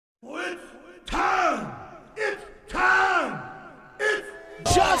It's time! It's time!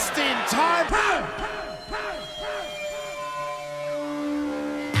 It's Just in time.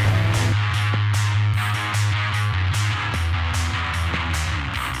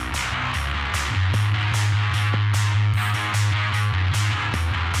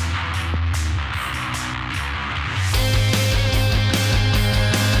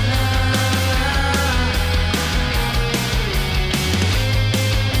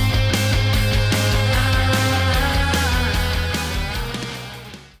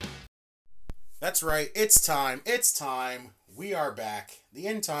 That's right, it's time, we are back, the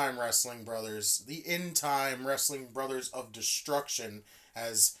In-Time Wrestling Brothers, the In-Time Wrestling Brothers of Destruction,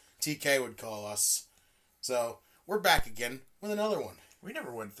 as TK would call us. So, we're back again with another one. We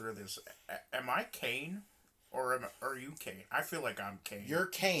never went through this. Am I Kane? Or are you Kane? I feel like I'm Kane. You're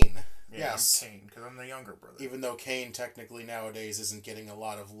Kane, yeah, yes. I'm Kane, because I'm the younger brother. Even though Kane technically nowadays isn't getting a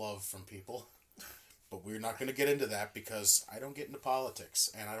lot of love from people. But we're not going to get into that because I don't get into politics,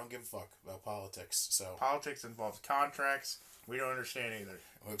 and I don't give a fuck about politics, so... Politics involves contracts. We don't understand either.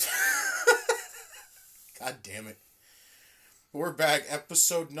 God damn it. We're back,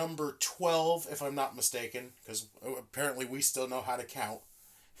 episode number 12, if I'm not mistaken, because apparently we still know how to count.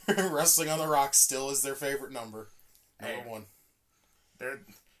 Wrestling on the Rocks still is their favorite number. Number one. They're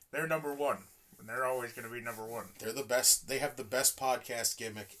number one, and they're always going to be number one. They're the best. They have the best podcast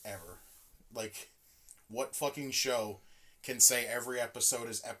gimmick ever. Like... What fucking show can say every episode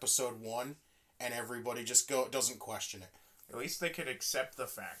is episode 1 and everybody just doesn't question it? At least they can accept the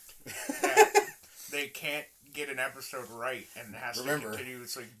fact that they can't get an episode right and has to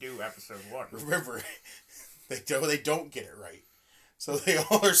continuously do episode 1. Remember, they don't get it right. So they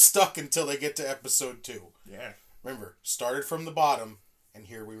all are stuck until they get to episode 2. Yeah. Remember, started from the bottom and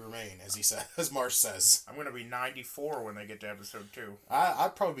here we remain, as Marsh says. I'm going to be 94 when they get to episode 2.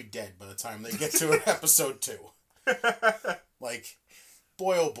 I'd probably be dead by the time they get to episode 2. Like,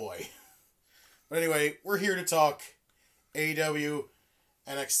 boy oh boy. But anyway, we're here to talk AEW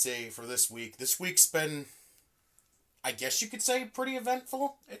NXT for this week. This week's been, I guess you could say, pretty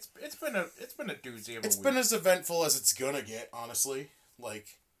eventful. It's been a doozy of a It's week. been as eventful as it's gonna get, honestly.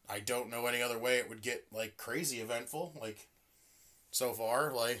 Like, I don't know any other way it would get, like, crazy eventful. Like... So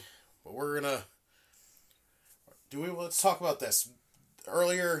far, but we're gonna... Let's talk about this.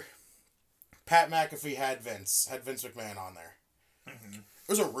 Earlier, Pat McAfee had Vince McMahon on there. Mm-hmm. It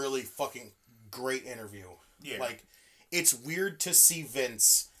was a really fucking great interview. Yeah. Like, it's weird to see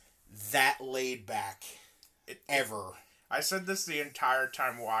Vince that laid back, ever. I said this the entire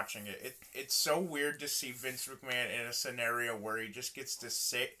time watching it. It's so weird to see Vince McMahon in a scenario where he just gets to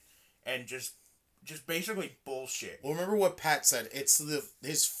sit and just basically bullshit. Well, remember what Pat said. It's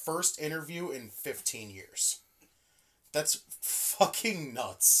his first interview in 15 years. That's fucking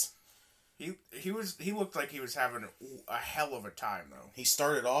nuts. He looked like he was having a hell of a time, though. He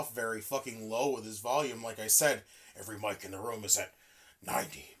started off very fucking low with his volume. Like I said, every mic in the room is at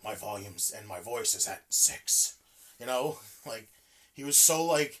 90. My volumes and my voice is at 6. You know? Like, he was so,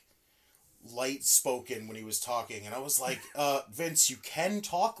 light spoken when he was talking. And I was like, Vince, you can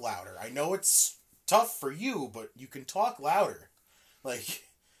talk louder. I know it's tough for you, but you can talk louder. Like,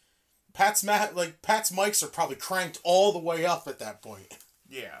 Pat's mics are probably cranked all the way up at that point.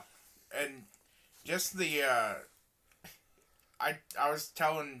 Yeah. And just the, I was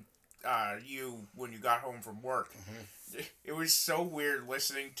telling you when you got home from work, mm-hmm. It was so weird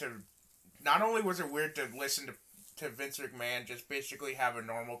listening to, not only was it weird to listen to Vince McMahon just basically have a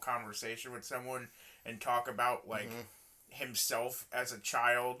normal conversation with someone and talk about, mm-hmm. himself as a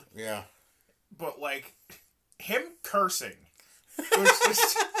child. Yeah. But, him cursing. It was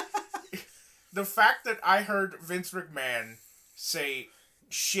just... the fact that I heard Vince McMahon say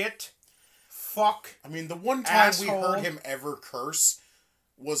shit, fuck, I mean, the one time asshole. We heard him ever curse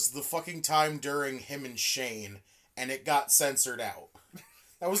was the fucking time during him and Shane, and it got censored out.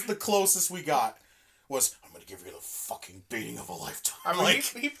 That was the closest we got, was, I'm gonna give you the fucking beating of a lifetime. I mean,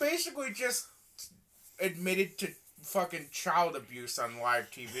 he basically just admitted to fucking child abuse on live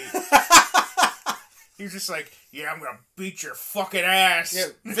TV. He was just like, yeah, I'm gonna beat your fucking ass.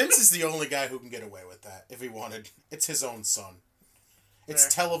 Yeah, Vince is the only guy who can get away with that, if he wanted. It's his own son.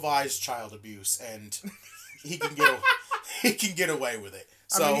 It's televised child abuse, and he can get away with it.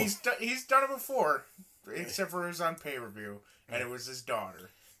 So, I mean, he's done it before, except for it was on pay-per-view, and it was his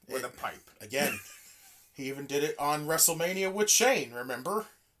daughter with a pipe. Again, he even did it on WrestleMania with Shane, remember?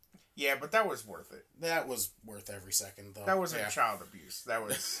 Yeah, but that was worth it. That was worth every second, though. That wasn't child abuse. That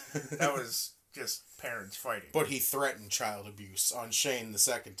was just parents fighting. But he threatened child abuse on Shane the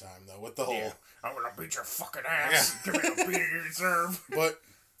second time, though, with the whole... Yeah. I'm gonna beat your fucking ass. Yeah. Give me the beating you deserve. But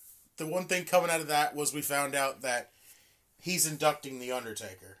the one thing coming out of that was we found out that he's inducting The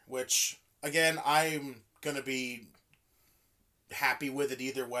Undertaker, which, again, I'm going to be happy with it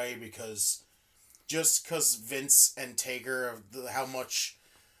either way, because just because Vince and Taker, how much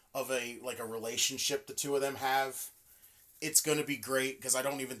of a relationship the two of them have, it's going to be great, because I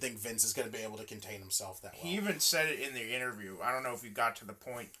don't even think Vince is going to be able to contain himself that well. He even said it in the interview. I don't know if you got to the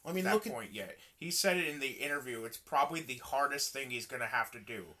point yet. He said it in the interview. It's probably the hardest thing he's going to have to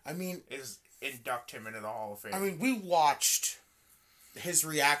do. Is induct him into the Hall of Fame. We watched his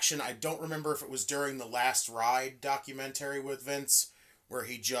reaction. I don't remember if it was during the Last Ride documentary with Vince, where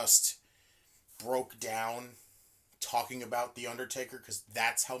he just broke down talking about The Undertaker, because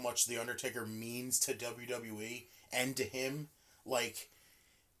that's how much The Undertaker means to WWE and to him.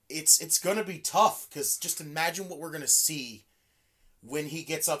 It's gonna be tough, because just imagine what we're gonna see when he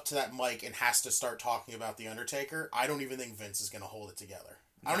gets up to that mic and has to start talking about The Undertaker. I don't even think Vince is gonna hold it together.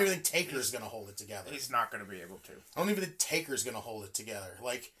 I don't even think Taker's gonna hold it together. He's not gonna be able to. I don't even think Taker's gonna hold it together.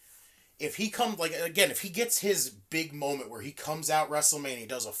 If he comes, if he gets his big moment where he comes out WrestleMania,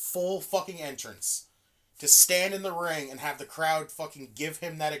 does a full fucking entrance to stand in the ring and have the crowd fucking give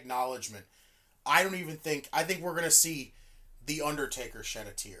him that acknowledgement, I think we're going to see The Undertaker shed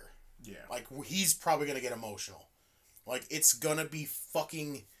a tear. Yeah. He's probably going to get emotional. It's going to be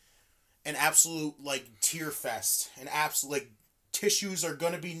fucking an absolute, tear fest. An absolute, tissues are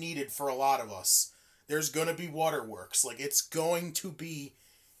going to be needed for a lot of us. There's going to be waterworks. It's going to be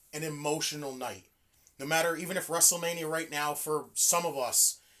an emotional night. No matter, even if WrestleMania right now for some of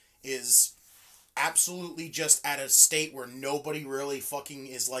us is absolutely just at a state where nobody really fucking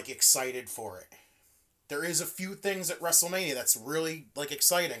is excited for it. There is a few things at WrestleMania that's really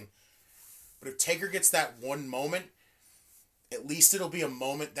exciting. But if Taker gets that one moment, at least it'll be a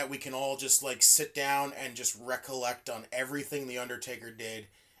moment that we can all just sit down and just recollect on everything The Undertaker did,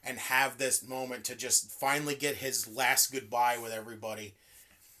 and have this moment to just finally get his last goodbye with everybody.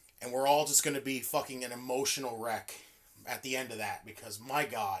 And we're all just going to be fucking an emotional wreck at the end of that, because, my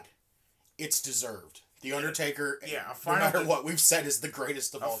God, it's deserved. The Undertaker, no matter what we've said, is the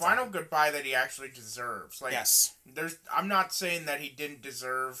greatest of all time. A final goodbye that he actually deserves. Yes. I'm not saying that he didn't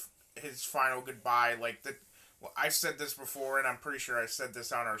deserve his final goodbye. I've said this before, and I'm pretty sure I said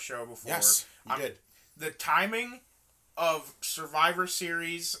this on our show before. Yes, you did. The timing of Survivor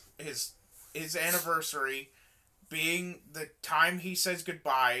Series, his anniversary, being the time he says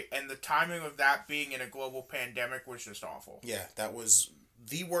goodbye, and the timing of that being in a global pandemic was just awful. Yeah, that was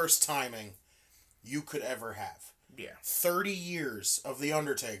the worst timing you could ever have. Yeah. 30 years of The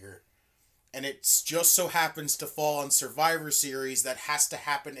Undertaker, and it just so happens to fall on Survivor Series that has to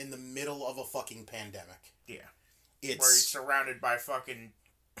happen in the middle of a fucking pandemic. Yeah. Where he's surrounded by fucking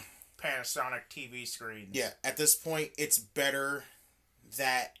Panasonic TV screens. Yeah, at this point, it's better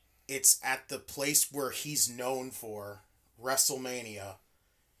that it's at the place where he's known for, WrestleMania.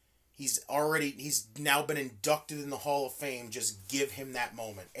 He's now been inducted in the Hall of Fame. Just give him that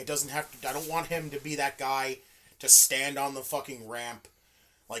moment. It doesn't have to, I don't want him to be that guy to stand on the fucking ramp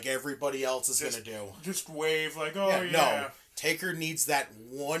like everybody else is going to do. Just wave yeah. No, Taker needs that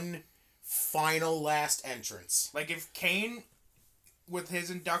one final last entrance. If Kane, with his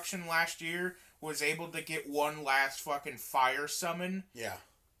induction last year, was able to get one last fucking fire summon. Yeah.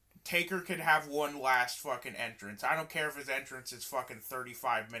 Taker could have one last fucking entrance. I don't care if his entrance is fucking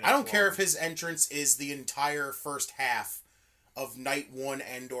 35 minutes I don't care if his entrance is the entire first half of night 1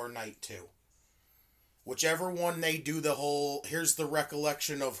 and or night 2. Whichever one they do the whole, here's the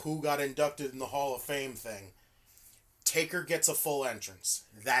recollection of who got inducted in the Hall of Fame thing. Taker gets a full entrance.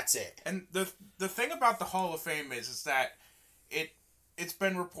 That's it. And the thing about the Hall of Fame is that it's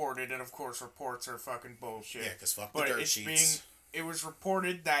been reported, and of course reports are fucking bullshit. Yeah, because fuck the dirt sheets. It was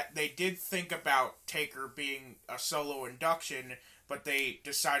reported that they did think about Taker being a solo induction, but they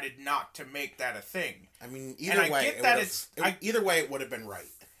decided not to make that a thing. Either way, it would have been right.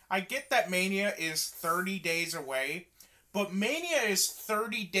 I get that Mania is 30 days away, but Mania is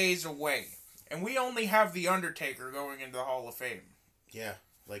 30 days away, and we only have The Undertaker going into the Hall of Fame. Yeah,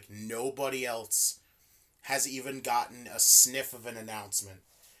 nobody else has even gotten a sniff of an announcement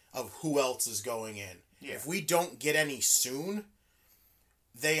of who else is going in. Yeah. If we don't get any soon,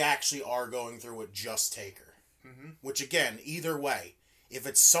 they actually are going through with just Taker. Mm-hmm. Which, again, either way,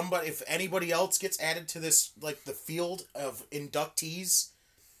 if anybody else gets added to this, the field of inductees,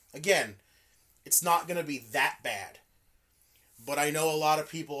 again, it's not going to be that bad. But I know a lot of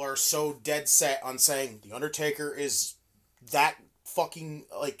people are so dead set on saying The Undertaker is that fucking,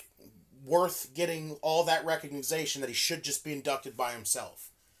 worth getting all that recognition that he should just be inducted by himself.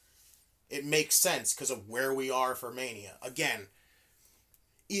 It makes sense because of where we are for Mania. Again,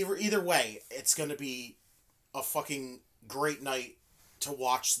 either way, it's gonna be a fucking great night to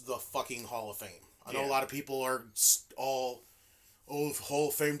watch the fucking Hall of Fame. I know a lot of people are all, oh, Hall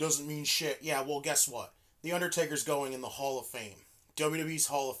of Fame doesn't mean shit. Yeah, well, guess what? The Undertaker's going in the Hall of Fame. WWE's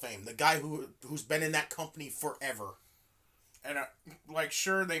Hall of Fame. The guy who's been in that company forever. And, like,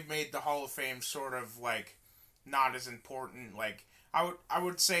 sure, they've made the Hall of Fame sort of, like, not as important. Like, I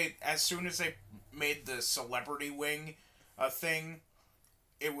would say as soon as they made the celebrity wing a thing,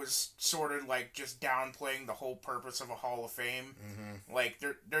 it was sort of like just downplaying the whole purpose of a Hall of Fame. Mm-hmm. Like,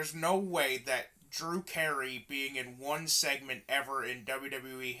 there's no way that Drew Carey being in one segment ever in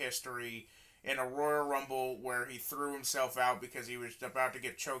WWE history in a Royal Rumble where he threw himself out because he was about to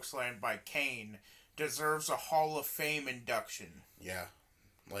get chokeslammed by Kane deserves a Hall of Fame induction. Yeah.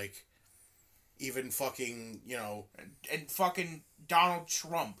 Like, even fucking, you know... And fucking Donald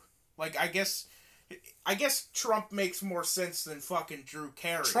Trump. Like, I guess Trump makes more sense than fucking Drew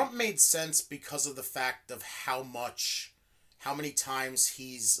Carey. Trump made sense because of the fact of how many times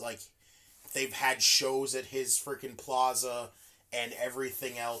he's, like, they've had shows at his freaking plaza and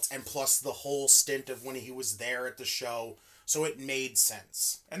everything else, and plus the whole stint of when he was there at the show, so it made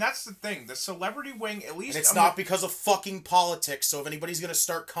sense. And that's the thing, the celebrity wing, at least... And it's not because of fucking politics, so if anybody's gonna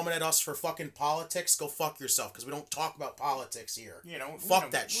start coming at us for fucking politics, go fuck yourself, because we don't talk about politics here. You know,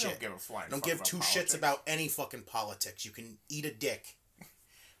 fuck that shit. We don't give a flying Don't give two shits about any fucking politics. You can eat a dick.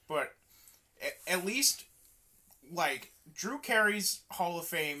 But, at least, like, Drew Carey's Hall of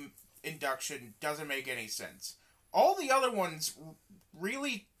Fame induction doesn't make any sense. All the other ones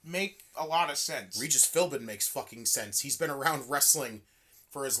really make a lot of sense. Regis Philbin makes fucking sense. He's been around wrestling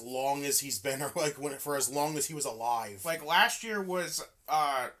for as long as he's been, or like for as long as he was alive. Like last year was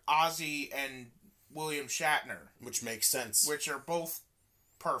Ozzy and William Shatner, which makes sense. Which are both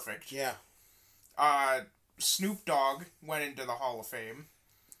perfect. Yeah. Snoop Dogg went into the Hall of Fame.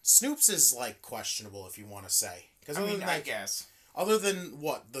 Snoop's is like questionable, if you want to say. I guess. Other than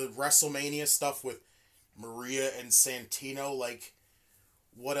what the WrestleMania stuff with Maria and Santino, like,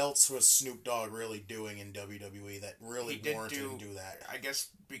 what else was Snoop Dogg really doing in WWE that really warranted him to do that? I guess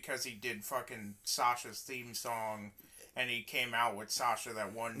because he did fucking Sasha's theme song, and he came out with Sasha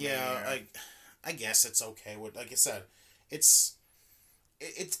that one day. Yeah, I guess it's okay. With, like I said, it's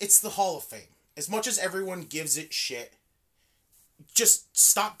the Hall of Fame. As much as everyone gives it shit, just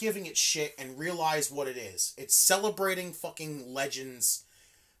stop giving it shit and realize what it is. It's celebrating fucking legends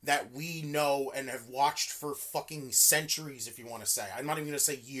that we know and have watched for fucking centuries, if you want to say. I'm not even going to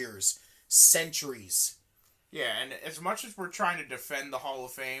say years. Centuries. Yeah, and as much as we're trying to defend the Hall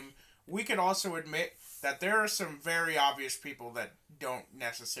of Fame, we could also admit that there are some very obvious people that don't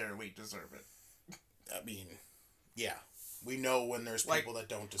necessarily deserve it. I mean, yeah. We know when there's people that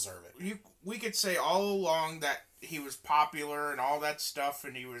don't deserve it. We could say all along that he was popular and all that stuff,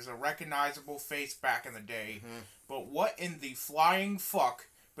 and he was a recognizable face back in the day. Mm-hmm. But what in the flying fuck...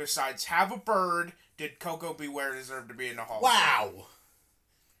 besides have a bird, did Coco Beware deserve to be in the Hall of Fame? Wow!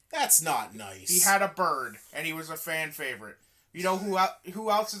 That's not nice. He had a bird, and he was a fan favorite. You know who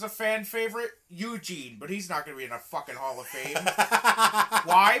else is a fan favorite? Eugene, but he's not going to be in a fucking Hall of Fame.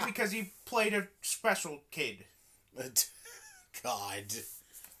 Why? Because he played a special kid. God.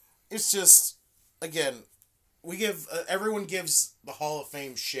 It's just, again, we give, everyone gives the Hall of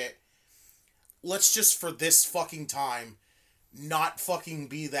Fame shit. Let's just, for this fucking time, not fucking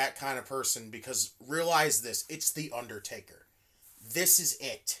be that kind of person, because realize this, it's The Undertaker. This is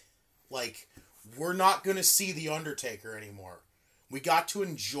it. Like, we're not gonna see The Undertaker anymore. We got to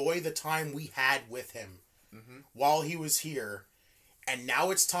enjoy the time we had with him while he was here, and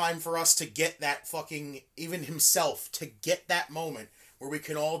now it's time for us to get that fucking, even himself, to get that moment where we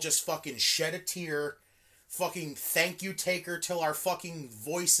can all just fucking shed a tear, fucking thank you Taker till our fucking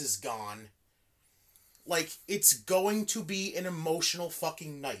voice is gone. Like, it's going to be an emotional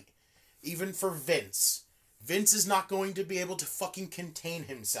fucking night. Even for Vince. Vince is not going to be able to fucking contain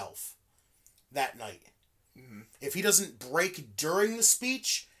himself that night. Mm-hmm. If he doesn't break during the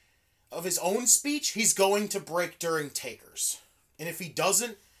speech, of his own speech, he's going to break during Taker's. And if he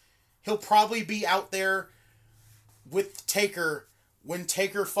doesn't, he'll probably be out there with Taker when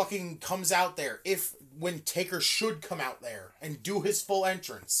Taker fucking comes out there. When Taker should come out there and do his full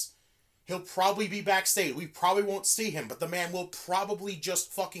entrance. He'll probably be backstage. We probably won't see him, but the man will probably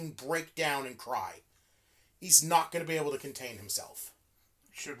just fucking break down and cry. He's not going to be able to contain himself.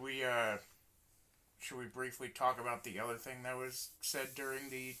 Should we briefly talk about the other thing that was said during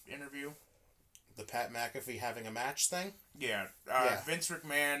the interview? The Pat McAfee having a match thing? Yeah. Vince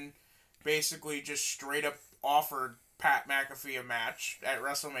McMahon basically just straight up offered Pat McAfee a match at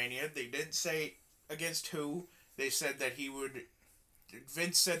WrestleMania. They didn't say against who. They said that he would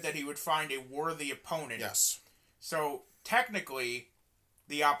Vince said that he would find a worthy opponent. Yes. So, technically,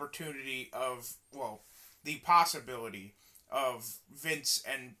 the possibility of Vince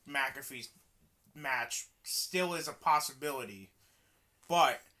and McAfee's match still is a possibility.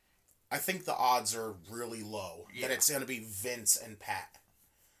 But I think the odds are really low that it's going to be Vince and Pat.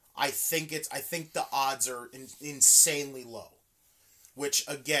 I think the odds are insanely low. Which,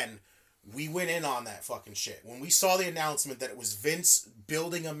 again, we went in on that fucking shit. When we saw the announcement that it was Vince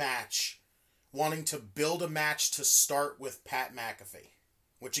building a match, wanting to build a match to start with Pat McAfee.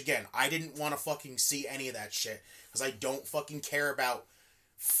 Which, again, I didn't want to fucking see any of that shit. Because I don't fucking care about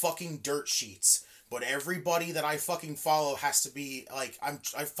fucking dirt sheets. But everybody that I fucking follow has to be, like,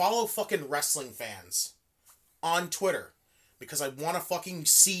 I follow fucking wrestling fans on Twitter. Because I want to fucking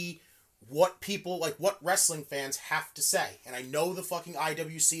see what people, like, what wrestling fans have to say. And I know the fucking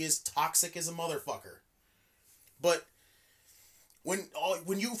IWC is toxic as a motherfucker. But when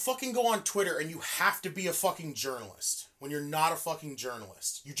you fucking go on Twitter and you have to be a fucking journalist, when you're not a fucking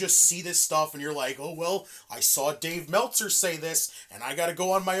journalist, you just see this stuff and you're like, oh, well, I saw Dave Meltzer say this, and I gotta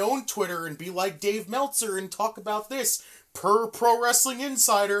go on my own Twitter and be like Dave Meltzer and talk about this. Per Pro Wrestling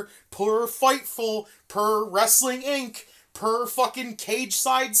Insider, per Fightful, per Wrestling Inc., per fucking Cage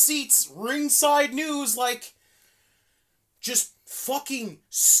Side Seats, Ringside News, like, just fucking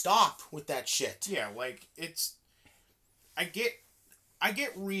stop with that shit. Yeah, like, it's, I get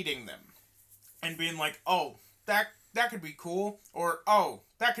reading them and being like, oh, that could be cool, or, oh,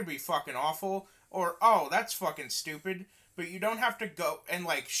 that could be fucking awful, or, oh, that's fucking stupid, but you don't have to go and,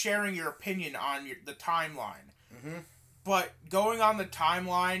 like, sharing your opinion on the timeline. Mm-hmm. But going on the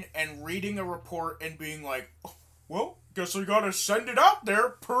timeline and reading a report and being like, oh, well, guess I gotta send it out there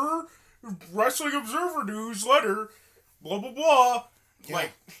per Wrestling Observer newsletter, blah, blah, blah. Yeah.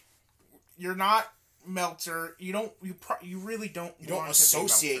 Like, you're not Meltzer. You really don't You don't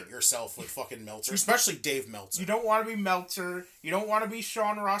associate yourself with fucking Meltzer, especially Dave Meltzer. You don't want to be Meltzer. You don't want to be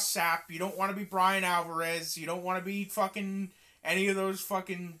Sean Ross Sapp. You don't want to be Brian Alvarez. You don't want to be fucking any of those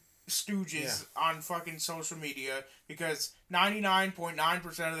fucking stooges on fucking social media, because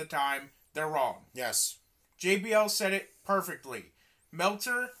 99.9% of the time, they're wrong. Yes. JBL said it perfectly.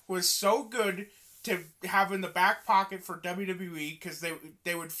 Meltzer was so good to have in the back pocket for WWE because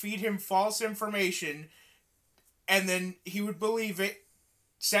they would feed him false information, and then he would believe it,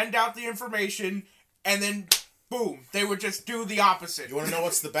 send out the information, and then boom, they would just do the opposite. You want to know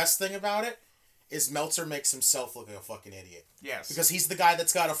what's the best thing about it? Is Meltzer makes himself look like a fucking idiot. Yes. Because he's the guy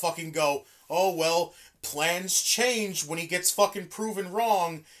that's got to fucking go, oh, well, plans change when he gets fucking proven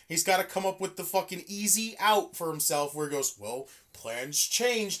wrong. He's got to come up with the fucking easy out for himself where he goes, well, plans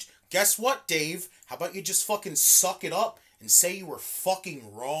changed. Guess what, Dave? How about you just fucking suck it up and say you were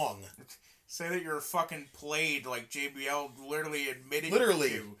fucking wrong? Say that you're fucking played like JBL literally admitted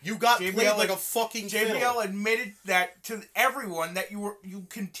to. You got JBL played like a fucking JBL fiddle. Admitted that to everyone that you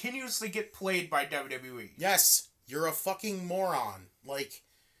continuously get played by WWE. Yes, you're a fucking moron. Like,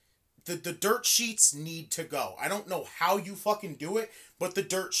 the dirt sheets need to go. I don't know how you fucking do it, but the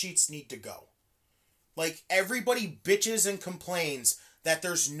dirt sheets need to go. Like, everybody bitches and complains that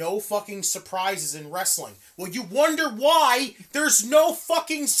there's no fucking surprises in wrestling. Well, you wonder why there's no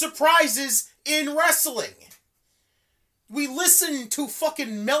fucking surprises in wrestling. We listen to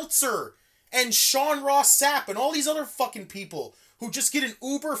fucking Meltzer and Sean Ross Sapp and all these other fucking people who just get an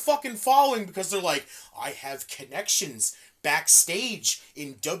uber fucking following because they're like, I have connections backstage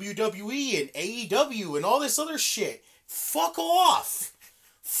in WWE and AEW and all this other shit. Fuck off.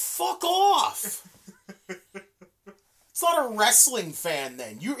 Fuck off. It's not a wrestling fan,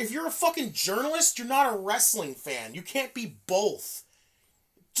 then. If you're a fucking journalist, you're not a wrestling fan. You can't be both.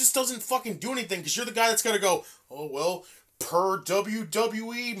 It just doesn't fucking do anything, because you're the guy that's got to go, oh, well, per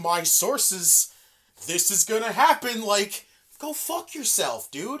WWE, my sources, this is gonna happen. Like, go fuck yourself,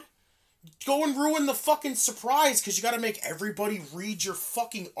 dude. Go and ruin the fucking surprise, because you got to make everybody read your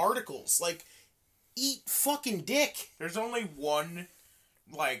fucking articles. Like, eat fucking dick. There's only one,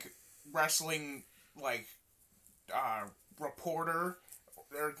 like, wrestling, like, reporter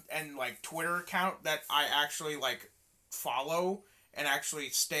and like Twitter account that I actually like follow and actually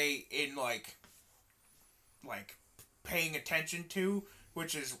stay in like paying attention to,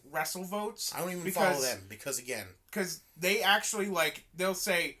 which is WrestleVotes. I don't even follow them because they actually like, they'll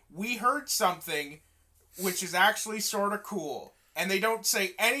say, we heard something which is actually sort of cool, and they don't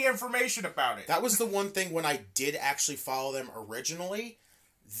say any information about it. That was the one thing when I did actually follow them originally.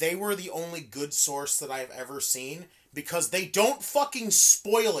 They were the only good source that I've ever seen, because they don't fucking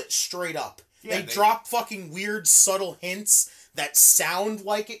spoil it straight up. Yeah, they drop fucking weird, subtle hints that sound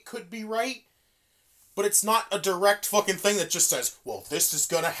like it could be right, But it's not a direct fucking thing that just says, well, this is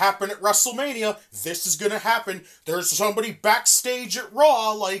gonna happen at WrestleMania, this is gonna happen, there's somebody backstage at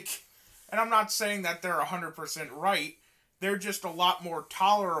Raw, like... And I'm not saying that they're 100% right, they're just a lot more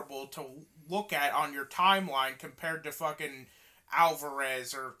tolerable to look at on your timeline compared to fucking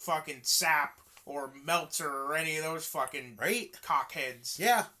Alvarez or fucking Sapp or Meltzer or any of those fucking cockheads.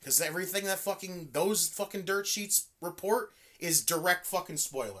 Yeah, because everything that those fucking dirt sheets report is direct fucking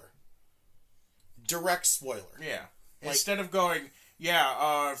spoiler. Direct spoiler. Yeah. Instead of going,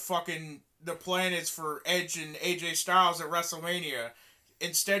 fucking the plan is for Edge and AJ Styles at WrestleMania,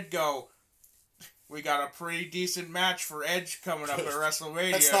 instead go, we got a pretty decent match for Edge coming up at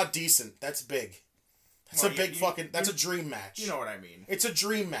WrestleMania. That's not decent. That's big. That's a big that's a dream match. You know what I mean. It's a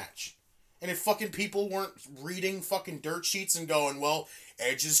dream match. And if fucking people weren't reading fucking dirt sheets and going, well,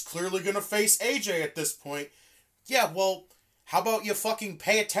 Edge is clearly gonna face AJ at this point. Yeah, well, how about you fucking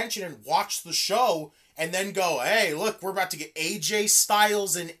pay attention and watch the show and then go, hey, look, we're about to get AJ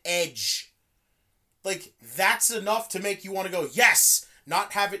Styles and Edge. Like, that's enough to make you want to go, yes!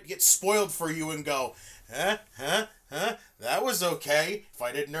 Not have it get spoiled for you and go, that was okay. If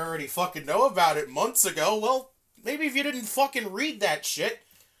I didn't already fucking know about it months ago, well, maybe if you didn't fucking read that shit,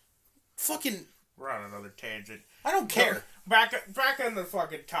 fucking... We're on another tangent. I don't care. Back on the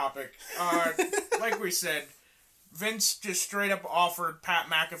fucking topic. Like we said, Vince just straight up offered Pat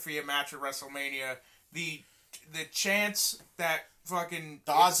McAfee a match at WrestleMania. The chance that fucking...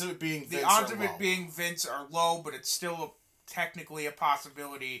 The odds of it being Vince are low, but it's still technically a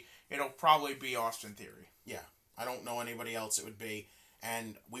possibility. It'll probably be Austin Theory. Yeah. I don't know anybody else it would be.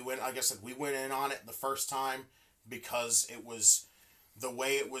 And we went in on it the first time because it was... The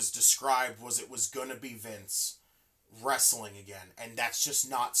way it was described was it was gonna be Vince wrestling again. And that's just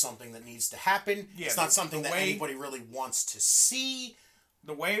not something that needs to happen. Yeah, it's not something that anybody really wants to see.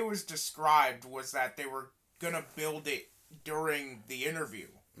 The way it was described was that they were gonna build it during the interview.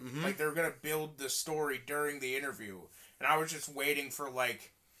 Mm-hmm. Like, they were gonna build the story during the interview. And I was just waiting for,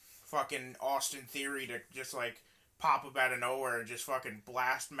 like, fucking Austin Theory to just, like, pop up out of nowhere and just fucking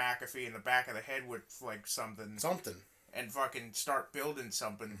blast McAfee in the back of the head with, like, something. And fucking start building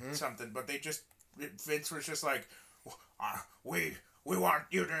something. But Vince was just like, we want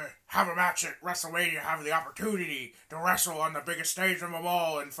you to have a match at WrestleMania, have the opportunity to wrestle on the biggest stage of them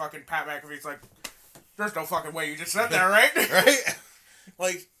all. And fucking Pat McAfee's like, there's no fucking way you just said that, right? Right?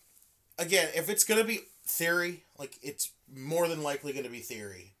 Like, again, if it's going to be Theory, like, it's more than likely going to be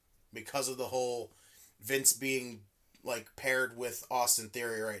Theory. Because of the whole Vince being, like, paired with Austin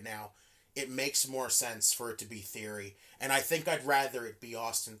Theory right now. It makes more sense for it to be Theory. And I think I'd rather it be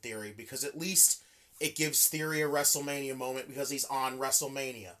Austin Theory because at least it gives Theory a WrestleMania moment because he's on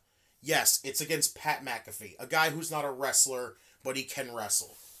WrestleMania. Yes, it's against Pat McAfee, a guy who's not a wrestler, but he can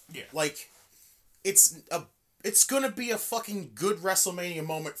wrestle. Yeah. Like, it's going to be a fucking good WrestleMania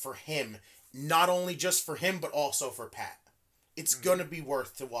moment for him. Not only just for him, but also for Pat. It's going to be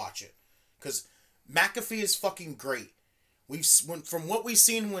worth to watch it. Because McAfee is fucking great. From what we've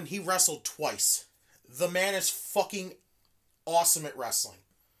seen when he wrestled twice, the man is fucking awesome at wrestling.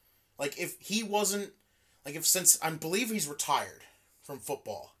 Like, since I believe he's retired from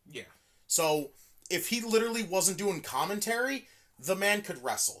football. Yeah. So, if he literally wasn't doing commentary, the man could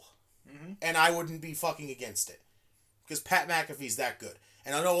wrestle. Mm-hmm. And I wouldn't be fucking against it. Because Pat McAfee's that good.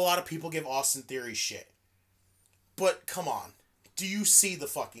 And I know a lot of people give Austin Theory shit. But, come on. Do you see the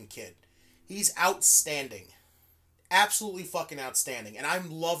fucking kid? He's outstanding. Absolutely fucking outstanding. And I'm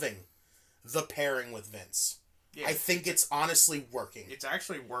loving the pairing with Vince. Yeah, I think it's honestly working. It's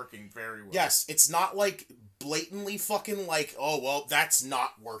actually working very well. Yes, it's not like blatantly fucking like, oh, well, that's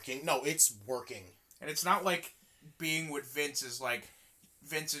not working. No, it's working. And it's not like being with Vince is like,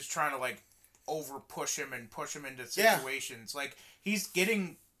 Vince is trying to like over push him and push him into situations. Yeah. Like, he's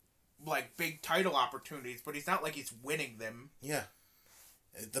getting like big title opportunities, but he's not like he's winning them. Yeah.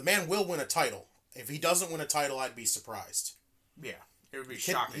 The man will win a title. If he doesn't win a title, I'd be surprised. Yeah, it would be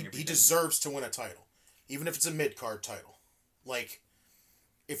shocking. He deserves to win a title. Even if it's a mid-card title. Like,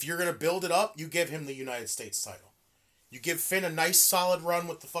 if you're going to build it up, you give him the United States title. You give Finn a nice solid run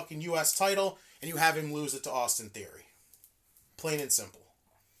with the fucking U.S. title, and you have him lose it to Austin Theory. Plain and simple.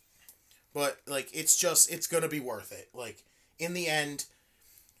 But, like, it's going to be worth it. Like, in the end,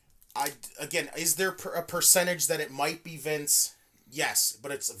 is there a percentage that it might be Vince? Yes,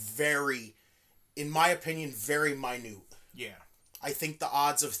 but it's very, in my opinion, very minute. Yeah. I think the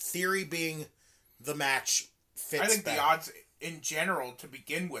odds of Theory being the match fits. I think the odds in general to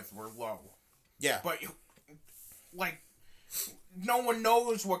begin with were low. Yeah. But, like, no one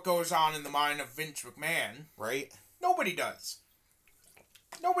knows what goes on in the mind of Vince McMahon. Right. Nobody does.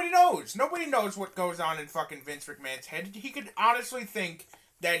 Nobody knows. Nobody knows what goes on in fucking Vince McMahon's head. He could honestly think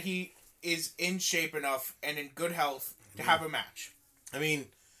that he is in shape enough and in good health to have a match. I mean,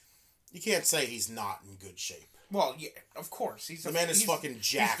 you can't say he's not in good shape. Well, yeah, of course. The man is fucking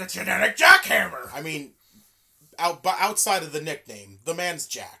jacked. He's the genetic jackhammer. I mean, outside of the nickname, the man's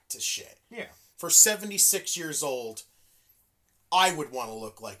jacked as shit. Yeah. For 76 years old, I would want to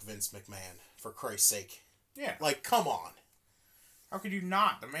look like Vince McMahon, for Christ's sake. Yeah. Like, come on. How could you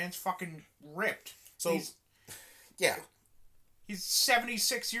not? The man's fucking ripped. So, yeah. He's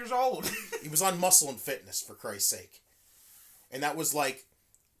 76 years old. He was on Muscle and Fitness, for Christ's sake. And that was, like,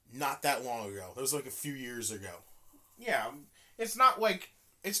 not that long ago. That was, like, a few years ago. Yeah. It's not like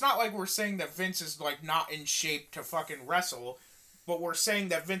we're saying that Vince is, like, not in shape to fucking wrestle, but we're saying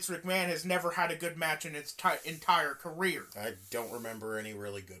that Vince McMahon has never had a good match in his entire career. I don't remember any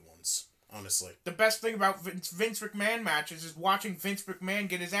really good ones, honestly. The best thing about Vince McMahon matches is watching Vince McMahon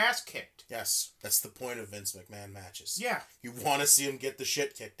get his ass kicked. Yes, that's the point of Vince McMahon matches. Yeah. You want to see him get the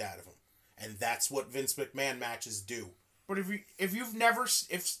shit kicked out of him. And that's what Vince McMahon matches do. But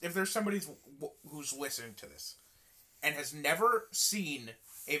if there's somebody who's listening to this and has never seen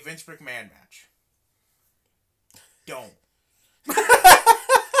a Vince McMahon match, don't.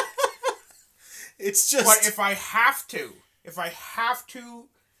 It's just... But if I have to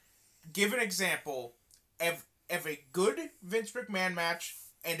give an example of a good Vince McMahon match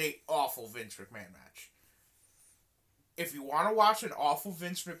and a awful Vince McMahon match. If you want to watch an awful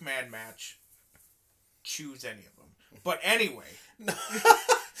Vince McMahon match, choose any of them. But anyway,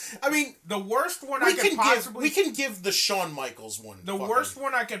 I mean, the worst one we can give the Shawn Michaels one. The worst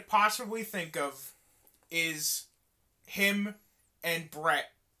one I could possibly think of is him and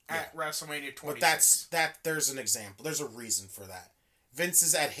Brett at WrestleMania 26. But there's an example. There's a reason for that. Vince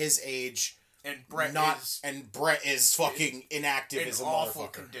is at his age, and Brett is fucking inactive as a awful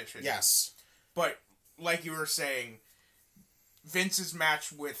motherfucker. Condition. Yes, but like you were saying, Vince's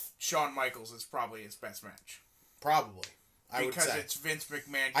match with Shawn Michaels is probably his best match. Probably, I would say, because it's Vince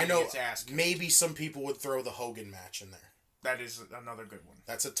McMahon getting his ass kicked. Maybe some people would throw the Hogan match in there. That is another good one.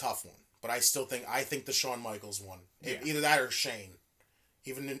 That's a tough one, but I think the Shawn Michaels one, yeah. Either that or Shane,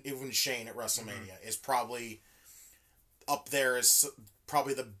 even Shane at WrestleMania is probably up there as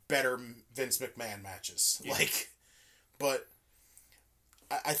probably the better Vince McMahon matches. Yeah. But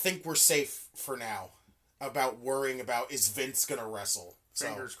I think we're safe for now about worrying about is Vince gonna wrestle.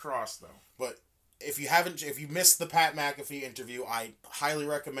 Fingers crossed, though. But if you missed the Pat McAfee interview, I highly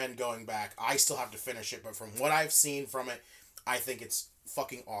recommend going back. I still have to finish it, but from what I've seen from it, I think it's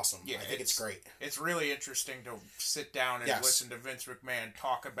fucking awesome. Yeah, I think it's great. It's really interesting to sit down and listen to Vince McMahon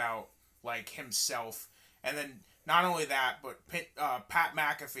talk about, like, himself. And then, not only that, but Pat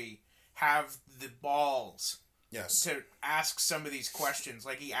McAfee have the balls to ask some of these questions.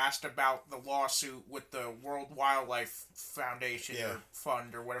 Like, he asked about the lawsuit with the World Wildlife Foundation or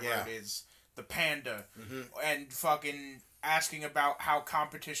Fund or whatever it is. The panda, and fucking asking about how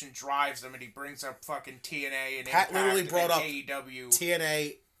competition drives them, and he brings up fucking TNA and Pat Impact literally brought up AEW.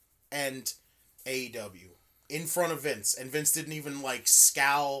 TNA and AEW in front of Vince, and Vince didn't even like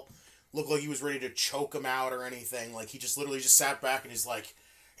scowl, look like he was ready to choke him out or anything. Like he just literally just sat back and he's like,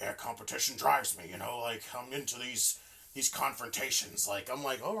 "Yeah, competition drives me, you know. Like I'm into these confrontations. Like I'm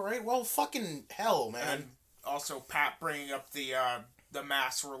like, all right, well, fucking hell, man." And also Pat bringing up the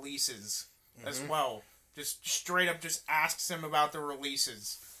mass releases. As well. Just straight up just asks him about the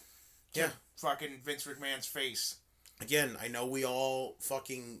releases. To fucking Vince McMahon's face. Again, I know we all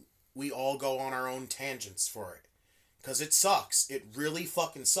go on our own tangents for it. Because it sucks. It really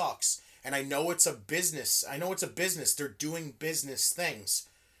fucking sucks. And I know it's a business. They're doing business things.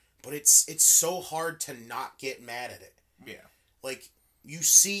 But it's so hard to not get mad at it. Yeah. Like, you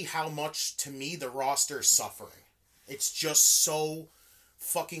see how much, to me, the roster is suffering. It's just so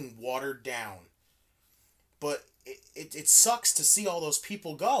fucking watered down. But it sucks to see all those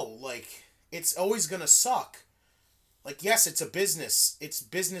people go. Like, it's always gonna suck. Like, yes, it's a business. It's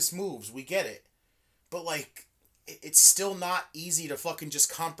business moves. We get it. But, like, it's still not easy to fucking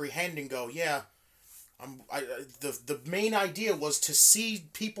just comprehend and go, yeah, the main idea was to see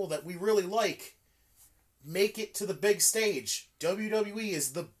people that we really like make it to the big stage. WWE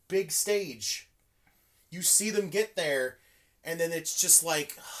is the big stage. You see them get there, and then it's just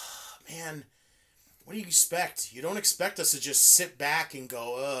like, oh, man, what do you expect? You don't expect us to just sit back and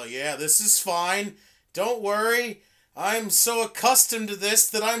go, oh, yeah, this is fine. Don't worry. I'm so accustomed to this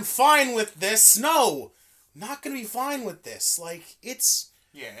that I'm fine with this. No, I'm not going to be fine with this. Like, it's...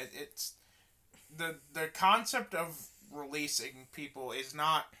 Yeah, it's... The concept of releasing people is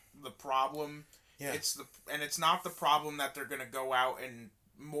not the problem. Yeah. It's not the problem that they're going to go out and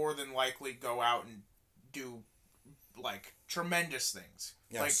more than likely go out and do, like, tremendous things.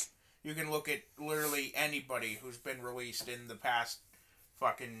 Yes. Like, you can look at literally anybody who's been released in the past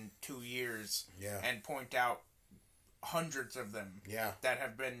fucking 2 years and point out hundreds of them that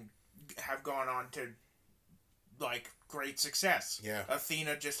have gone on to, like, great success. Yeah.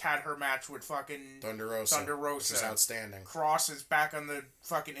 Athena just had her match with fucking Thunder Rosa. Which is outstanding. Cross is back on the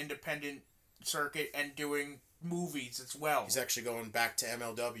fucking independent circuit and doing movies as well. He's actually going back to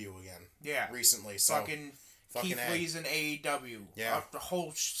MLW again. Yeah. Recently, so... Fucking Keith Lee's in AEW. Yeah. A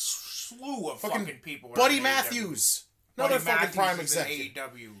whole slew of fucking people. Buddy Matthews. Another fucking prime is executive. in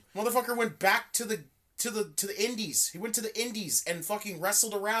AEW. Motherfucker went back to the indies. He went to the indies and fucking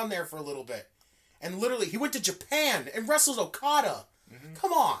wrestled around there for a little bit. And literally, he went to Japan and wrestled Okada. Mm-hmm.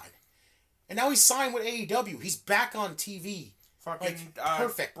 Come on. And now he's signed with AEW. He's back on TV. Fucking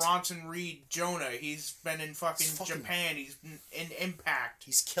perfect. Bronson Reed, Jonah. He's been in fucking Japan. He's in Impact.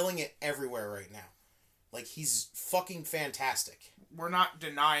 He's killing it everywhere right now. Like, he's fucking fantastic. We're not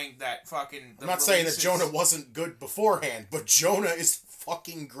denying that fucking... I'm not saying that Jonah wasn't good beforehand, but Jonah is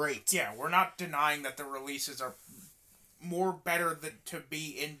fucking great. Yeah, we're not denying that the releases are more better than to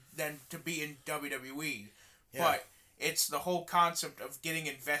be in WWE. Yeah. But it's the whole concept of getting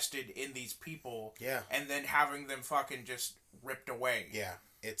invested in these people and then having them fucking just ripped away. Yeah.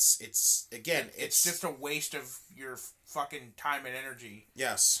 It's just a waste of your fucking time and energy.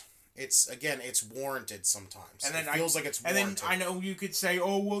 Yes. It's warranted sometimes. And then it feels like it's warranted. And then I know you could say,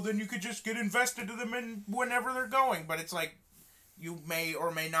 oh, well, then you could just get invested to them in whenever they're going. But it's like, you may or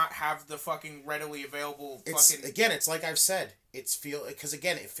may not have the fucking readily available fucking... Again, it's like I've said. Because,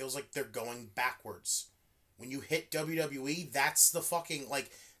 again, it feels like they're going backwards. When you hit WWE, that's the fucking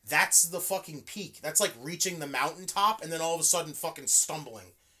peak. That's like reaching the mountaintop and then all of a sudden fucking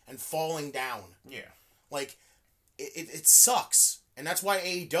stumbling and falling down. Yeah. Like, it sucks. And that's why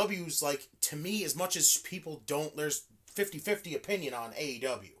AEW's, like, to me, as much as people don't... There's 50-50 opinion on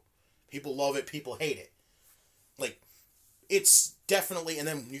AEW. People love it, people hate it. Like, it's definitely... And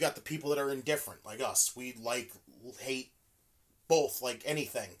then you got the people that are indifferent, like us. We, like, hate both, like,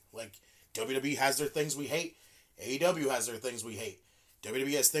 anything. Like, WWE has their things we hate. AEW has their things we hate.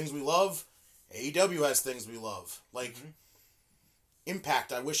 WWE has things we love. AEW has things we love. Like... Mm-hmm.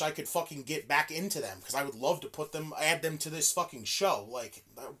 Impact, I wish I could fucking get back into them, because I would love to add them to this fucking show. Like,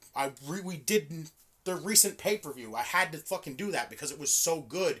 we did the recent pay-per-view. I had to fucking do that because it was so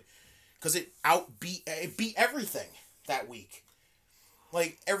good. Because it beat everything that week.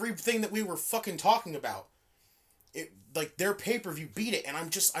 Like, everything that we were fucking talking about. Their pay-per-view beat it, and I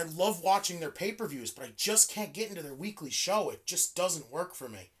love watching their pay-per-views, but I just can't get into their weekly show. It just doesn't work for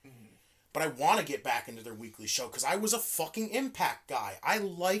me. Mm-hmm. But I want to get back into their weekly show because I was a fucking Impact guy. I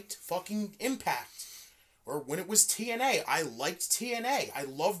liked fucking Impact. Or when it was TNA, I liked TNA. I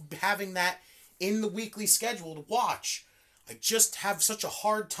loved having that in the weekly schedule to watch. I just have such a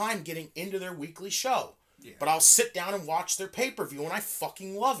hard time getting into their weekly show. Yeah. But I'll sit down and watch their pay-per-view and I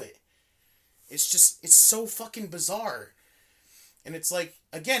fucking love it. It's so fucking bizarre. And it's like,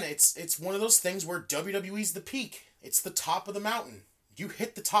 again, it's one of those things where WWE's the peak. It's the top of the mountain. You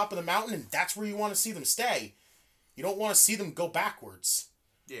hit the top of the mountain and that's where you want to see them stay. You don't want to see them go backwards.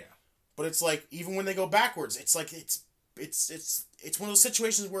 Yeah. But it's like, even when they go backwards, it's like, it's one of those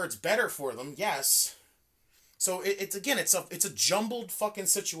situations where it's better for them, yes. So it's a jumbled fucking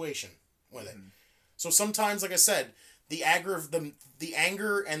situation with it. So sometimes, like I said, the anger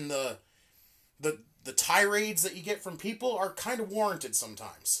and the tirades that you get from people are kind of warranted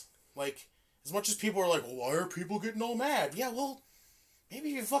sometimes. Like, as much as people are like, well, why are people getting all mad? Yeah, well, maybe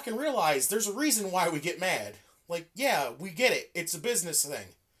you fucking realize there's a reason why we get mad. Like, yeah, we get it. It's a business thing.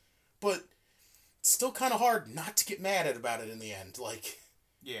 But it's still kind of hard not to get mad about it in the end. Like...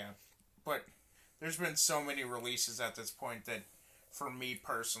 Yeah. But there's been so many releases at this point that, for me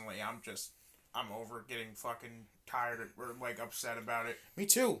personally, I'm over getting fucking tired or, like, upset about it. Me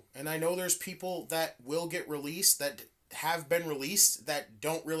too. And I know there's people that will get released, that have been released, that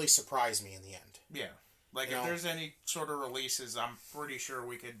don't really surprise me in the end. Yeah. Like, if there's any sort of releases, I'm pretty sure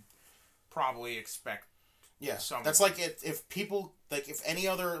we could probably expect some. That's like if people, like, if any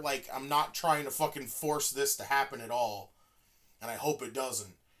other, like, I'm not trying to fucking force this to happen at all, and I hope it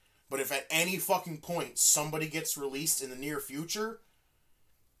doesn't, but if at any fucking point somebody gets released in the near future,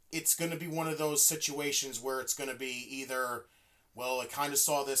 it's going to be one of those situations where it's going to be either, well, I kind of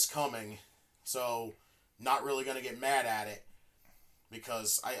saw this coming, so not really going to get mad at it.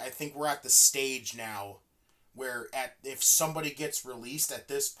 Because I think we're at the stage now where if somebody gets released at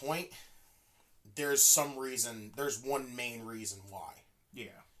this point, there's one main reason why. Yeah.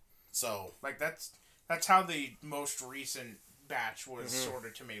 So. Like, that's how the most recent batch was sort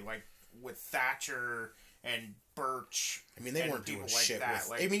of to me, like with Thatcher and Birch. I mean, they weren't doing shit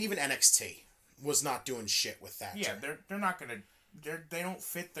with. I mean, even NXT was not doing shit with Thatcher. Yeah, they're not gonna. They don't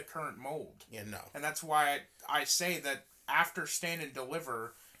fit the current mold. Yeah, no. And that's why I say that after Stand and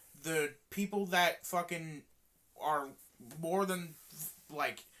Deliver, the people that fucking are more than,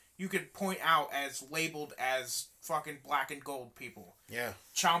 like, you could point out as labeled as fucking black and gold people. Yeah.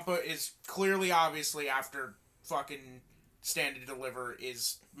 Ciampa is clearly, obviously, after fucking Stand and Deliver,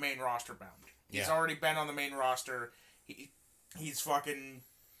 is main roster bound. He's already been on the main roster. He's fucking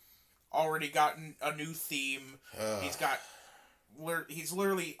already gotten a new theme. He's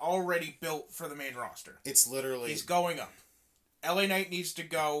literally already built for the main roster. It's literally... He's going up. LA Knight needs to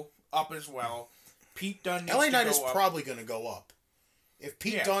go up as well. Pete Dunne needs LA to Knight go is up. probably going to go up. If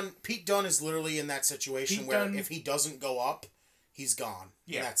Pete Dunne is literally in that situation if he doesn't go up, he's gone.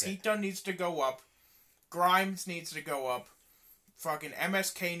 Yeah, that's Pete Dunne needs to go up. Grimes needs to go up. Fucking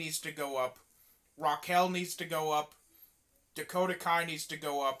MSK needs to go up. Raquel needs to go up. Dakota Kai needs to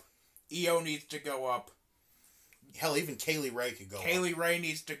go up. EO needs to go up. Hell, even Kaylee Ray could go up. Kaylee Ray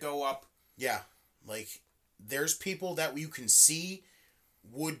needs to go up. Yeah. Like, there's people that you can see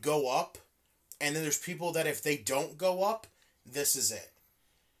would go up, and then there's people that if they don't go up, this is it.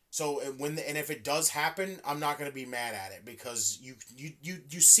 So, and if it does happen, I'm not going to be mad at it, because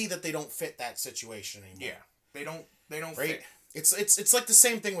you see that they don't fit that situation anymore. Yeah. They don't right? fit. It's like the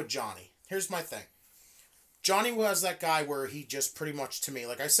same thing with Johnny. Here's my thing. Johnny was that guy where he just pretty much, to me,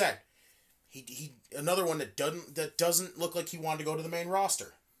 like I said, he another one that doesn't look like he wanted to go to the main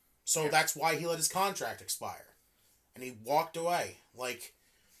roster. So that's why he let his contract expire. And he walked away. Like,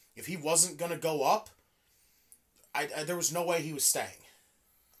 if he wasn't going to go up, there was no way he was staying.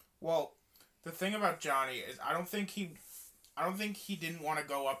 Well, the thing about Johnny is I don't think he didn't want to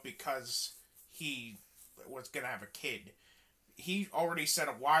go up because he was going to have a kid. He already said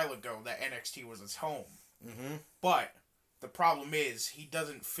a while ago that NXT was his home. Mm-hmm. But the problem is he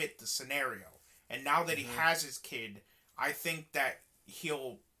doesn't fit the scenario. And now that he has his kid, I think that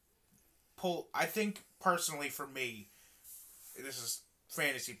he'll pull... I think, personally, for me, this is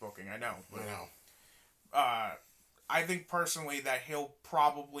fantasy booking, I know. But, I think, personally, that he'll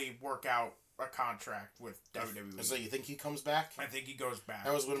probably work out a contract with WWE. So you think he comes back? I think he goes back.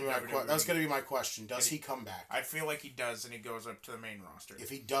 That was going to be my question. Does he come back? I feel like he does, and he goes up to the main roster. If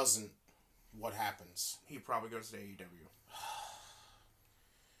he doesn't, what happens? He probably goes to AEW.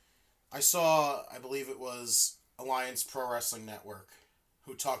 I saw, I believe it was Alliance Pro Wrestling Network,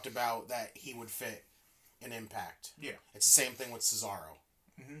 who talked about that he would fit in Impact. Yeah. It's the same thing with Cesaro.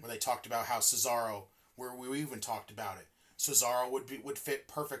 Mm-hmm. Where they talked about how Cesaro, where we even talked about it, Cesaro would fit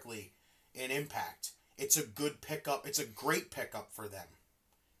perfectly in Impact. It's a good pickup. It's a great pickup for them.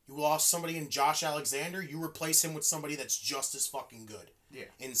 You lost somebody in Josh Alexander, you replace him with somebody that's just as fucking good. Yeah.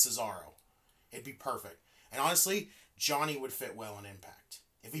 In Cesaro. It'd be perfect. And honestly, Johnny would fit well in Impact.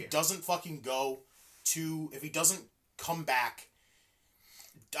 If he doesn't fucking if he doesn't come back,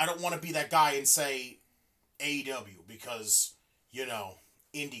 I don't want to be that guy and say AEW because,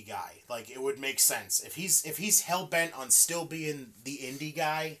 indie guy. Like, it would make sense. If he's hell-bent on still being the indie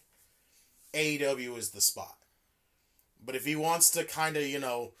guy, AEW is the spot. But if he wants to kind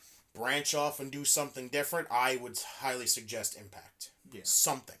of, branch off and do something different, I would highly suggest Impact. Yeah.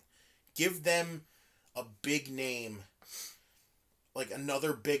 Something. Give them a big name, like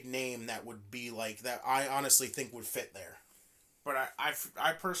another big name that would be like, that I honestly think would fit there. But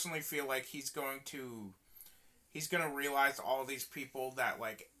I personally feel like he's going to realize all these people that,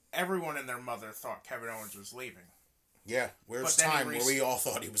 like, everyone and their mother thought Kevin Owens was leaving. Yeah, where's time where we all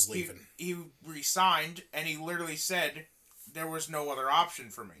thought he was leaving? He resigned, and he literally said, there was no other option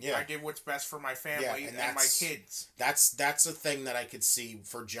for me. Yeah. I did what's best for my family and my kids. That's a thing that I could see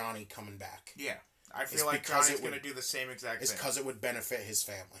for Johnny coming back. Yeah. I feel like Johnny's going to do the same exact thing. It's because it would benefit his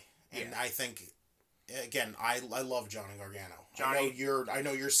family. And I think, again, I love Johnny Gargano. I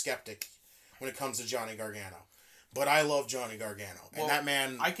know you're skeptic when it comes to Johnny Gargano. But I love Johnny Gargano. And that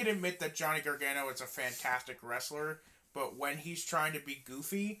man... I can admit that Johnny Gargano is a fantastic wrestler, but when he's trying to be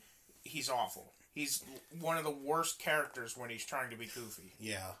goofy, he's awful. He's one of the worst characters when he's trying to be goofy.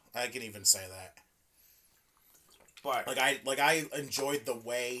 Yeah, I can even say that. But I enjoyed the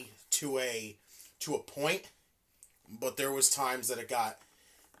way to a point, but there was times that it got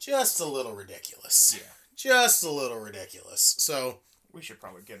just a little ridiculous. Yeah. Just a little ridiculous. So we should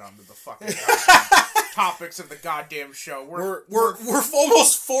probably get on to the fucking topics of the goddamn show. We're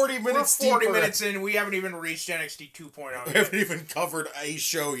almost 40 minutes We're 40 minutes in. We haven't even reached NXT 2.0 We haven't even covered a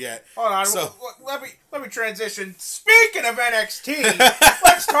show yet. Hold on. So, let me transition. Speaking of NXT,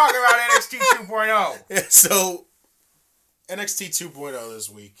 let's talk about NXT 2.0. So, NXT 2.0 this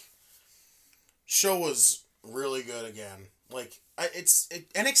week. Show was really good again. Like,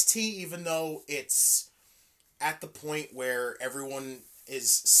 NXT, even though it's at the point where everyone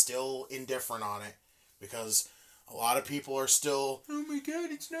is still indifferent on it, because a lot of people are still, oh my god,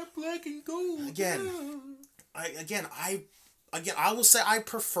 it's not black and gold. I will say I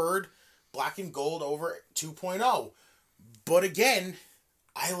preferred black and gold over 2.0. But again,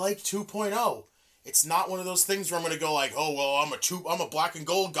 I like 2.0. It's not one of those things where I'm going to go like, oh, well, I'm a black and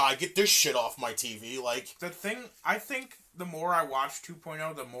gold guy. Get this shit off my TV. Like, I think the more I watch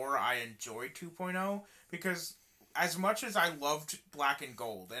 2.0, the more I enjoy 2.0, because as much as I loved black and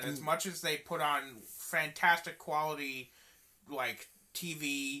gold, and as much as they put on fantastic quality, like,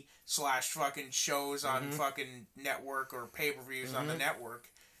 TV / fucking shows on fucking network or pay-per-views on the network,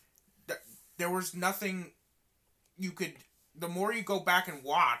 there was nothing you could... The more you go back and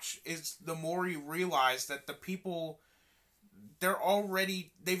watch, is the more you realize that the people, they've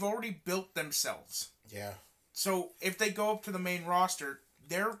already built themselves. Yeah. So if they go up to the main roster,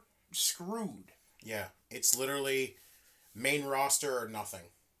 they're screwed. Yeah. It's literally main roster or nothing.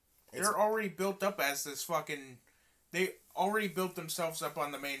 They're already built up as this fucking... They already built themselves up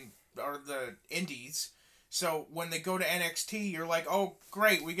on the main... Or the indies. So when they go to NXT, you're like, oh,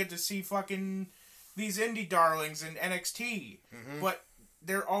 great, we get to see fucking... these indie darlings in NXT, but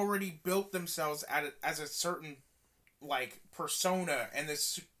they're already built themselves as a certain, like, persona, and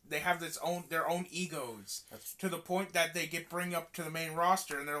they have their own egos to the point that they bring up to the main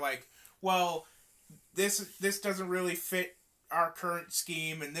roster, and they're like, well, this doesn't really fit our current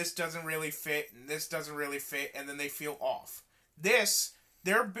scheme, and this doesn't really fit, and this doesn't really fit, and then they feel off.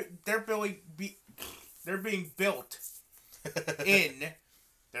 They're being built in.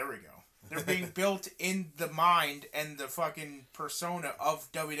 There we go. They're being built in the mind and the fucking persona of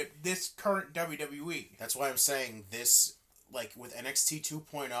this current WWE. That's why I'm saying this, like, with NXT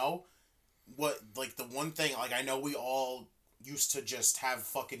 2.0, the one thing, like, I know we all used to just have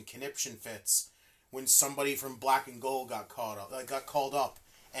fucking conniption fits when somebody from Black and Gold got called up,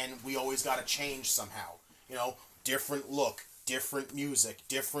 and we always got to change somehow. You know, different look, different music,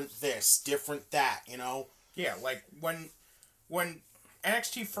 different this, different that, you know? Yeah, like, when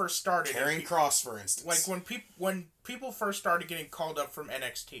NXT first started... Karrion Kross, for instance. Like, when people first started getting called up from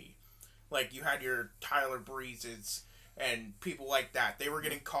NXT, like, you had your Tyler Breezes and people like that. They were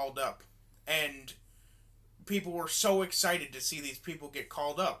getting called up. And people were so excited to see these people get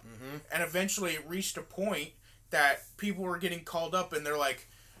called up. Mm-hmm. And eventually it reached a point that people were getting called up and they're like,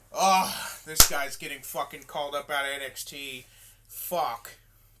 oh, this guy's getting fucking called up out of NXT. Fuck.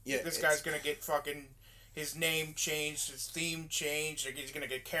 Yeah, this guy's gonna get fucking... his name changed, his theme changed, he's going to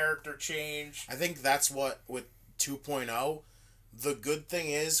get character change. I think that's what, with 2.0, the good thing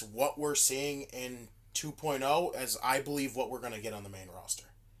is, what we're seeing in 2.0 is, I believe, what we're going to get on the main roster.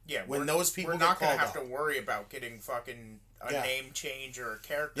 Yeah, when those people we're get not going to called have to worry about getting fucking a name change or a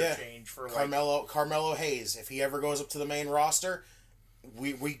character change for, like... Carmelo Hayes, if he ever goes up to the main roster,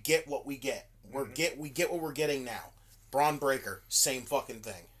 we get what we get. We get what we're getting now. Braun Breaker, same fucking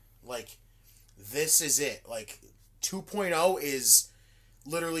thing. Like... This is it. Like, 2.0 is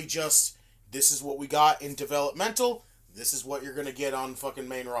literally just, this is what we got in developmental, this is what you're going to get on fucking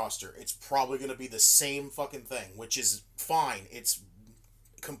main roster. It's probably going to be the same fucking thing, which is fine. It's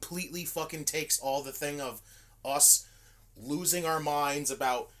completely fucking takes all the thing of us losing our minds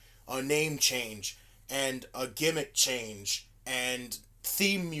about a name change and a gimmick change and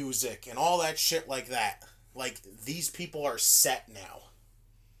theme music and all that shit like that. Like, these people are set now.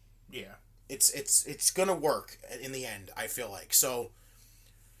 Yeah. It's gonna work in the end, I feel like. So,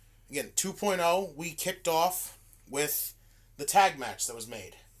 again, 2.0, we kicked off with the tag match that was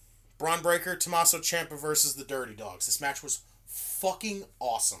made. Braun Breaker, Tommaso Ciampa versus the Dirty Dogs. This match was fucking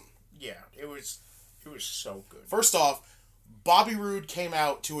awesome. Yeah, it was so good. First off, Bobby Roode came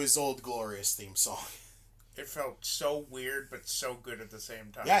out to his old Glorious theme song. It felt so weird, but so good at the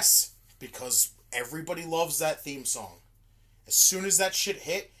same time. Yes, because everybody loves that theme song. As soon as that shit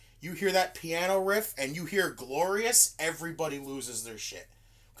hit... You hear that piano riff and you hear Glorious, everybody loses their shit.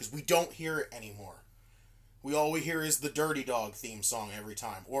 Because we don't hear it anymore. All we hear is the Dirty Dog theme song every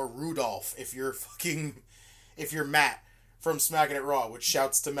time. Or Rudolph, if you're Matt from Smacking It Raw, which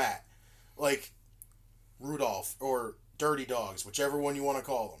shouts to Matt. Like, Rudolph or Dirty Dogs, whichever one you want to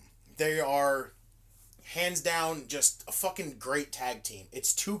call them. They are, hands down, just a fucking great tag team.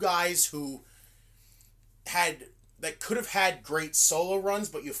 It's two guys who that could have had great solo runs,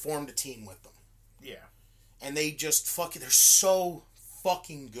 but you formed a team with them. Yeah. And they just they're so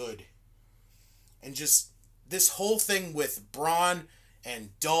fucking good. And just, this whole thing with Braun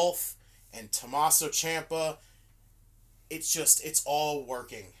and Dolph and Tommaso Ciampa, it's all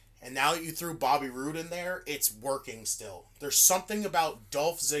working. And now that you threw Bobby Roode in there, it's working still. There's something about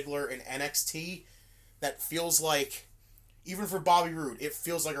Dolph Ziggler in NXT that feels like, even for Bobby Roode, it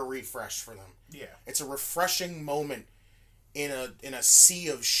feels like a refresh for them. Yeah. It's a refreshing moment in a sea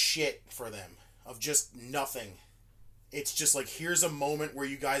of shit for them, of just nothing. It's just like, here's a moment where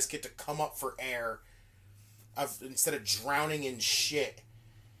you guys get to come up for air instead of drowning in shit.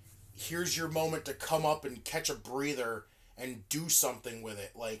 Here's your moment to come up and catch a breather and do something with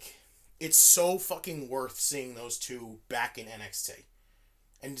it. Like, it's so fucking worth seeing those two back in NXT.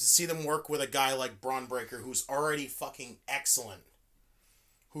 And to see them work with a guy like Braun Breaker, who's already fucking excellent.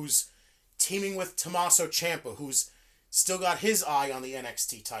 Who's teaming with Tommaso Ciampa, who's still got his eye on the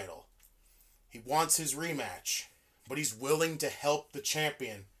NXT title. He wants his rematch, but he's willing to help the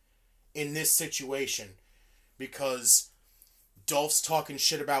champion in this situation because Dolph's talking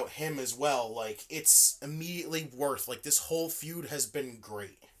shit about him as well. Like, it's immediately worth, like, this whole feud has been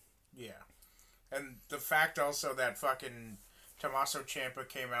great. Yeah. And the fact also that fucking Tommaso Ciampa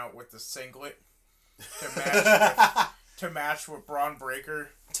came out with the singlet to match with Braun Breaker.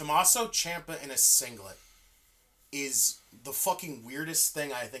 Tommaso Ciampa in a singlet is the fucking weirdest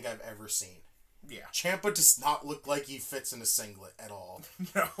thing I think I've ever seen. Yeah. Ciampa does not look like he fits in a singlet at all.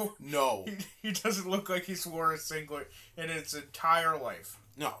 No. No. He doesn't look like he's wore a singlet in his entire life.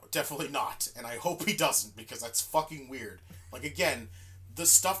 No, definitely not. And I hope he doesn't, because that's fucking weird. Like, again, the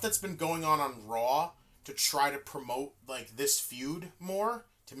stuff that's been going on Raw to try to promote, like, this feud more,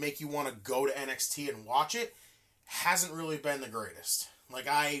 to make you want to go to NXT and watch it, hasn't really been the greatest. Like,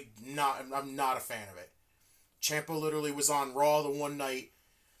 I'm not a fan of it. Ciampa literally was on Raw the one night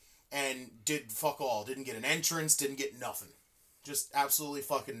and did fuck all. Didn't get an entrance, didn't get nothing. Just absolutely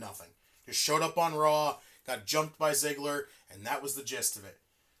fucking nothing. Just showed up on Raw, got jumped by Ziggler, and that was the gist of it.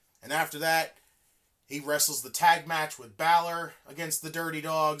 And after that, he wrestles the tag match with Balor against the Dirty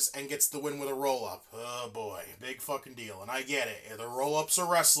Dogs and gets the win with a roll-up. Oh boy, big fucking deal. And I get it. The roll-up's a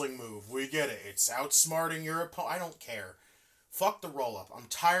wrestling move. We get it. It's outsmarting your opponent. I don't care. Fuck the roll-up. I'm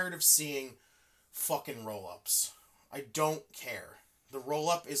tired of seeing fucking roll-ups. I don't care. The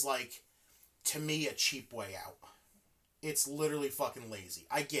roll-up is, like, to me, a cheap way out. It's literally fucking lazy.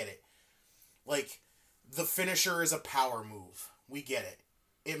 I get it. Like, the finisher is a power move. We get it.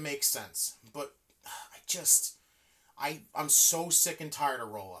 It makes sense. But I'm so sick and tired of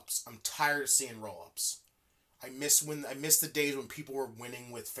roll-ups. I'm tired of seeing roll-ups. I miss the days when people were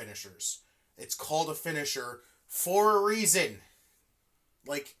winning with finishers. It's called a finisher for a reason.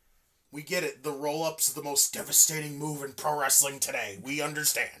 Like, we get it. The roll-up's the most devastating move in pro wrestling today. We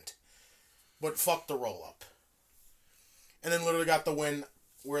understand. But fuck the roll-up. And then literally got the win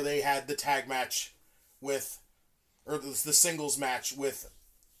where they had the tag match with, or the singles match with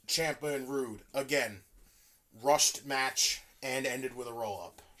Ciampa and Roode. Again, rushed match and ended with a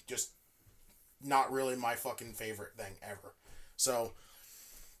roll-up. Just not really my fucking favorite thing ever. So,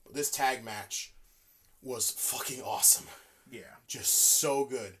 this tag match was fucking awesome. Yeah. Just so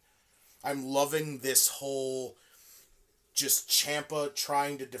good. I'm loving this whole just Ciampa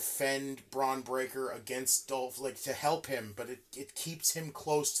trying to defend Braun Breaker against Dolph, like, to help him, but it keeps him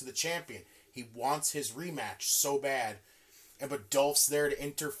close to the champion. He wants his rematch so bad, but Dolph's there to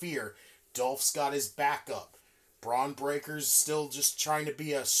interfere. Dolph's got his backup. Braun Breaker's still just trying to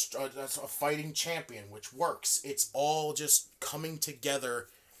be a fighting champion, which works. It's all just coming together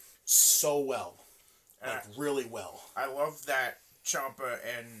so well. Like, really well. I love that Ciampa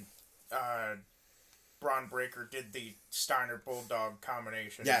and Braun Breaker did the Steiner Bulldog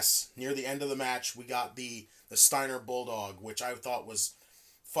combination. Yes, near the end of the match, we got the Steiner Bulldog, which I thought was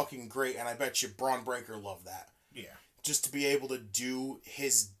fucking great, and I bet you Braun Breaker loved that. Yeah. Just to be able to do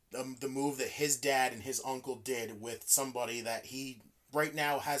his the move that his dad and his uncle did with somebody that he right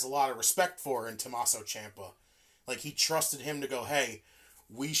now has a lot of respect for in Tommaso Ciampa. Like, he trusted him to go, hey,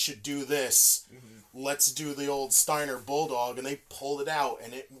 we should do this. Mm-hmm. Let's do the old Steiner Bulldog, and they pulled it out,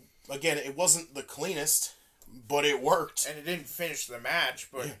 and it wasn't the cleanest, but it worked. And it didn't finish the match,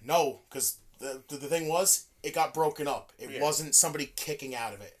 but... Yeah, no, because the thing was, it got broken up. It wasn't somebody kicking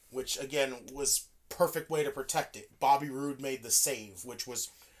out of it, which, again, was perfect way to protect it. Bobby Roode made the save, which was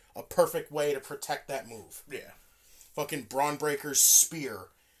a perfect way to protect that move. Yeah. Fucking Braun Breaker's spear.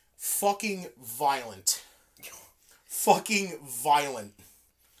 Fucking violent. Fucking violent.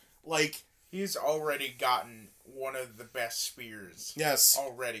 Like... He's already gotten one of the best spears. Yes.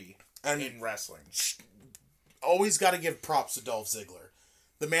 Already in wrestling. Always got to give props to Dolph Ziggler.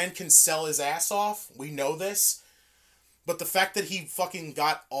 The man can sell his ass off. We know this. But the fact that he fucking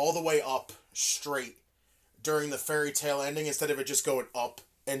got all the way up straight during the fairy tale ending instead of it just going up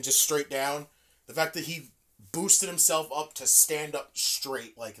and just straight down. The fact that he boosted himself up to stand up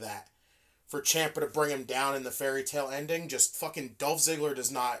straight like that. For Ciampa to bring him down in the fairy tale ending, just fucking Dolph Ziggler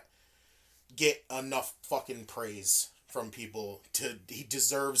does not get enough fucking praise from people. He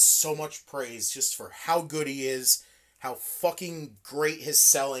deserves so much praise just for how good he is, how fucking great his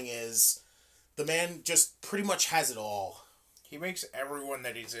selling is. The man just pretty much has it all. He makes everyone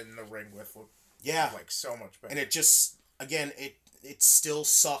that he's in the ring with look like so much better. And it just, again, it still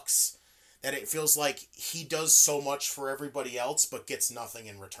sucks that it feels like he does so much for everybody else but gets nothing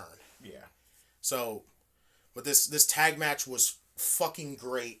in return. Yeah. So, but this tag match was fucking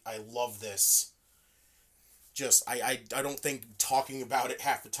great. I love this. Just, I don't think talking about it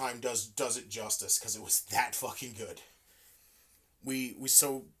half the time does it justice, because it was that fucking good.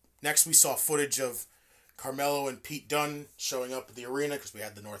 Next we saw footage of Carmelo and Pete Dunne showing up at the arena, because we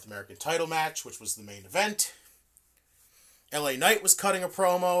had the North American title match, which was the main event. LA Knight was cutting a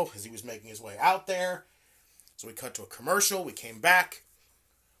promo as he was making his way out there. So we cut to a commercial. We came back.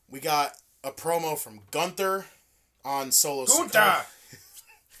 We got a promo from Gunther on Solo Sikoa.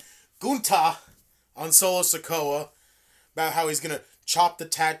 Gunta on Solo Sikoa about how he's going to chop the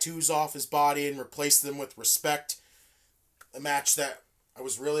tattoos off his body and replace them with respect. A match that I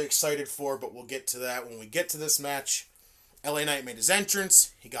was really excited for, but we'll get to that when we get to this match. LA Knight made his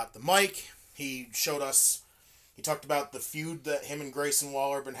entrance. He got the mic. He showed us, he talked about the feud that him and Grayson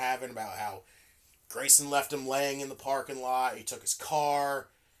Waller have been having, about how Grayson left him laying in the parking lot. He took his car.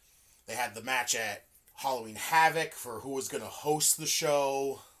 They had the match at Halloween Havoc for who was going to host the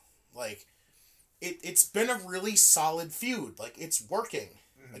show. Like, it's been a really solid feud. Like, it's working.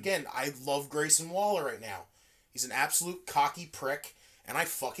 Mm-hmm. Again, I love Grayson Waller right now. He's an absolute cocky prick, and I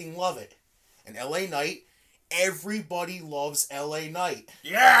fucking love it. And LA Knight, everybody loves LA Knight.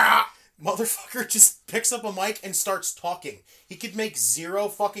 Yeah! Motherfucker just picks up a mic and starts talking. He could make zero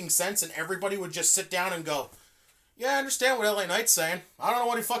fucking sense, and everybody would just sit down and go, yeah, I understand what LA Knight's saying. I don't know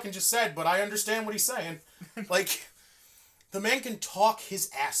what he fucking just said, but I understand what he's saying. Like, the man can talk his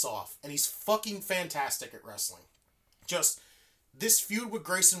ass off, and he's fucking fantastic at wrestling. Just, this feud with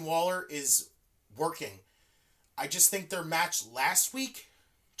Grayson Waller is working. I just think their match last week,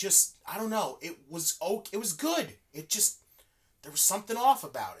 just, I don't know, it was good. It just, there was something off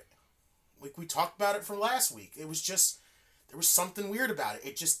about it. Like, we talked about it from last week. It was just, there was something weird about it.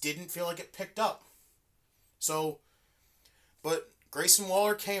 It just didn't feel like it picked up. So, but Grayson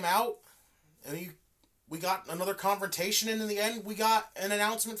Waller came out, and we got another confrontation, and in the end, we got an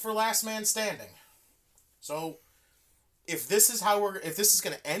announcement for Last Man Standing. So, if this is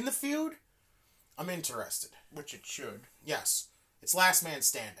going to end the feud, I'm interested. Which it should. Yes. It's Last Man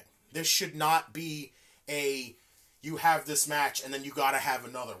Standing. This should not be you have this match, and then you gotta have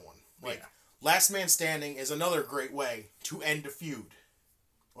another one. Like, yeah. Last Man Standing is another great way to end a feud.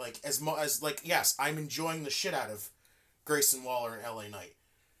 Like, yes, I'm enjoying the shit out of Grayson Waller and LA Knight.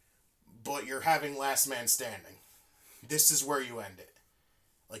 But you're having Last Man Standing. This is where you end it.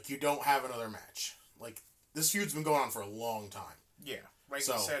 Like, you don't have another match. Like, this feud's been going on for a long time. Yeah. Like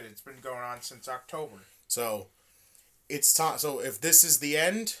you said, it's been going on since October. So, it's time. So, if this is the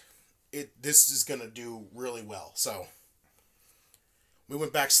end, this is going to do really well. So, we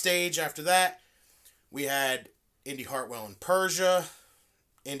went backstage after that. We had Indy Hartwell and Persia.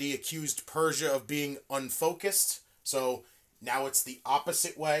 Indy accused Persia of being unfocused. So, now it's the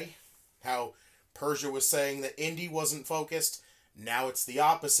opposite way. How Persia was saying that Indy wasn't focused. Now it's the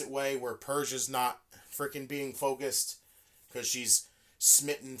opposite way, where Persia's not freaking being focused because she's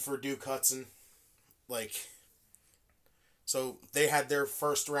smitten for Duke Hudson. Like, so they had their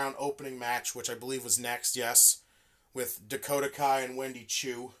first round opening match, which I believe was next, yes, with Dakota Kai and Wendy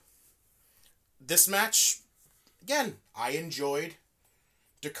Chu. This match, again, I enjoyed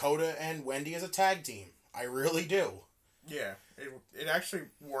Dakota and Wendy as a tag team. I really do. Yeah, it actually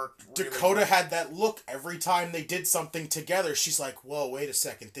worked really Dakota well. had that look every time they did something together. She's like, whoa, wait a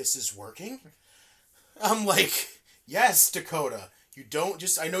second, this is working? I'm like, yes, Dakota. You don't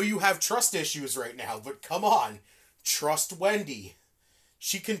just... I know you have trust issues right now, but come on. Trust Wendy.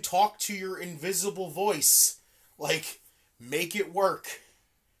 She can talk to your invisible voice. Like, make it work.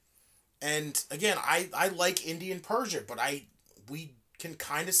 And, again, I like Indy and Persia, but we can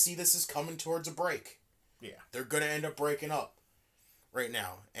kind of see this is coming towards a break. Yeah. They're going to end up breaking up right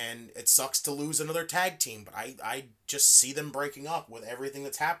now. And it sucks to lose another tag team, but I just see them breaking up with everything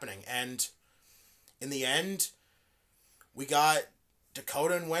that's happening. And in the end, we got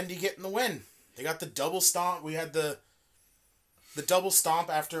Dakota and Wendy getting the win. They got the double stomp. We had the double stomp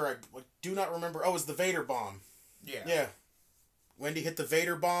after, I do not remember. Oh, it was the Vader bomb. Yeah. Yeah. Wendy hit the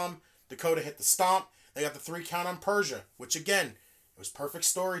Vader bomb. Dakota hit the stomp. They got the 3 count on Persia, which again, it was perfect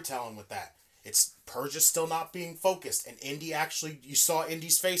storytelling with that. It's Persia still not being focused. And Indy actually, you saw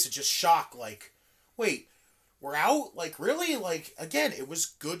Indy's face, it's just shock, like, wait, we're out? Like, really? Like, again, it was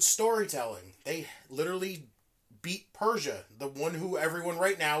good storytelling. They literally beat Persia, the one who everyone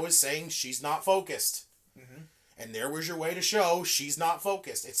right now is saying she's not focused. Mm-hmm. And there was your way to show she's not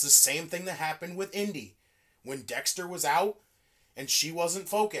focused. It's the same thing that happened with Indy. When Dexter was out and she wasn't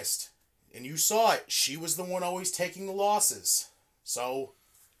focused. And you saw it. She was the one always taking the losses. So,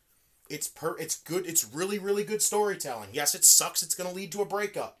 it's good. It's really, really good storytelling. Yes, it sucks. It's going to lead to a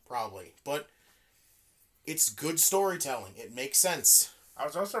breakup, probably. But it's good storytelling. It makes sense. I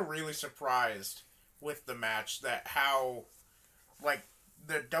was also really surprised with the match that how, like,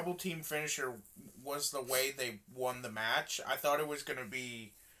 the double team finisher was the way they won the match. I thought it was going to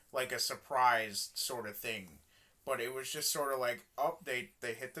be, like, a surprise sort of thing. But it was just sort of like, oh, they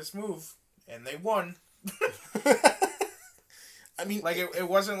hit this move, and they won. I mean... Like, it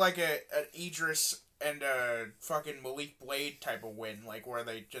wasn't like an Idris and a fucking Malik Blade type of win, like, where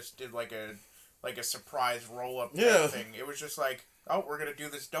they just did, like a surprise roll-up type thing. It was just like, oh, we're going to do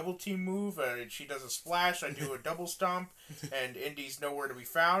this double team move, she does a splash, I do a double stomp, and Indy's nowhere to be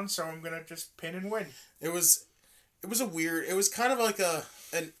found, so I'm going to just pin and win. It was a weird... It was kind of like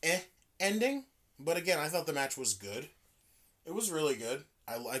an ending. But again, I thought the match was good. It was really good.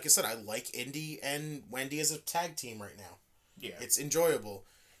 Like I said, I like Indy and Wendy as a tag team right now. Yeah. It's enjoyable.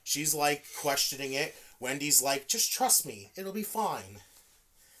 She's like questioning it. Wendy's like, just trust me. It'll be fine.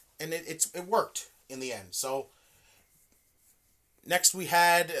 And it worked in the end. So, next we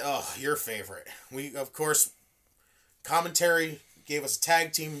had, your favorite. We, of course, commentary gave us a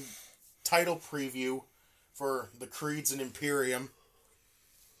tag team title preview for the Creeds and Imperium.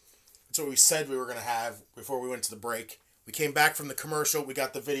 That's what we said we were going to have before we went to the break. We came back from the commercial. We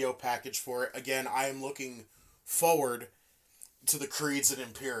got the video package for it. Again, I am looking forward to the Creeds and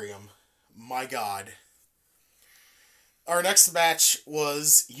Imperium. My God. Our next match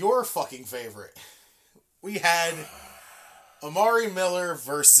was your fucking favorite. We had Amari Miller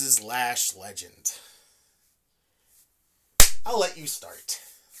versus Lash Legend. I'll let you start.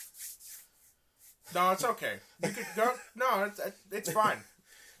 No, it's okay. You could go. No, it's fine.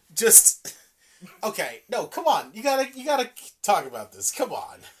 Just okay. No, come on. You gotta talk about this. Come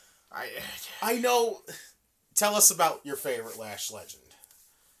on. I know. Tell us about your favorite Lash Legend.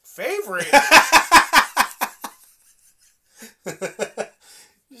 Favorite? I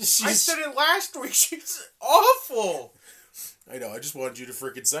said it last week. She's awful. I know. I just wanted you to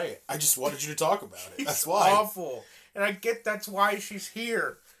freaking say it. I just wanted you to talk about it. That's She's why. Awful. And I get that's why she's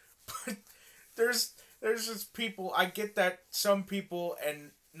here. But there's just people. I get that some people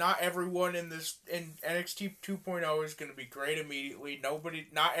and not everyone in NXT 2.0 is going to be great immediately.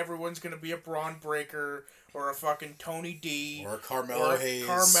 Not everyone's going to be a Braun Breaker or a fucking Tony D. Or a Carmelo Hayes.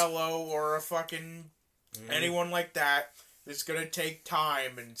 Carmelo or a fucking anyone like that. It's going to take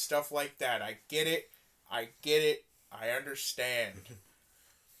time and stuff like that. I get it. I understand.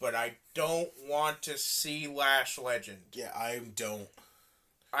 But I don't want to see Lash Legend. Yeah, I don't.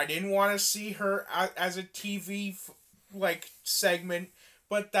 I didn't want to see her as a TV segment.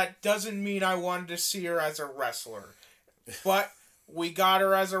 But that doesn't mean I wanted to see her as a wrestler. But we got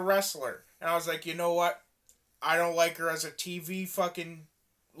her as a wrestler. And I was like, you know what? I don't like her as a TV fucking,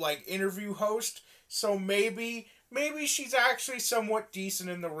 interview host. So maybe she's actually somewhat decent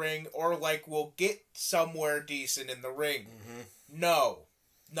in the ring. Or, we'll get somewhere decent in the ring. Mm-hmm. No.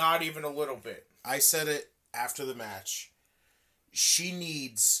 Not even a little bit. I said it after the match. She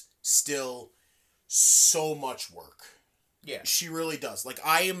needs still so much work. Yeah. She really does.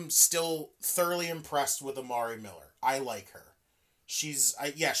 I am still thoroughly impressed with Amari Miller. I like her. She's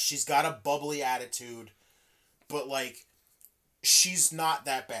got a bubbly attitude, but, she's not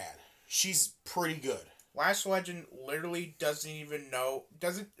that bad. She's pretty good. Lash Legend literally doesn't even know...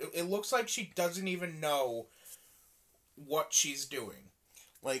 It looks like she doesn't even know what she's doing.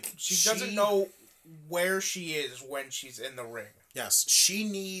 She doesn't know where she is when she's in the ring. Yes,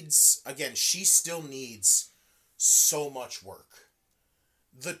 she still needs so much work.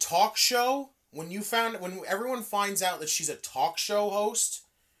 The talk show, when everyone finds out that she's a talk show host,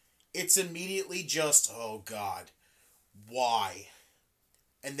 it's immediately just, oh God, why?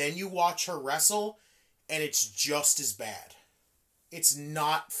 And then you watch her wrestle, and it's just as bad. It's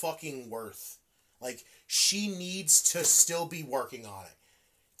not fucking worth. She needs to still be working on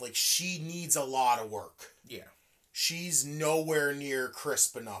it. She needs a lot of work. Yeah. She's nowhere near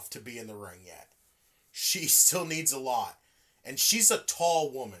crisp enough to be in the ring yet. She still needs a lot. And she's a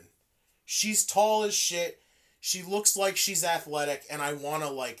tall woman. She's tall as shit. She looks like she's athletic, and I want to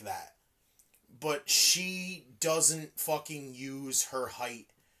like that. But she doesn't fucking use her height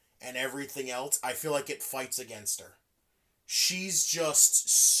and everything else, I feel like it fights against her. She's just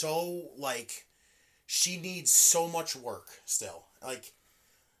so, like, she needs so much work still. Like,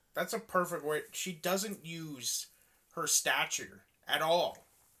 that's a perfect way. She doesn't use her stature at all.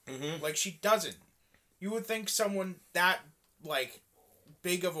 mm-hmm. Like, she doesn't. You would think someone that, like,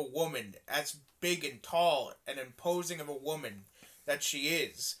 big of a woman, as big and tall and imposing of a woman that she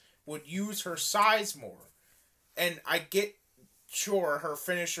is, would use her size more. And I get, sure, her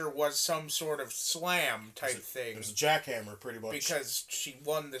finisher was some sort of slam type thing. It was a jackhammer, pretty much. Because she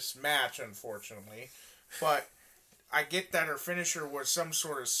won this match, unfortunately. But I get that her finisher was some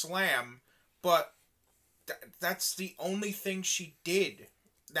sort of slam, but that's the only thing she did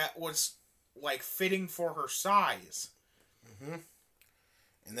that was, like, fitting for her size. Mm-hmm.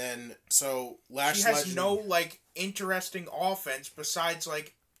 And then, so, Lash She has Legend... no, like, interesting offense besides,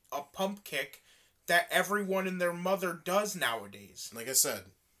 like, a pump kick that everyone and their mother does nowadays. Like I said,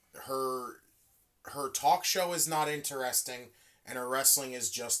 her talk show is not interesting, and her wrestling is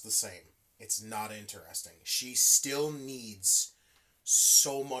just the same. It's not interesting. She still needs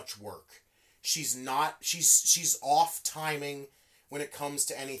so much work. She's off timing when it comes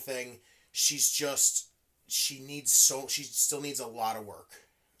to anything. She still needs a lot of work.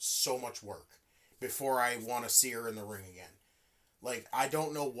 So much work before I want to see her in the ring again. Like, I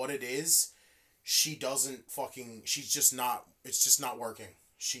don't know what it is. It's just not working.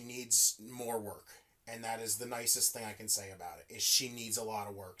 She needs more work. And that is the nicest thing I can say about it, is she needs a lot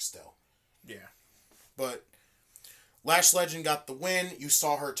of work still. Yeah. But Lash Legend got the win. You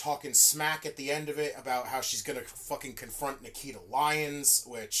saw her talking smack at the end of it about how she's gonna fucking confront Nikita Lyons,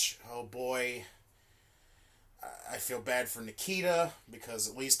 which, oh boy, I feel bad for Nikita, because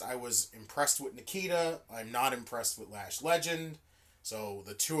at least I was impressed with Nikita. I'm not impressed with Lash Legend. So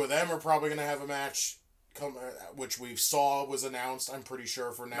the two of them are probably going to have a match, which we saw was announced, I'm pretty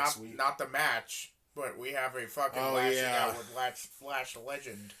sure, for next week. Not the match, but we have a fucking out with Lash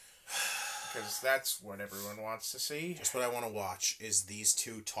Legend. Because that's what everyone wants to see. Just what I want to watch is these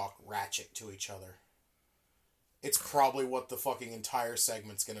two talk ratchet to each other. It's probably what the fucking entire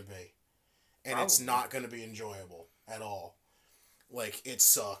segment's going to be. And It's not going to be enjoyable at all. Like, it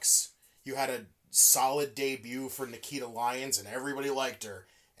sucks. You had a solid debut for Nikita Lyons and everybody liked her.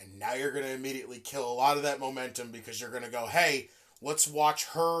 And now you're going to immediately kill a lot of that momentum because you're going to go, hey, let's watch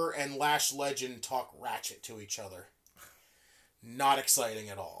her and Lash Legend talk ratchet to each other. Not exciting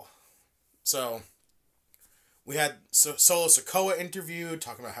at all. So, we had Solo Sikoa interview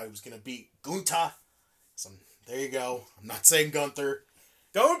talking about how he was going to beat Gunta. So, there you go. I'm not saying Gunther.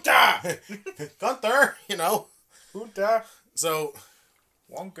 Gunta! Gunther, you know. Gunta. So,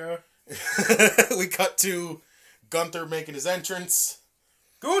 Wonka. we cut to Gunther making his entrance.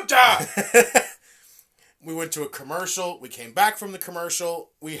 Gunta! We went to a commercial. We came back from the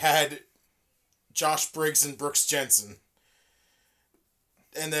commercial. We had Josh Briggs and Brooks Jensen.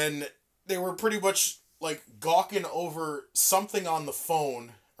 And then they were pretty much like gawking over something on the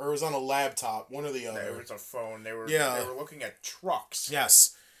phone, or it was on a laptop, one or the other. It was a phone. They were looking at trucks.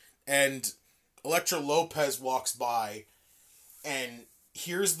 Yes. And Elektra Lopez walks by and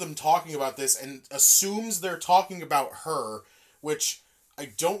hears them talking about this and assumes they're talking about her, which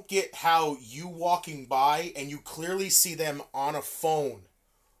I don't get how you walking by and you clearly see them on a phone.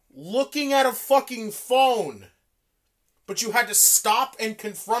 Looking at a fucking phone. But you had to stop and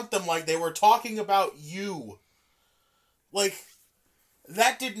confront them like they were talking about you. Like,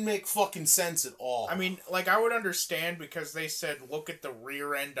 that didn't make fucking sense at all. I mean, like, I would understand because they said, look at the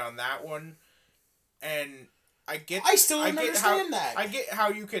rear end on that one. And I still don't understand that. I get how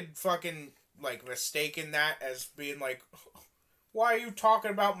you could fucking, like, mistaken that as being like, why are you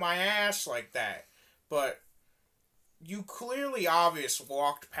talking about my ass like that? But you clearly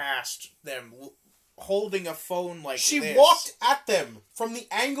walked past them holding a phone like she this. She walked at them from the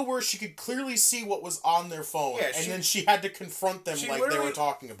angle where she could clearly see what was on their phone. Yeah, and then she had to confront them like they were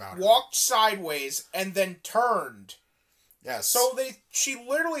talking about her. Walked sideways and then turned. Yes. So she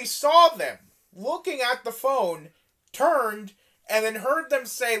literally saw them looking at the phone, turned, and then heard them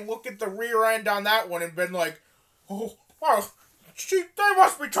say, look at the rear end on that one, and been like, oh, well, they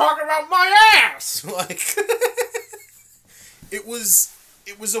must be talking about my ass! Like, it was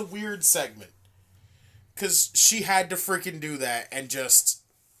a weird segment. Because she had to freaking do that, and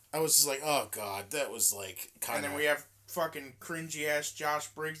I was just like, oh god, that was like, kind of... And then we have fucking cringy-ass Josh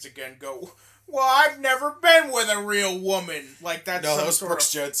Briggs again go, well, I've never been with a real woman. Like, that's no, that was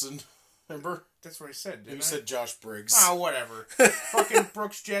Brooks Jensen. Remember? That's what he said, didn't You said Josh Briggs. Oh, whatever. Fucking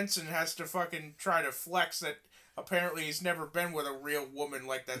Brooks Jensen has to fucking try to flex that apparently he's never been with a real woman,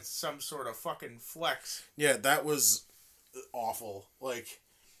 like that's some sort of fucking flex. Yeah, that was awful. Like,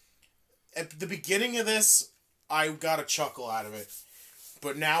 at the beginning of this, I got a chuckle out of it.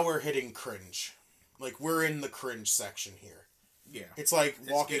 But now we're hitting cringe. Like, we're in the cringe section here. Yeah. It's like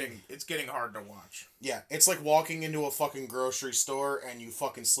walking... It's getting hard to watch. Yeah, it's like walking into a fucking grocery store and you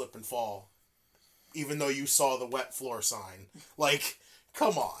fucking slip and fall. Even though you saw the wet floor sign. Like,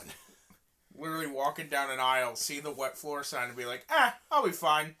 come on. Literally walking down an aisle, see the wet floor sign and be like, I'll be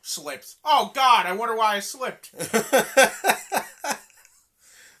fine. Slips. Oh, God, I wonder why I slipped.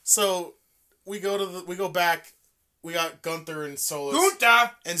 So, we go back... We got Gunther and Solo...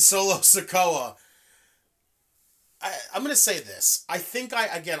 Gunta! And Solo Sikoa. I'm going to say this. I think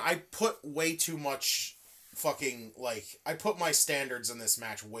I put way too much fucking, like... I put my standards in this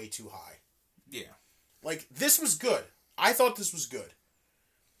match way too high. Yeah. Like, this was good. I thought this was good.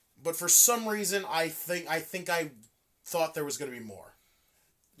 But for some reason, I think I thought there was going to be more.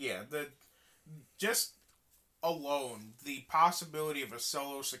 Yeah, just alone, the possibility of a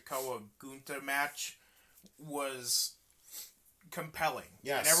Solo Sikoa Gunta match was compelling.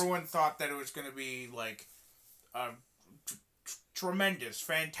 Yes. And everyone thought that it was going to be, like, a tremendous,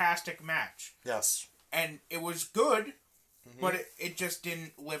 fantastic match. Yes. And it was good, but it just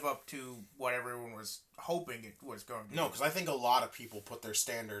didn't live up to what everyone was hoping it was going to. No, because I think a lot of people put their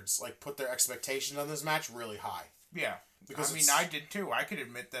standards, like, put their expectations on this match really high. Yeah. Because I did too. I could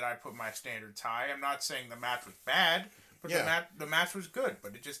admit that I put my standards high. I'm not saying the match was bad, but the match was good,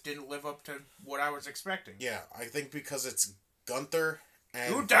 but it just didn't live up to what I was expecting. Yeah, I think because it's Gunther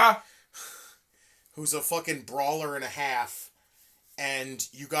and... Gunta! Who's a fucking brawler and a half, and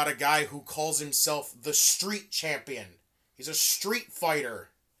you got a guy who calls himself the Street Champion. He's a street fighter.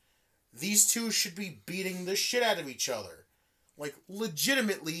 These two should be beating the shit out of each other. Like,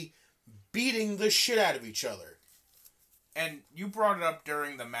 legitimately beating the shit out of each other. And you brought it up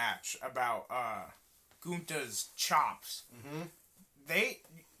during the match about Gunta's chops. Mm-hmm.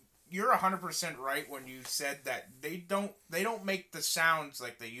 You're 100% right when you said that they don't make the sounds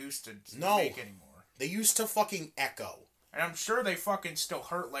like they used to make anymore. They used to fucking echo. And I'm sure they fucking still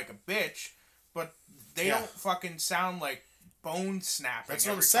hurt like a bitch, but they don't fucking sound like bone snapping. That's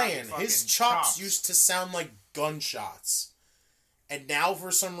what I'm saying. His chops used to sound like gunshots. And now,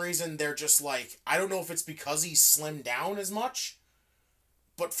 for some reason, they're just like... I don't know if it's because he's slimmed down as much,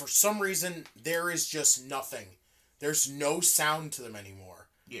 but for some reason, there is just nothing. There's no sound to them anymore.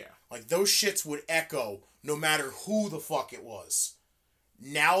 Yeah. Like, those shits would echo no matter who the fuck it was.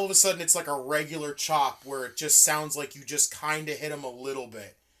 Now, all of a sudden, it's like a regular chop where it just sounds like you just kind of hit them a little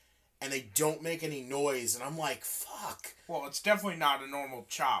bit. And they don't make any noise, and I'm like, fuck. Well, it's definitely not a normal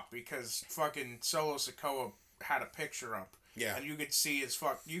chop, because fucking Solo Sikoa had a picture up. Yeah. And you could see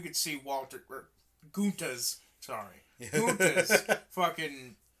Gunta's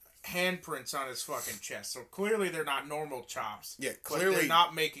fucking handprints on his fucking chest. So clearly they're not normal chops. Yeah, clearly. But they're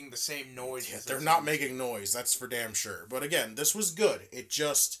not making the same noise. Yeah, they're not making noise, that's for damn sure. But again, this was good. It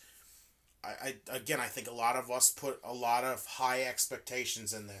just... I think a lot of us put a lot of high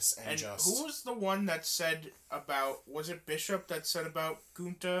expectations in this, and just... who was the one that said about... Was it Bishop that said about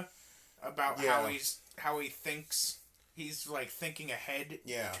Gunta? About how he thinks... He's, like, thinking ahead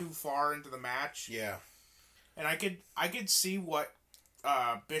too far into the match. Yeah. And I could see what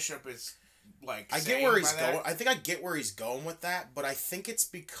Bishop is, like, I get where he's going. I think I get where he's going with that, but I think it's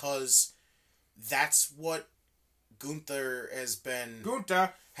because that's what Gunther has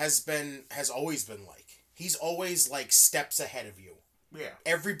always been like. He's always, like, steps ahead of you. Yeah.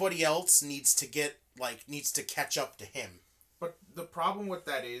 Everybody else needs to catch up to him. But the problem with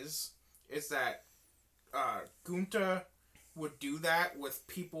that is that Gunta would do that with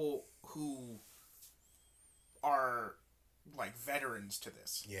people who are, like, veterans to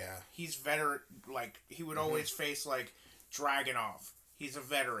this. Yeah. He's veteran, like, he would always face, like, Dragunov. He's a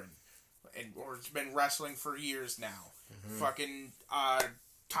veteran. Or has been wrestling for years now. Fucking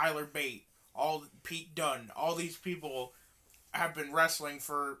Tyler Bate, Pete Dunne, all these people have been wrestling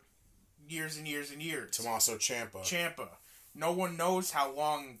for years and years and years. Tommaso Ciampa. No one knows how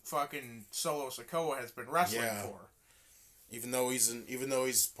long fucking Solo Sikoa has been wrestling for. Even though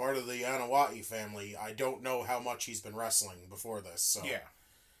he's part of the Anawati family, I don't know how much he's been wrestling before this. So yeah,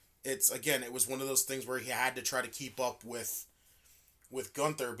 it was one of those things where he had to try to keep up with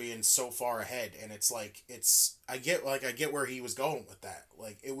Gunther being so far ahead, and I get where he was going with that.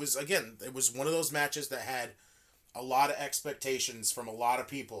 Like, it was one of those matches that had a lot of expectations from a lot of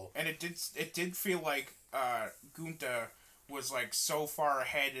people, and it did feel like Gunta was, like, so far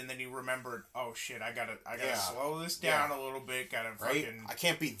ahead, and then he remembered, oh shit, I gotta slow this down a little bit, I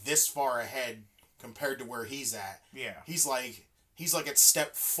can't be this far ahead compared to where he's at. Yeah. He's like at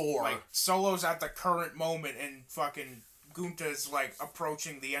step 4. Like, Solo's at the current moment, and fucking Gunta's like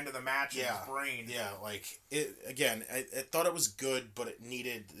approaching the end of the match in his brain. Yeah, like it again. I thought it was good, but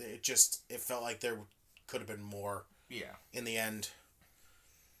it felt like there could have been more. Yeah. In the end.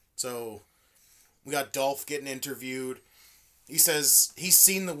 So we got Dolph getting interviewed. He says he's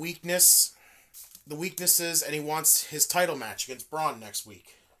seen the weaknesses, and he wants his title match against Braun next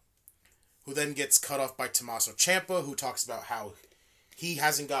week. Who then gets cut off by Tommaso Ciampa, who talks about how he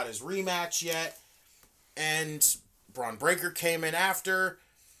hasn't got his rematch yet. And Braun Breaker came in after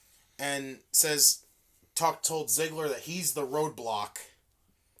and told Ziggler that he's the roadblock.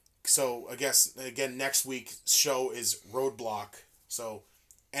 So I guess, again, next week's show is Roadblock. So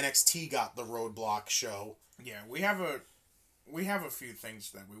NXT got the Roadblock show. Yeah, we have a few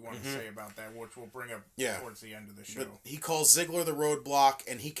things that we want to say about that, which we'll bring up towards the end of the show. But he calls Ziggler the Roadblock,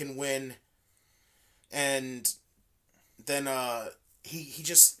 and he can win. And then he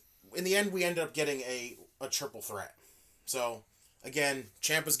just, in the end, we ended up getting a triple threat. So, again,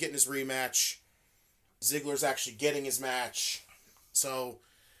 Ciampa's getting his rematch. Ziggler's actually getting his match. So,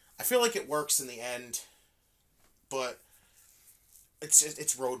 I feel like it works in the end. But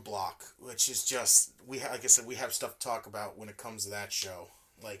it's Roadblock, which is just, like I said, we have stuff to talk about when it comes to that show.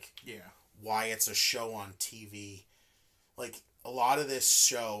 Like, why it's a show on TV. Like, a lot of this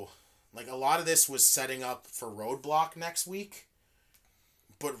was setting up for Roadblock next week.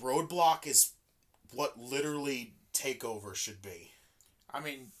 But Roadblock is what literally TakeOver should be. I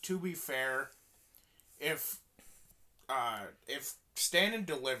mean, to be fair, if Stand and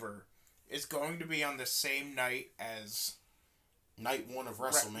Deliver is going to be on the same night as Night 1 of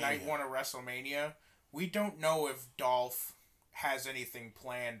WrestleMania, we don't know if Dolph has anything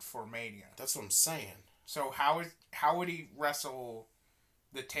planned for Mania. That's what I'm saying. So how would he wrestle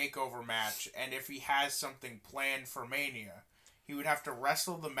the TakeOver match? And if he has something planned for Mania, he would have to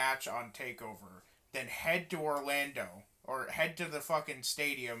wrestle the match on TakeOver, then head to Orlando, or head to the fucking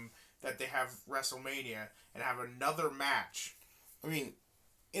stadium that they have WrestleMania, and have another match. I mean,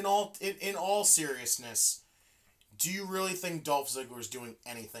 in all seriousness, do you really think Dolph Ziggler is doing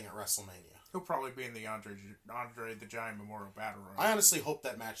anything at WrestleMania? He'll probably be in the Andre the Giant Memorial Battle Royal. I honestly hope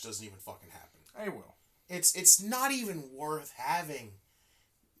that match doesn't even fucking happen. It will. It's not even worth having.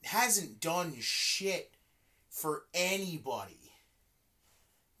 Hasn't done shit for anybody.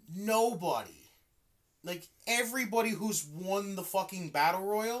 Nobody. Like, everybody who's won the fucking Battle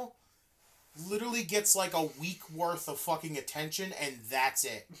Royal literally gets like a week worth of fucking attention, and that's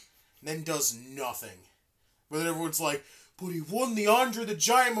it. Then does nothing. But then everyone's like, but he won the Andre the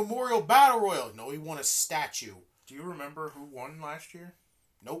Giant Memorial Battle Royal. No, he won a statue. Do you remember who won last year?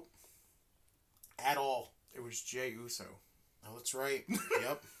 Nope. At all. It was Jey Uso. Oh, that's right.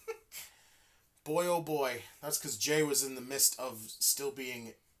 Yep. Boy, oh boy. That's because Jay was in the midst of still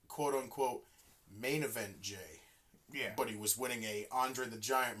being, quote-unquote, main event Jay. Yeah. But he was winning a Andre the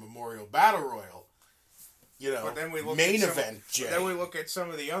Giant Memorial Battle Royal. You know, but then we look main event Jay. Then we look at some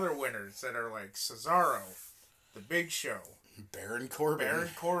of the other winners that are like Cesaro, The Big Show, Baron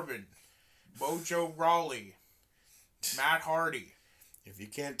Corbin, Mojo Rawley, Matt Hardy. If you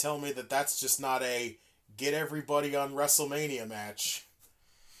can't tell me that that's just not a get everybody on WrestleMania match,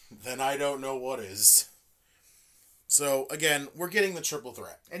 then I don't know what is. So, again, we're getting the triple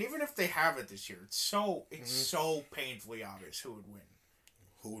threat. And even if they have it this year, it's so painfully obvious who would win.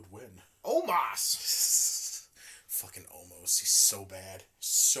 Who would win? Omos! Fucking Omos. He's so bad.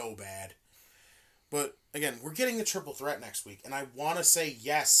 So bad. But, again, we're getting the triple threat next week. And I want to say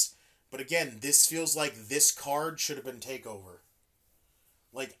yes. But, again, this feels like this card should have been TakeOver.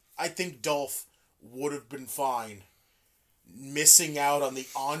 Like, I think Dolph would have been fine missing out on the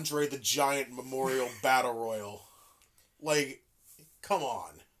Andre the Giant Memorial Battle Royal. Like, come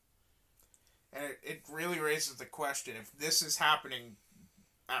on. And it really raises the question, if this is happening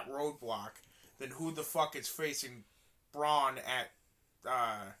at Roadblock, then who the fuck is facing Braun at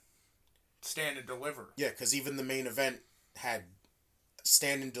Stand and Deliver? Yeah, because even the main event had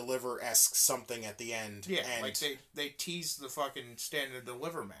Stand and Deliver-esque something at the end. Yeah, and like they teased the fucking Stand and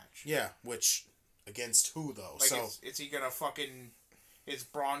Deliver match. Yeah, which, against who, though? Like, so is he gonna fucking... Is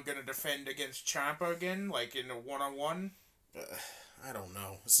Braun gonna defend against Ciampa again, like in a one-on-one? I don't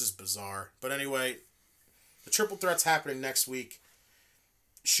know. This is bizarre. But anyway, the triple threat's happening next week.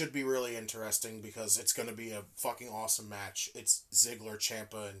 Should be really interesting because it's going to be a fucking awesome match. It's Ziggler,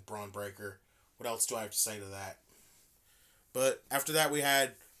 Ciampa, and Braun Breaker. What else do I have to say to that? But after that, we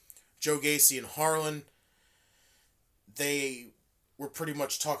had Joe Gacy and Harlan. They were pretty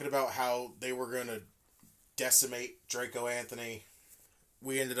much talking about how they were going to decimate Draco Anthony.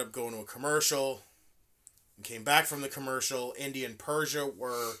 We ended up going to a commercial. We came back from the commercial. Indy and Persia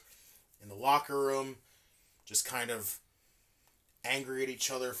were in the locker room, just kind of angry at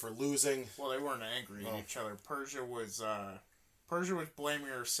each other for losing. Well, they weren't angry at each other. Persia was blaming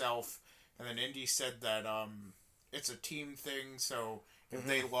herself, and then Indy said that it's a team thing. So if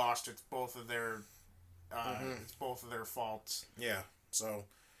they lost, it's both of their faults. Yeah. So,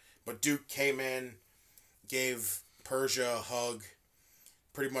 but Duke came in, gave Persia a hug.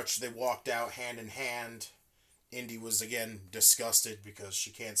 Pretty much they walked out hand in hand. Indy was again disgusted because she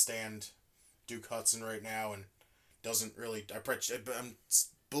can't stand Duke Hudson right now and doesn't really. I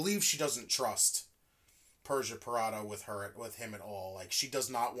believe she doesn't trust Persia Parada with him at all. Like, she does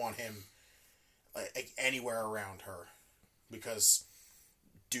not want him like anywhere around her because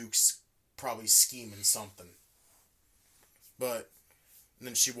Duke's probably scheming something. But and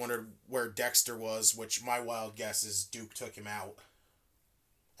then she wondered where Dexter was, which my wild guess is Duke took him out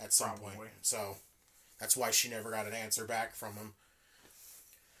at some point. So that's why she never got an answer back from him.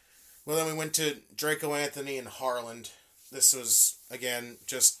 Well, then we went to Draco Anthony and Harland. This was, again,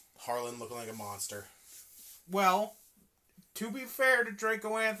 just Harland looking like a monster. Well, to be fair to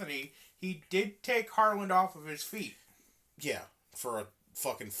Draco Anthony, he did take Harland off of his feet. Yeah, for a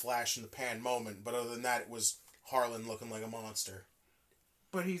fucking flash in the pan moment. But other than that, it was Harland looking like a monster.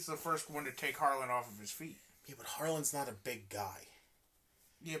 But he's the first one to take Harland off of his feet. Yeah, but Harland's not a big guy.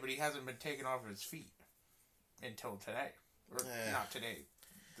 Yeah, but he hasn't been taken off of his feet until today. Or not today.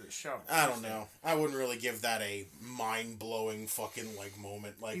 The show. I don't know. I wouldn't really give that a mind-blowing fucking, like,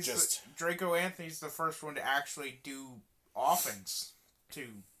 moment. Like, Draco Anthony's the first one to actually do offense to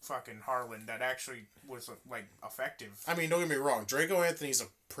fucking Harland that actually was, like, effective. I mean, don't get me wrong. Draco Anthony's a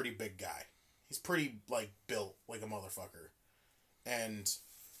pretty big guy. He's pretty, like, built like a motherfucker. And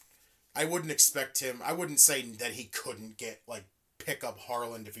I wouldn't expect him... I wouldn't say that he couldn't pick up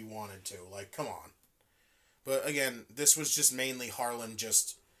Harland if he wanted to. Like, come on. But, again, this was just mainly Harland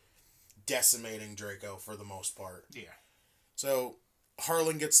just decimating Draco for the most part. Yeah. So,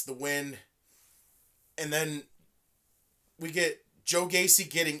 Harland gets the win. And then we get Joe Gacy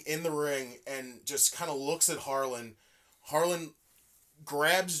getting in the ring and just kind of looks at Harland. Harland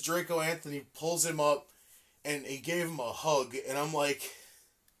grabs Draco Anthony, pulls him up, and he gave him a hug. And I'm like,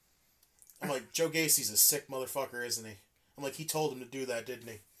 Joe Gacy's a sick motherfucker, isn't he? I'm like, he told him to do that, didn't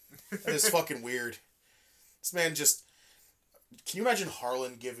he? That is fucking weird. This man just... Can you imagine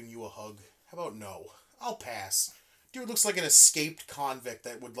Harland giving you a hug? How about no? I'll pass. Dude looks like an escaped convict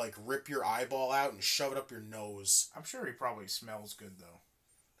that would, like, rip your eyeball out and shove it up your nose. I'm sure he probably smells good, though.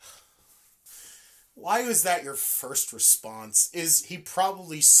 Why was that your first response? Is he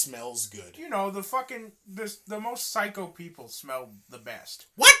probably smells good? You know, the most psycho people smell the best.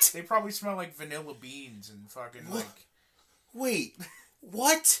 What? They probably smell like vanilla beans and fucking, like... Wait,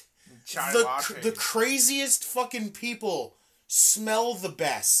 what? Chai latte. The craziest fucking people smell the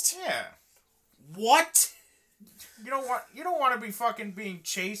best. Yeah. What? You don't want to be fucking being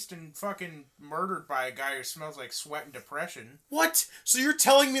chased and fucking murdered by a guy who smells like sweat and depression. What? So you're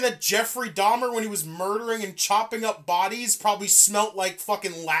telling me that Jeffrey Dahmer, when he was murdering and chopping up bodies, probably smelt like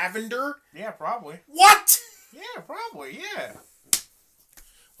fucking lavender? Yeah, probably. What? Yeah, probably, yeah.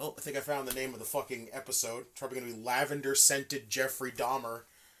 Well, I think I found the name of the fucking episode. It's probably going to be Lavender Scented Jeffrey Dahmer.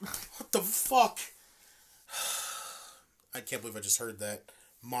 What the fuck? I can't believe I just heard that.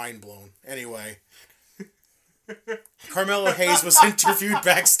 Mind blown. Anyway. Carmelo Hayes was interviewed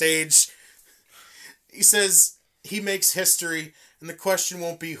backstage. He says he makes history, and the question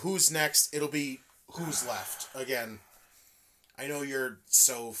won't be who's next, it'll be who's left. Again, I know you're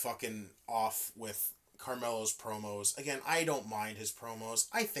so fucking off with Carmelo's promos. Again, I don't mind his promos.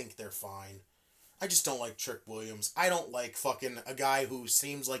 I think they're fine. I just don't like Trick Williams. I don't like fucking a guy who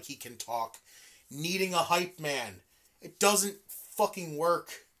seems like he can talk needing a hype man. It doesn't fucking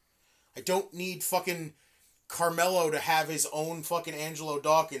work. I don't need fucking Carmelo to have his own fucking Angelo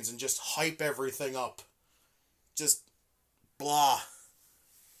Dawkins and just hype everything up. Just blah.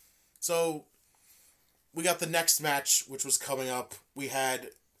 So, we got the next match, which was coming up.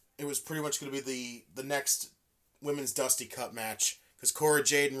 It was pretty much going to be the next Women's Dusty Cup match. Because Cora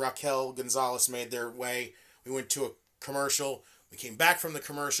Jade and Raquel Gonzalez made their way. We went to a commercial. We came back from the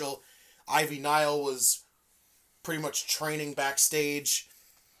commercial. Ivy Nile was pretty much training backstage.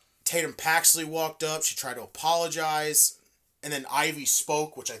 Tatum Paxley walked up. She tried to apologize. And then Ivy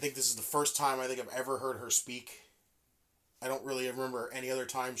spoke, which I think this is the first time I think I've ever heard her speak. I don't really remember any other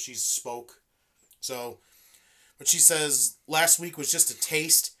time she spoke. So, but she says last week was just a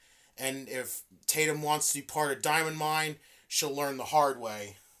taste. And if Tatum wants to be part of Diamond Mine, she'll learn the hard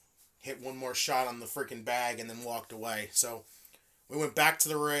way. Hit one more shot on the freaking bag and then walked away. So, we went back to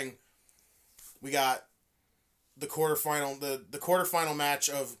the ring. We got the quarterfinal match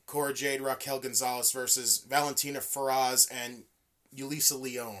of Cora Jade, Raquel Gonzalez versus Valentina Feroz and Yulisa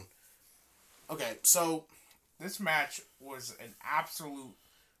Leone. Okay, so this match was an absolute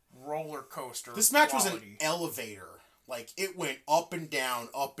roller coaster. This match was an elevator. Like, it went up and down,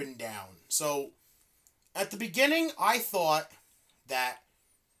 up and down. So, at the beginning, I thought that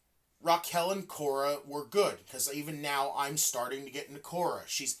Raquel and Cora were good. Because even now, I'm starting to get into Cora.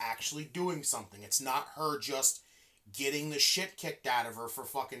 She's actually doing something. It's not her just getting the shit kicked out of her for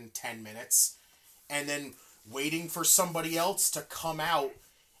fucking 10 minutes. And then waiting for somebody else to come out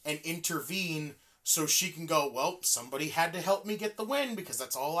and intervene so she can go, well, somebody had to help me get the win because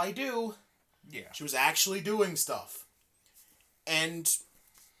that's all I do. Yeah. She was actually doing stuff. And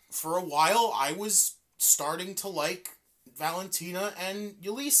for a while, I was starting to like Valentina and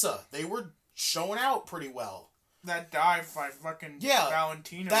Yulisa. They were showing out pretty well. That dive by fucking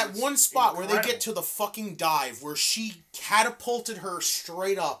Valentina. That one spot incredible. where they get to the fucking dive, where she catapulted her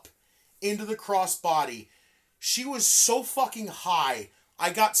straight up into the crossbody. She was so fucking high. I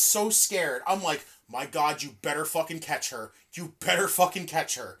got so scared. I'm like, my God, you better fucking catch her. You better fucking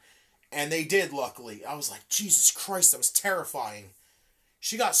catch her. And they did, luckily. I was like, Jesus Christ, that was terrifying.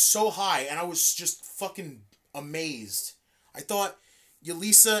 She got so high, and I was just fucking amazed. I thought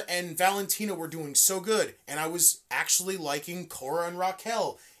Yulisa and Valentina were doing so good, and I was actually liking Cora and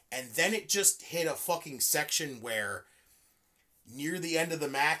Raquel. And then it just hit a fucking section where, near the end of the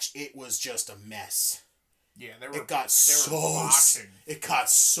match, it was just a mess. Yeah, it got so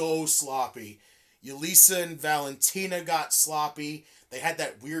sloppy. Yulisa and Valentina got sloppy. They had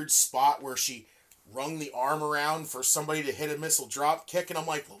that weird spot where she wrung the arm around for somebody to hit a missile drop kick, and I'm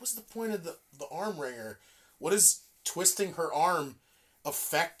like, what was the point of the arm wringer? What does twisting her arm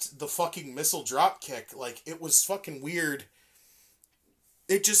affect the fucking missile drop kick? Like, it was fucking weird.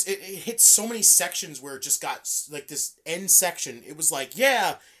 It hit so many sections where it just got, like, this end section. It was like,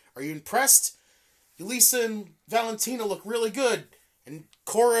 yeah, are you impressed? Yulisa and Valentina look really good. And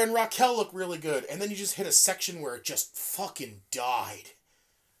Cora and Raquel look really good. And then you just hit a section where it just fucking died.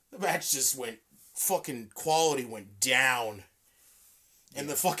 The match just went, fucking quality went down. And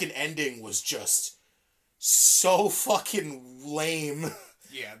the fucking ending was just so fucking lame.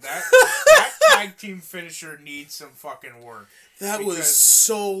 Yeah, that tag team finisher needs some fucking work. That was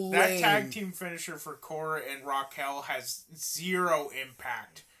so lame. That tag team finisher for Cora and Raquel has zero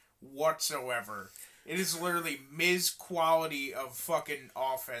impact whatsoever. It is literally Miz quality of fucking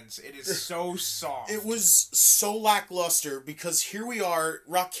offense. It is so soft. It was so lackluster because here we are.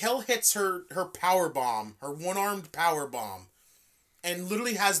 Raquel hits her power bomb, her one-armed power bomb, and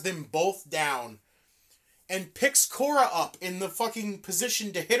literally has them both down, and picks Cora up in the fucking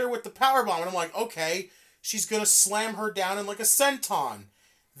position to hit her with the power bomb. And I'm like, okay, she's gonna slam her down in like a senton.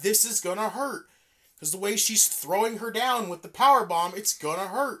 This is gonna hurt because the way she's throwing her down with the power bomb, it's gonna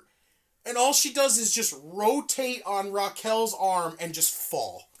hurt. And all she does is just rotate on Raquel's arm and just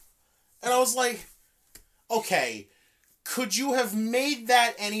fall. And I was like, okay, could you have made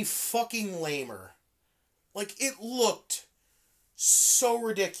that any fucking lamer? Like, it looked so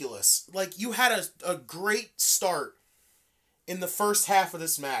ridiculous. Like, you had a great start in the first half of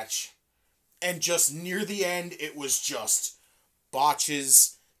this match. And just near the end, it was just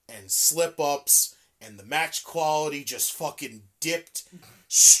botches and slip-ups. And the match quality just fucking dipped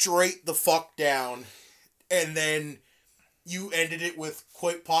straight the fuck down. And then you ended it with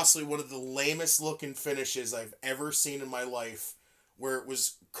quite possibly one of the lamest looking finishes I've ever seen in my life. Where it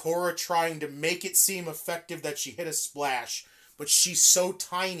was Cora trying to make it seem effective that she hit a splash. But she's so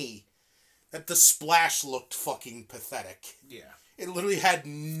tiny that the splash looked fucking pathetic. Yeah. It literally had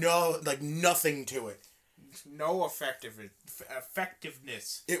nothing to it. No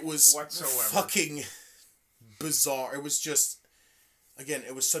effectiveness. It was whatsoever. Fucking bizarre. It was just, again,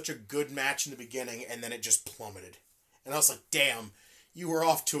 it was such a good match in the beginning, and then it just plummeted. And I was like, damn, you were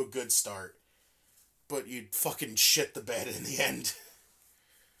off to a good start. But you fucking shit the bed in the end.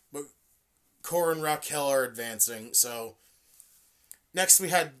 But Cora and Raquel are advancing, so... Next we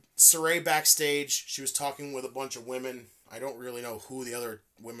had Saray backstage. She was talking with a bunch of women. I don't really know who the other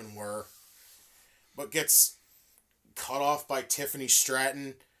women were. But gets cut off by Tiffany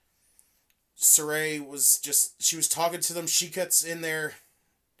Stratton. Saray she was talking to them. She gets in there.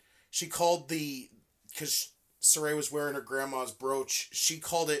 She called because Saray was wearing her grandma's brooch.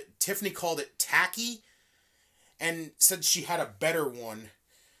 Tiffany called it tacky and said she had a better one.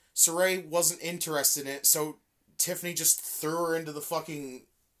 Saray wasn't interested in it, so Tiffany just threw her into the fucking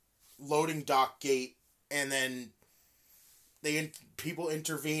loading dock gate, and then people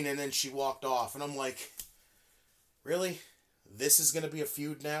intervene, and then she walked off. And I'm like, really? This is going to be a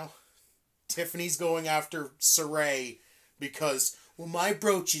feud now? Tiffany's going after Saray because, well, my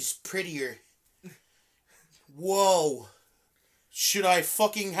brooch is prettier. Whoa. Should I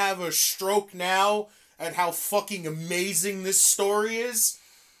fucking have a stroke now at how fucking amazing this story is?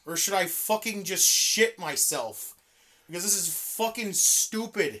 Or should I fucking just shit myself? Because this is fucking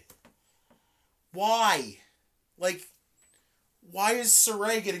stupid. Why? Like, why is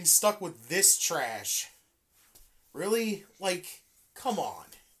Saray getting stuck with this trash? Really? Like, come on.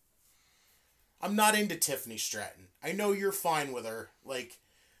 I'm not into Tiffany Stratton. I know you're fine with her, like,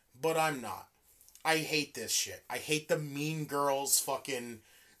 but I'm not. I hate this shit. I hate the Mean Girls fucking,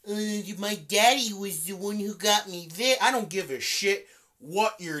 my daddy was the one who got me this. I don't give a shit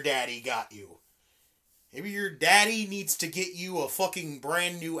what your daddy got you. Maybe your daddy needs to get you a fucking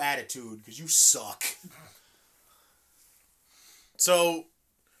brand new attitude, because you suck. So,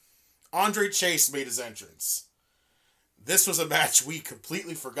 Andre Chase made his entrance. This was a match we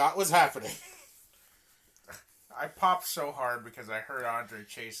completely forgot was happening. I popped so hard because I heard Andre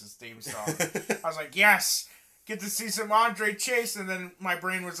Chase's theme song. I was like, yes! Get to see some Andre Chase! And then my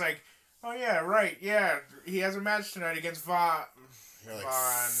brain was like, oh yeah, right, yeah. He has a match tonight against You're like,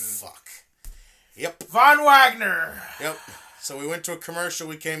 fuck. Yep. Von Wagner! Yep. So we went to a commercial.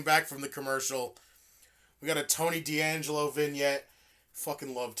 We came back from the commercial. We got a Tony D'Angelo vignette.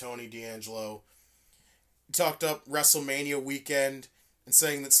 Fucking love Tony D'Angelo. He talked up WrestleMania weekend and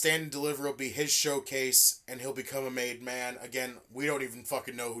saying that Stand and Deliver will be his showcase and he'll become a made man. Again, we don't even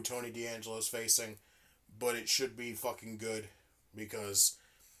fucking know who Tony D'Angelo is facing, but it should be fucking good because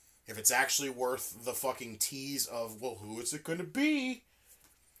if it's actually worth the fucking tease of, well, who is it gonna be?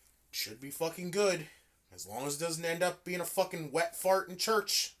 It should be fucking good. As long as it doesn't end up being a fucking wet fart in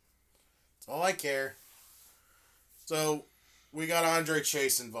church. That's all I care. So, we got Andre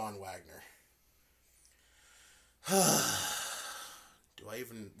Chase and Von Wagner. Do I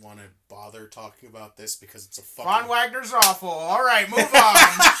even want to bother talking about this because it's a fucking... Von Wagner's awful. All right, move on.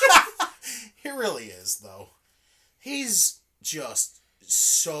 He really is, though. He's just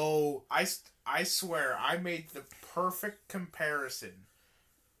so... I swear, I made the perfect comparison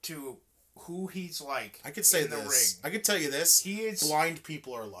to who he's like. I could say in the this. ring. I could tell you this. He is... Blind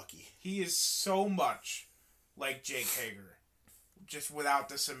people are lucky. He is so much like Jake Hager. Just without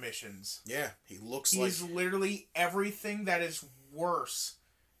the submissions. Yeah, he looks like... He's literally everything that is worse.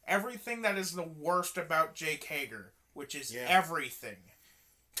 Everything that is the worst about Jake Hager, which is everything.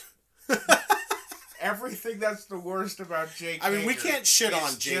 Everything that's the worst about Jake Hager. I mean, we can't shit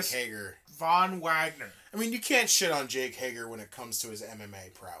on Jake Hager. Von Wagner. I mean, you can't shit on Jake Hager when it comes to his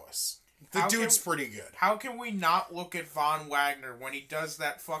MMA prowess. The dude's pretty good. How can we not look at Von Wagner when he does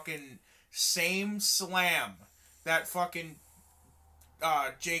that fucking same slam that fucking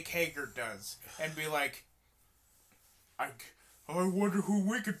Jake Hager does and be like, I wonder who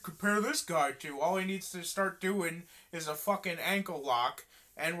we could compare this guy to. All he needs to start doing is a fucking ankle lock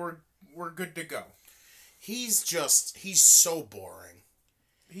and we're good to go. He's so boring.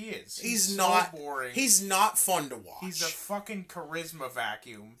 He is. He's so not boring. He's not fun to watch. He's a fucking charisma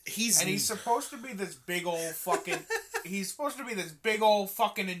vacuum. He's supposed to be this big old fucking he's supposed to be this big old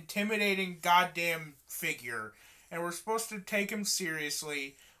fucking intimidating goddamn figure. And we're supposed to take him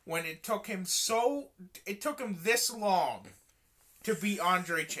seriously when it took him this long to beat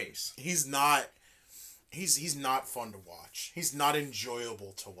Andre Chase. He's not fun to watch. He's not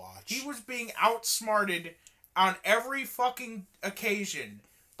enjoyable to watch. He was being outsmarted on every fucking occasion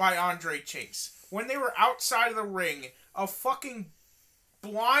by Andre Chase. When they were outside of the ring, a fucking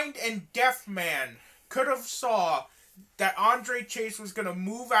blind and deaf man could have saw that Andre Chase was going to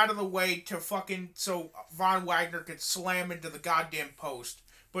move out of the way to fucking so Von Wagner could slam into the goddamn post.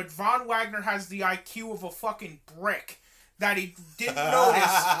 But Von Wagner has the IQ of a fucking brick that he didn't notice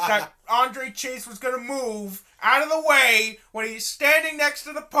that Andre Chase was going to move out of the way when he's standing next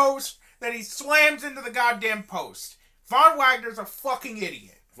to the post that he slams into the goddamn post. Von Wagner's a fucking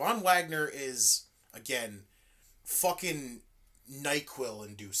idiot. Von Wagner is, again, fucking NyQuil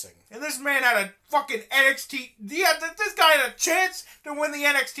inducing. And this man had a fucking NXT... Yeah, this guy had a chance to win the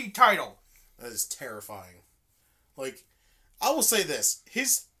NXT title. That is terrifying. Like, I will say this.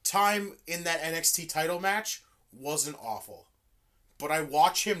 His time in that NXT title match wasn't awful. But I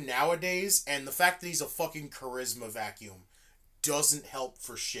watch him nowadays, and the fact that he's a fucking charisma vacuum doesn't help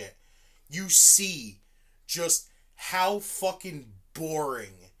for shit. You see just how fucking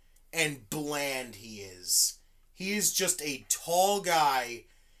boring and bland he is. He is just a tall guy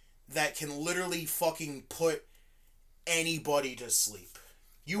that can literally fucking put anybody to sleep.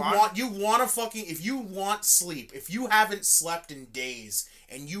 You want to fucking, if you want sleep, if you haven't slept in days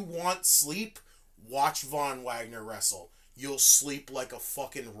and you want sleep, watch Von Wagner wrestle. You'll sleep like a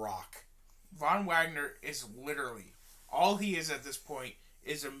fucking rock. Von Wagner is literally, all he is at this point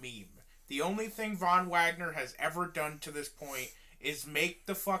is a meme. The only thing Von Wagner has ever done to this point is make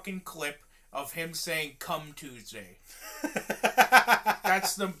the fucking clip of him saying "Come Tuesday."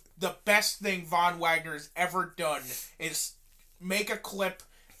 That's the best thing Von Wagner has ever done, is make a clip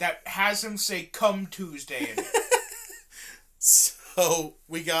that has him say "Come Tuesday" in it. So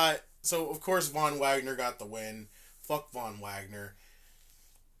of course Von Wagner got the win. Fuck Von Wagner.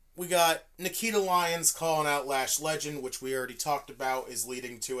 We got Nikita Lyons calling out Lash Legend, which we already talked about, is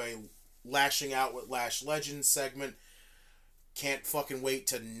leading to a Lashing Out with Lash Legend segment. Can't fucking wait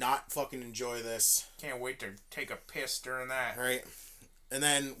to not fucking enjoy this. Can't wait to take a piss during that. Right. And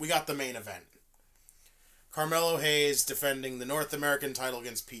then we got the main event. Carmelo Hayes defending the North American title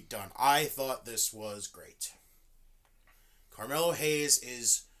against Pete Dunne. I thought this was great. Carmelo Hayes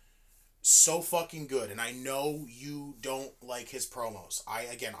is so fucking good, and I know you don't like his promos. I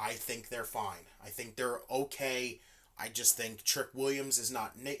think they're fine. I think they're okay. I just think Trick Williams is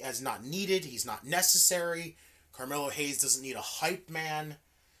not needed. He's not necessary. Carmelo Hayes doesn't need a hype man.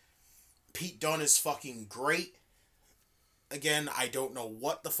 Pete Dunne is fucking great. Again, I don't know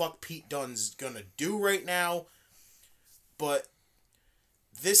what the fuck Pete Dunne's gonna do right now, but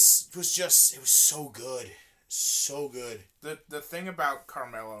this was just, it was so good. So good. The thing about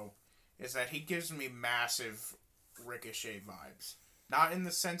Carmelo is that he gives me massive Ricochet vibes. Not in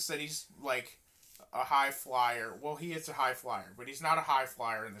the sense that he's like a high flyer. Well, he is a high flyer, but he's not a high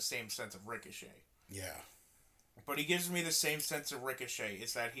flyer in the same sense of Ricochet. Yeah. But he gives me the same sense of Ricochet,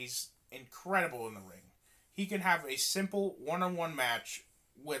 is that he's incredible in the ring. He can have a simple one-on-one match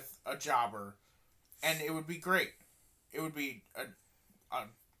with a jobber, and it would be great. It would be a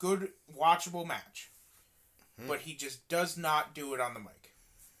good, watchable match. But he just does not do it on the mic.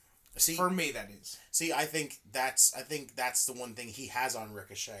 See, for me, that is. See, I think that's the one thing he has on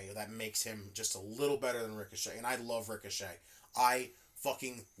Ricochet that makes him just a little better than Ricochet. And I love Ricochet. I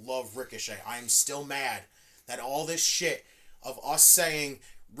fucking love Ricochet. I am still mad that all this shit of us saying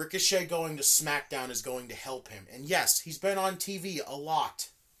Ricochet going to SmackDown is going to help him. And yes, he's been on TV a lot.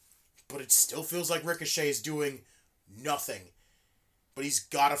 But it still feels like Ricochet is doing nothing. But he's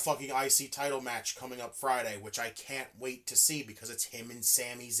got a fucking IC title match coming up Friday, which I can't wait to see because it's him and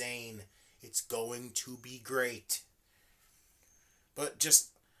Sami Zayn. It's going to be great. But just,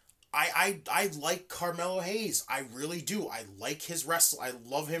 I like Carmelo Hayes. I really do. I like his wrestle. I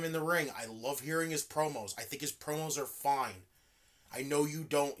love him in the ring. I love hearing his promos. I think his promos are fine. I know you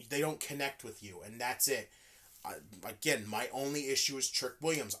don't, they don't connect with you, and that's it. Again, my only issue is Trick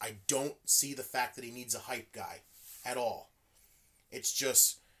Williams. I don't see the fact that he needs a hype guy at all. It's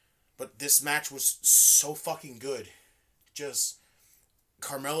just, but this match was so fucking good. Just,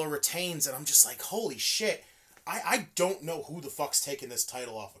 Carmelo retains, and I'm just like, holy shit. I don't know who the fuck's taking this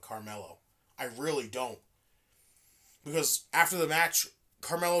title off of Carmelo. I really don't. Because after the match,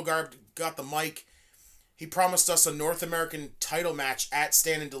 Carmelo got the mic. He promised us a North American title match at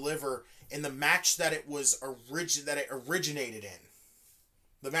Stand and Deliver in the match that it originated in.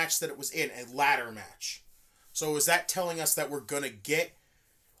 The match that it was in, a ladder match. So is that telling us that we're going to get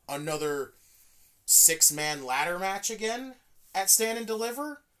another 6-man ladder match again at Stand and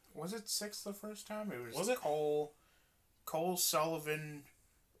Deliver? Was it 6 the first time? Was it? Cole, Sullivan,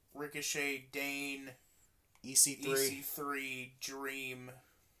 Ricochet, Dane, EC3, Dream.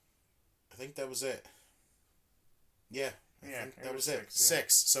 I think that was it. Yeah. I think that was it. 6. Yeah.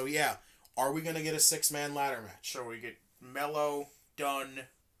 6. So yeah, are we going to get a 6-man ladder match? So we get Mello, Dunn,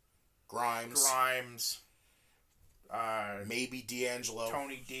 Grimes. Maybe D'Angelo.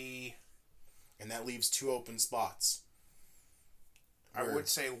 Tony D. And that leaves 2 open spots. I would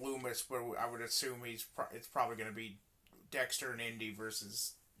say Loomis, but I would assume it's probably going to be Dexter and Indy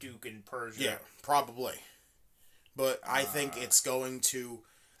versus Duke and Persia. Yeah, probably. But I think it's going to,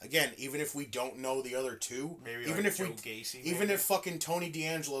 again, even if we don't know the other 2, maybe even like if Joe Gacy, even if fucking Tony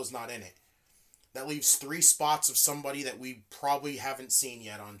D'Angelo's not in it, that leaves 3 spots of somebody that we probably haven't seen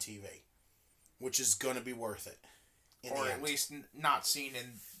yet on TV, which is going to be worth it. Or at least not seen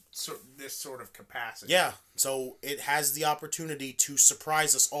in this sort of capacity. Yeah, so it has the opportunity to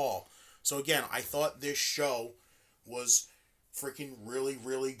surprise us all. So again, I thought this show was freaking really,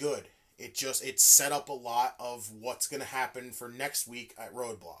 really good. It set up a lot of what's going to happen for next week at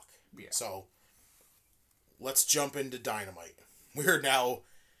Roadblock. Yeah. So let's jump into Dynamite. We're now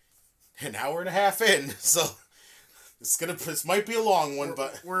an hour and a half in, so this might be a long one,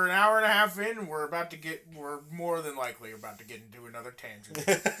 but we're an hour and a half in. We're more than likely about to get into another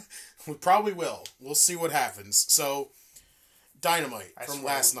tangent. We probably will. We'll see what happens. So, Dynamite from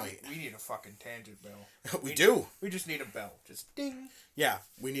last night. We need a fucking tangent bell. We do. We just need a bell. Just ding. Yeah,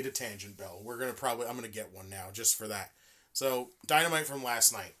 we need a tangent bell. I'm gonna get one now just for that. So, Dynamite from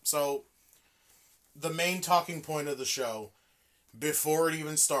last night. So, the main talking point of the show before it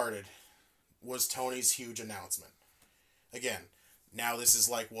even started, was Tony's huge announcement. Again, now this is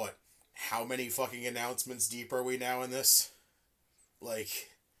like, what? How many fucking announcements deep are we now in this? Like,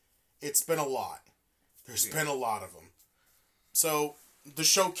 it's been a lot. There's been a lot of them. So, the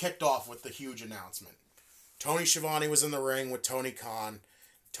show kicked off with the huge announcement. Tony Schiavone was in the ring with Tony Khan.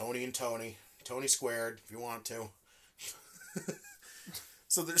 Tony and Tony. Tony squared, if you want to.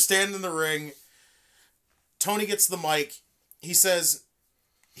 So they're standing in the ring. Tony gets the mic. He says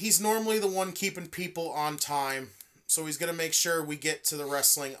he's normally the one keeping people on time, so he's going to make sure we get to the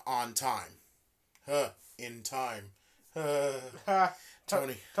wrestling on time. In time.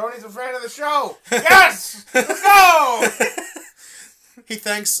 Tony. Tony's a fan of the show. Yes! Let's go! He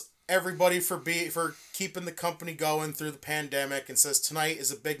thanks everybody for keeping the company going through the pandemic and says tonight is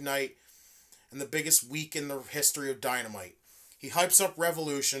a big night and the biggest week in the history of Dynamite. He hypes up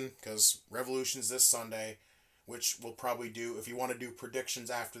Revolution, because Revolution's this Sunday, which we'll probably do. If you want to do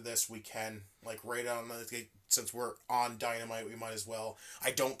predictions after this, we can. Like, right on the... Since we're on Dynamite, we might as well. I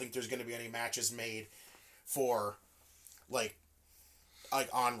don't think there's going to be any matches made for, like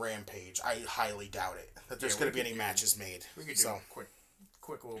on Rampage. I highly doubt it. That there's going to be any matches made. We could do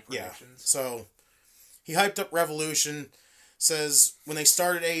quick little predictions. Yeah. So, he hyped up Revolution, says when they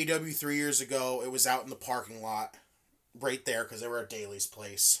started AEW 3 years ago, it was out in the parking lot. Right there, because they were at Daly's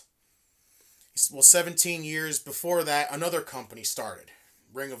place. Well, 17 years before that, another company started.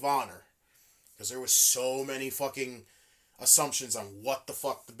 Ring of Honor. Because there was so many fucking assumptions on what the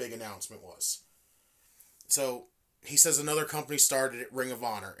fuck the big announcement was. So, he says another company started at Ring of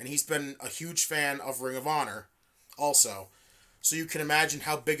Honor. And he's been a huge fan of Ring of Honor also. So you can imagine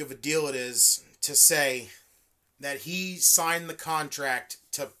how big of a deal it is to say that he signed the contract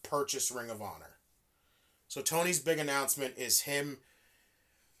to purchase Ring of Honor. So Tony's big announcement is him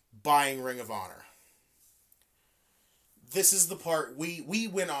buying Ring of Honor. This is the part we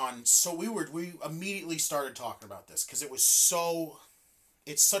went on, so we immediately started talking about this because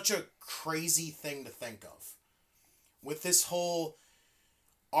it's such a crazy thing to think of. With this whole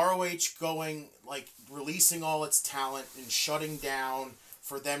ROH going, like, releasing all its talent and shutting down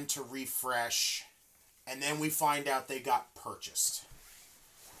for them to refresh, and then we find out they got purchased.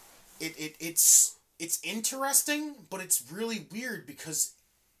 It's interesting, but it's really weird because,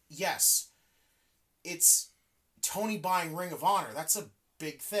 yes, it's Tony buying Ring of Honor. That's a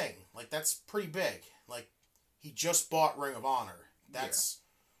big thing. Like, that's pretty big. Like, he just bought Ring of Honor.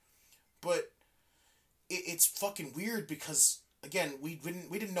 But it's fucking weird because, again, we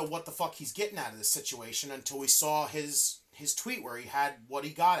didn't know what the fuck he's getting out of this situation until we saw his tweet where he had what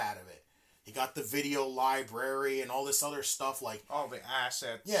he got out of it. He got the video library and all this other stuff, like... all the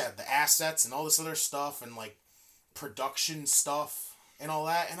assets. Yeah, the assets and all this other stuff and, like, production stuff and all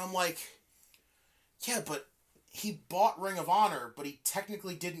that. And I'm like, yeah, but he bought Ring of Honor, but he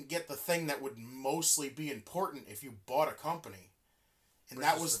technically didn't get the thing that would mostly be important if you bought a company. And which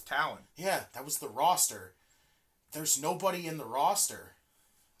that was... the talent. Yeah, that was the roster. There's nobody in the roster.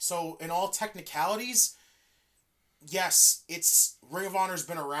 So, in all technicalities... Yes, Ring of Honor's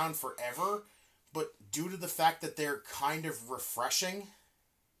been around forever, but due to the fact that they're kind of refreshing,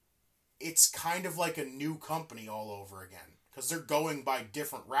 it's kind of like a new company all over again. Because they're going by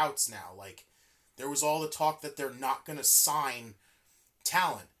different routes now. Like, there was all the talk that they're not going to sign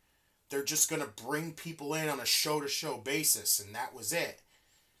talent. They're just going to bring people in on a show-to-show basis, and that was it.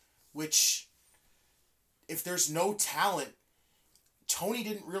 Which, if there's no talent, Tony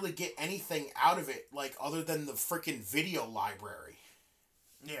didn't really get anything out of it, like, other than the freaking video library.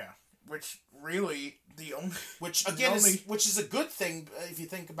 Yeah, which really, the only... Which, again, which is a good thing, if you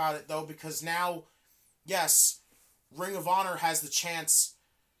think about it, though, because now, yes, Ring of Honor has the chance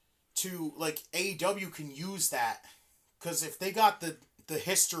to, like, AEW can use that, because if they got the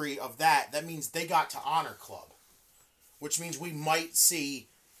history of that means they got to Honor Club, which means we might see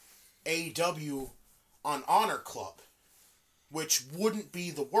AEW on Honor Club. Which wouldn't be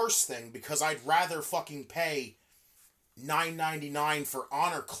the worst thing, because I'd rather fucking pay $9.99 for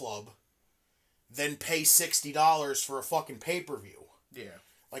Honor Club than pay $60 for a fucking pay-per-view. Yeah.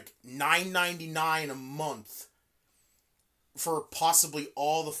 Like, $9.99 a month for possibly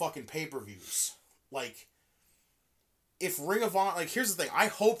all the fucking pay-per-views. Like, if Ring of Honor... Like, here's the thing. I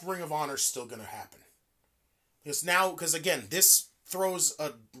hope Ring of Honor's still gonna happen. Because again, this throws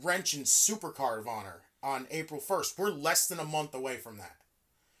a wrench in Supercard of Honor on April 1st. We're less than a month away from that.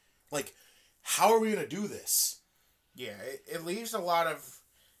 Like, how are we going to do this? Yeah, it leaves a lot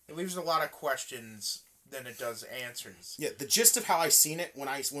of questions than it does answers. Yeah, the gist of how I seen it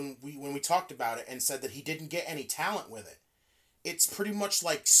when we talked about it and said that he didn't get any talent with it. It's pretty much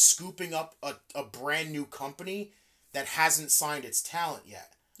like scooping up a brand new company that hasn't signed its talent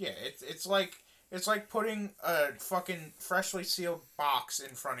yet. Yeah, it's like putting a fucking freshly sealed box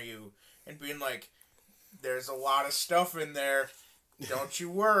in front of you and being like, there's a lot of stuff in there. Don't you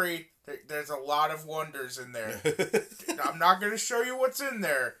worry. There's a lot of wonders in there. I'm not going to show you what's in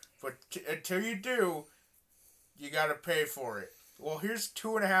there, but until you do, you got to pay for it. Well, here's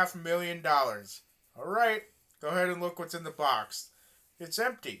 $2.5 million. All right, go ahead and look what's in the box. It's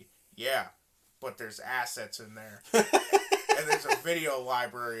empty. Yeah, but there's assets in there. And there's a video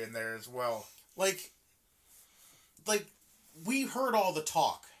library in there as well. Like, we heard all the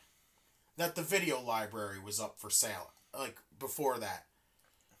talk that the video library was up for sale, like, before that.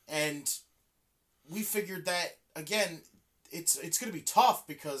 And we figured that, again, it's going to be tough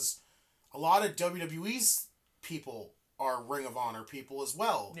because a lot of WWE's people are Ring of Honor people as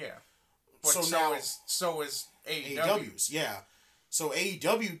well. Yeah. But so is AEW. AEW's, yeah. So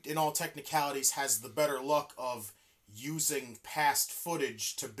AEW, in all technicalities, has the better luck of using past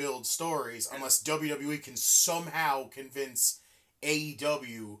footage to build stories, unless WWE can somehow convince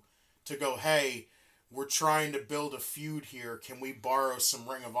AEW to go, hey, we're trying to build a feud here, can we borrow some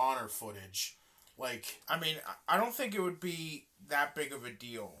Ring of Honor footage? Like, I mean, I don't think it would be that big of a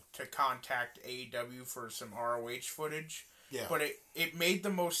deal to contact AEW for some ROH footage. yeah. But it made the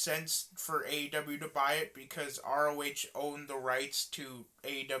most sense for AEW to buy it because ROH owned the rights to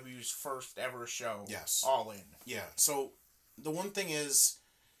AEW's first ever show. Yes. All In. Yeah, so the one thing is,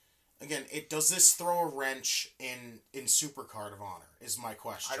 again, does this throw a wrench in Supercard of Honor, is my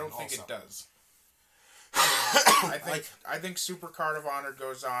question. I don't think also. it does. I think Supercard of Honor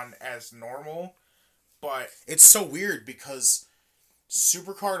goes on as normal, but it's so weird because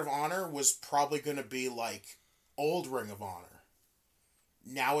Supercard of Honor was probably going to be like old Ring of Honor.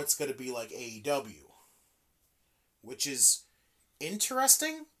 Now it's going to be like AEW, which is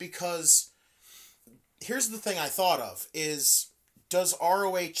interesting because here's the thing I thought of is, does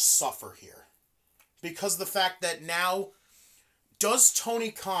ROH suffer here? Because the fact that now, does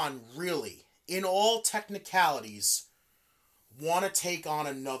Tony Khan really, in all technicalities, want to take on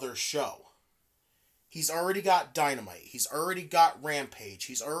another show? He's already got Dynamite. He's already got Rampage.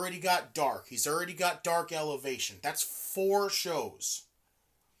 He's already got Dark. He's already got Dark Elevation. That's 4 shows.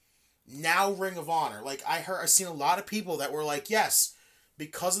 Now Ring of Honor. Like, I've seen a lot of people that were like, yes,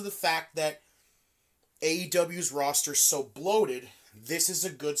 because of the fact that AEW's roster's so bloated, this is a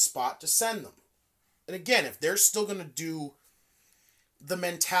good spot to send them. And again, if they're still going to do the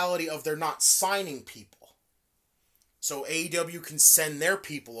mentality of they're not signing people, so AEW can send their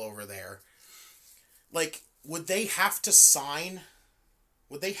people over there, like, would they have to sign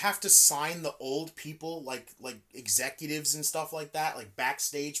the old people, like executives and stuff like that, like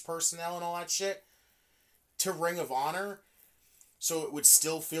backstage personnel and all that shit, to Ring of Honor? So it would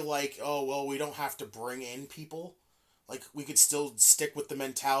still feel like, oh, well, we don't have to bring in people. Like, we could still stick with the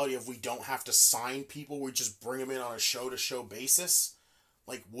mentality of we don't have to sign people, we just bring them in on a show-to-show basis.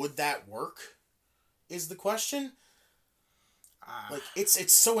 Like, would that work? Is the question. Like,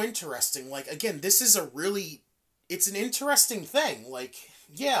 it's so interesting. Like, again, this is it's an interesting thing. Like,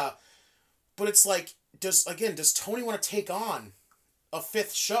 yeah, but it's like, does Tony want to take on a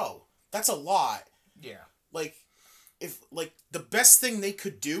 5th show? That's a lot. yeah. Like, if, like, the best thing they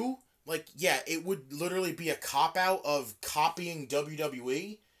could do, like, yeah, it would literally be a cop-out of copying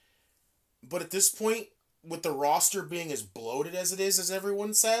WWE, but at this point, with the roster being as bloated as it is, as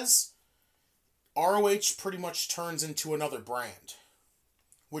everyone says, ROH pretty much turns into another brand,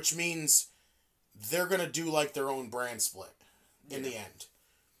 which means they're going to do, like, their own brand split in the end.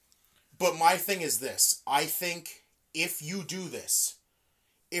 But my thing is this. I think if you do this,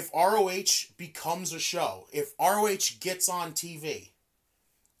 if ROH becomes a show, if ROH gets on TV,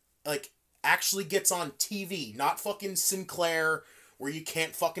 like, actually gets on TV, not fucking Sinclair, where you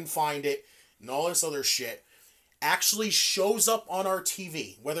can't fucking find it, and all this other shit, actually shows up on our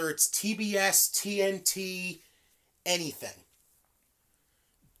TV, whether it's TBS, TNT, anything,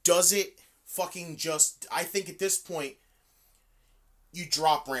 does it fucking just, I think at this point, you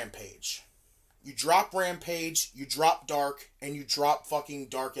drop Rampage. You drop Rampage, you drop Dark, and you drop fucking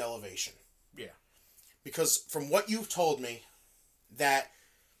Dark Elevation. Yeah. Because from what you've told me, that,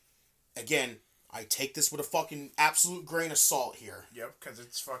 again, I take this with a fucking absolute grain of salt here. Yep, because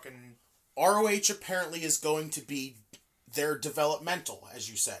it's fucking... ROH apparently is going to be their developmental, as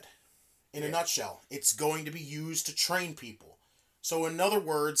you said. In a nutshell. It's going to be used to train people. So in other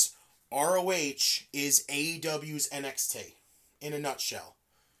words, ROH is AEW's NXT. In a nutshell.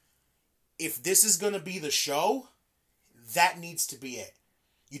 If this is going to be the show, that needs to be it.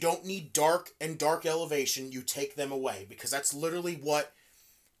 You don't need Dark and Dark Elevation. You take them away. Because that's literally what...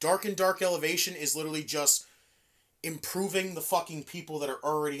 Dark and Dark Elevation is literally just improving the fucking people that are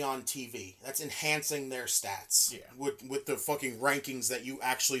already on TV. That's enhancing their stats. Yeah. With the fucking rankings that you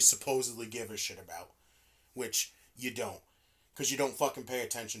actually supposedly give a shit about. Which you don't. Because you don't fucking pay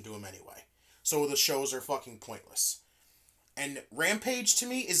attention to them anyway. So the shows are fucking pointless. And Rampage to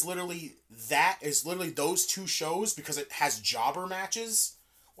me is literally those two shows because it has jobber matches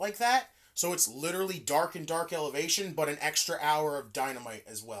like that. So it's literally Dark and Dark Elevation, but an extra hour of Dynamite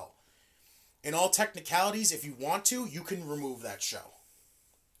as well. In all technicalities, if you want to, you can remove that show.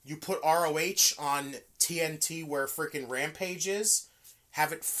 You put ROH on TNT where freaking Rampage is.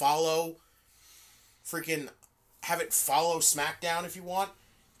 Have it follow SmackDown if you want.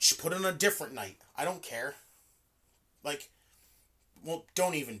 Just put it on a different night. I don't care. Like, well,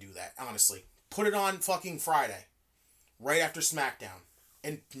 don't even do that, honestly. Put it on fucking Friday. Right after SmackDown.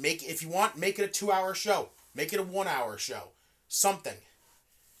 And if you want, make it a 2-hour show. Make it a 1-hour show. Something.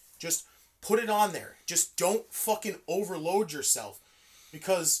 Just put it on there. Just don't fucking overload yourself.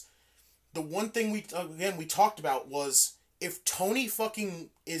 Because the one thing we talked about was if Tony fucking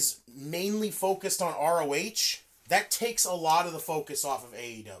is mainly focused on ROH, that takes a lot of the focus off of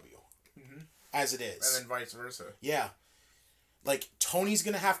AEW. Mm-hmm. As it is. And then vice versa. Yeah. Like, Tony's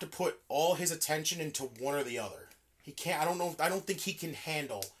gonna have to put all his attention into one or the other. He can't, I don't think he can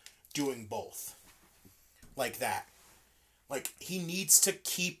handle doing both. Like that. Like, he needs to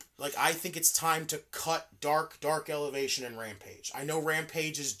keep, like, I think it's time to cut Dark Elevation, and Rampage. I know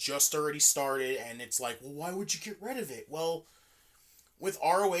Rampage is just already started, and it's like, well, why would you get rid of it? Well, with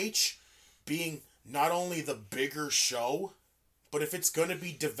ROH being not only the bigger show, but if it's gonna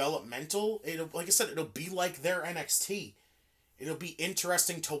be developmental, like I said, it'll be like their NXT. It'll be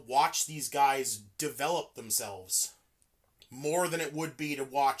interesting to watch these guys develop themselves. More than it would be to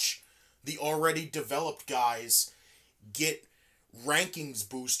watch the already developed guys get rankings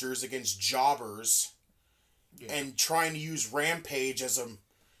boosters against jobbers and trying to use Rampage as a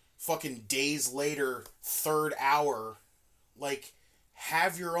fucking days later third hour. Like,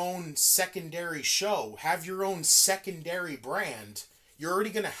 have your own secondary show. Have your own secondary brand. You're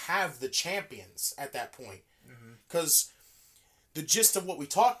already going to have the champions at that point. Because the gist of what we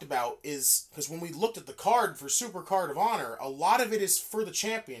talked about is, because when we looked at the card for Super Card of Honor, a lot of it is for the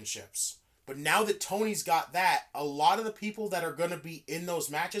championships. But now that Tony's got that, a lot of the people that are going to be in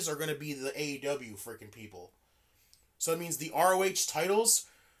those matches are going to be the AEW freaking people. So it means the ROH titles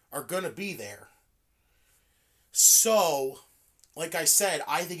are going to be there. So, like I said,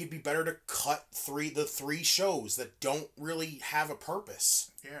 I think it'd be better to cut the three shows that don't really have a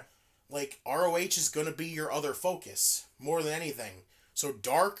purpose. Yeah. Like, ROH is going to be your other focus, more than anything. So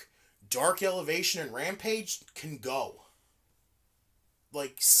Dark Elevation, and Rampage can go.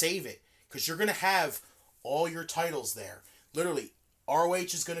 Like, save it. Because you're going to have all your titles there. Literally, ROH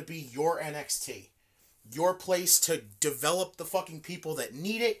is going to be your NXT. Your place to develop the fucking people that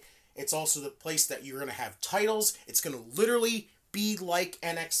need it. It's also the place that you're going to have titles. It's going to literally be like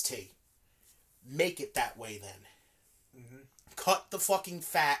NXT. Make it that way then. Mm-hmm. Cut the fucking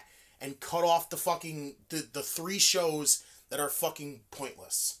fat and cut off the fucking the three shows that are fucking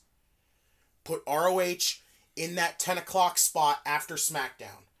pointless. Put ROH in that 10 o'clock spot after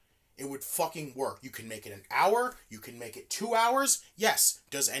SmackDown. It would fucking work. You can make it an hour. You can make it 2 hours. Yes.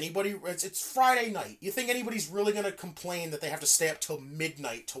 Does anybody... It's Friday night. You think anybody's really going to complain that they have to stay up till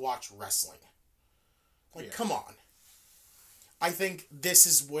midnight to watch wrestling? Like, come on. I think this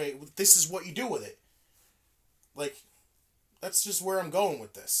is what you do with it. Like, that's just where I'm going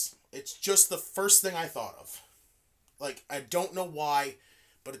with this. It's just the first thing I thought of. Like, I don't know why,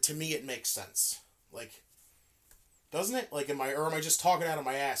 but to me it makes sense. Like... Doesn't it? Like, am I just talking out of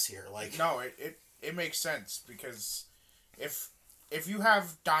my ass here? Like, no, it makes sense, because if you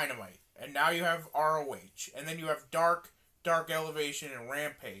have Dynamite and now you have ROH and then you have Dark Elevation, and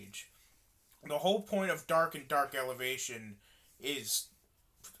Rampage, the whole point of Dark and Dark Elevation is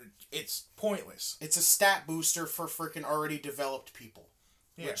it's pointless. It's a stat booster for freaking already developed people,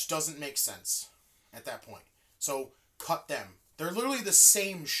 which doesn't make sense at that point. So cut them. They're literally the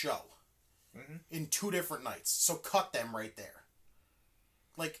same show. Mm-hmm. In 2 different nights. So cut them right there.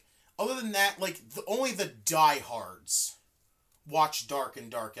 Like, other than that, like, only the diehards watch Dark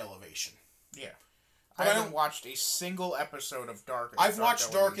and Dark Elevation. Yeah. I haven't watched a single episode of Dark. I've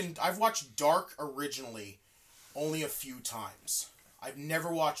watched Dark originally only a few times. I've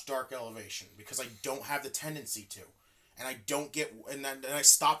never watched Dark Elevation because I don't have the tendency to. And I don't get... And I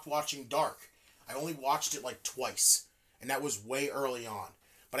stopped watching Dark. I only watched it like twice. And that was way early on.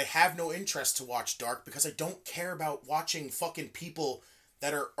 But I have no interest to watch Dark because I don't care about watching fucking people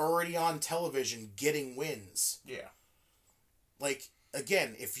that are already on television getting wins. Yeah. Like,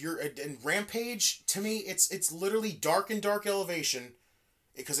 again, if you're in Rampage, to me, it's literally dark and dark elevation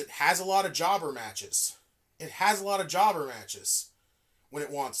because it has a lot of jobber matches. It has a lot of jobber matches when it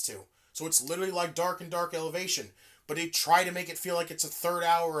wants to. So it's literally like dark and dark elevation. But they try to make it feel like it's a third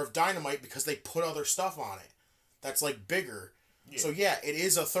hour of Dynamite because they put other stuff on it that's like bigger. Yeah. So yeah, it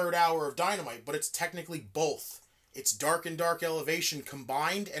is a third hour of Dynamite, but it's technically both. It's dark and dark elevation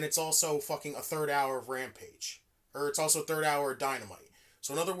combined, and it's also fucking a third hour of Rampage. Or it's also a third hour of Dynamite.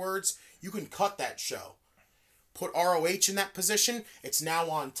 So in other words, you can cut that show. Put ROH in that position, it's now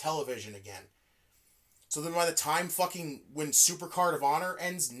on television again. So then by the time when Supercard of Honor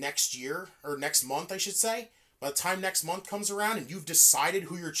ends next year, or next month I should say, by the time next month comes around and you've decided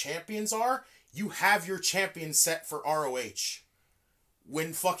who your champions are, you have your champion set for ROH.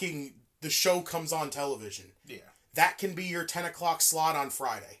 When fucking the show comes on television. Yeah. That can be your 10 o'clock slot on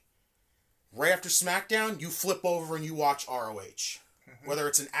Friday. Right after SmackDown, you flip over and you watch ROH. Mm-hmm. Whether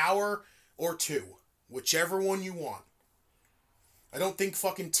it's an hour or two. Whichever one you want. I don't think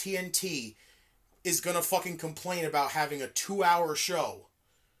fucking TNT is gonna fucking complain about having a 2-hour show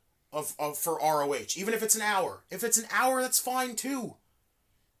for ROH. Even if it's an hour. If it's an hour, that's fine too.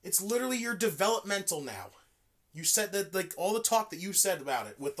 It's literally your developmental now. You said that, like, all the talk that you said about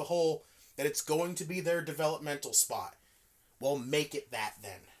it with the whole, that it's going to be their developmental spot. Well, make it that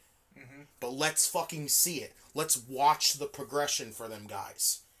then. Mm-hmm. But let's fucking see it. Let's watch the progression for them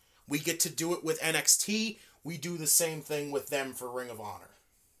guys. We get to do it with NXT. We do the same thing with them for Ring of Honor.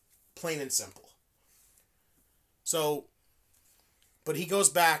 Plain and simple. So, but he goes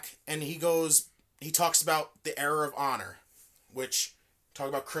back and he talks about the era of honor, which, talk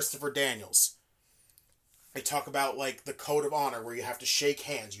about Christopher Daniels. They talk about, like, the code of honor where you have to shake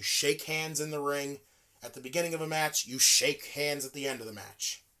hands. You shake hands in the ring at the beginning of a match. You shake hands at the end of the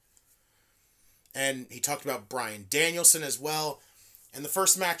match. And he talked about Bryan Danielson as well. And the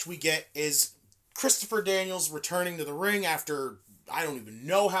first match we get is Christopher Daniels returning to the ring after, I don't even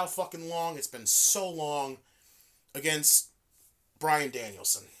know how fucking long. It's been so long. Against Bryan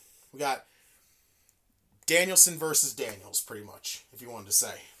Danielson. We got Danielson versus Daniels, pretty much, if you wanted to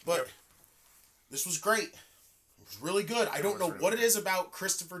say. But yep. This was great. It was really good. I don't know what it is about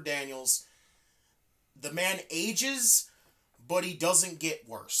Christopher Daniels. The man ages, but he doesn't get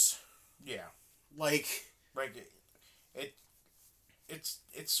worse. Yeah. Like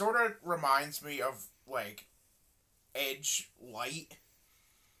it sort of reminds me of, like, Edge Light.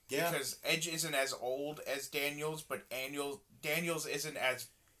 Yeah. Because Edge isn't as old as Daniels, but Daniels isn't as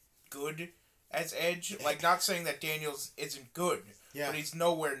good as Edge. Like, not saying that Daniels isn't good, yeah, but he's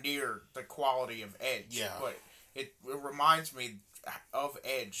nowhere near the quality of Edge. Yeah. But it reminds me of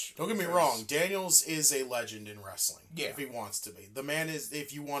Edge. Don't get me wrong, Daniels is a legend in wrestling. Yeah. If he wants to be. The man is,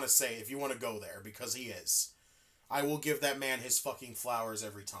 if you want to go there, because he is. I will give that man his fucking flowers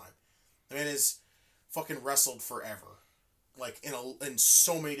every time. The man is fucking wrestled forever. Like, in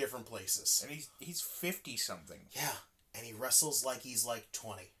so many different places. And he's 50-something. Yeah. And he wrestles like he's, like,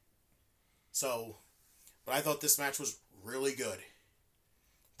 20. So, but I thought this match was really good.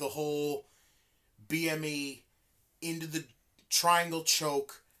 The whole BME into the triangle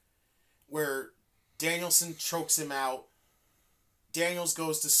choke where Danielson chokes him out. Daniels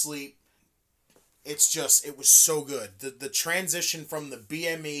goes to sleep. It was so good. The transition from the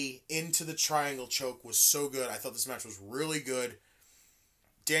BME into the triangle choke was so good. I thought this match was really good.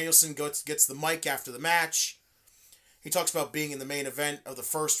 Danielson gets the mic after the match. He talks about being in the main event of the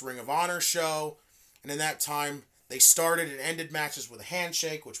first Ring of Honor show. And in that time, they started and ended matches with a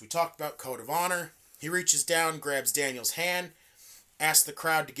handshake, which we talked about, Code of Honor. He reaches down, grabs Daniel's hand, asks the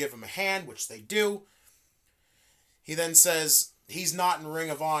crowd to give him a hand, which they do. He then says he's not in Ring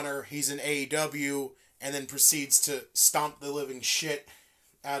of Honor, he's in AEW, and then proceeds to stomp the living shit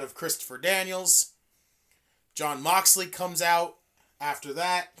out of Christopher Daniels. Jon Moxley comes out after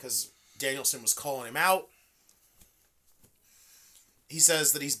that, because Danielson was calling him out. He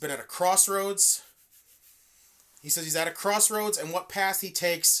says that he's been at a crossroads. He says he's at a crossroads, and what path he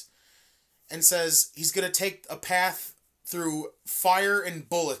takes, and says he's going to take a path through fire and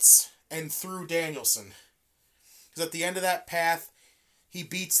bullets, and through Danielson. Because at the end of that path, he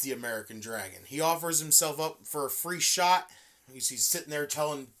beats the American Dragon. He offers himself up for a free shot. He's sitting there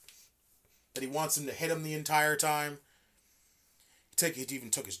telling that he wants him to hit him the entire time. He even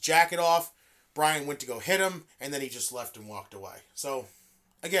took his jacket off. Bryan went to go hit him, and then he just left and walked away. So,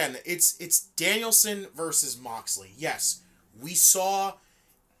 again, it's Danielson versus Moxley. Yes, we saw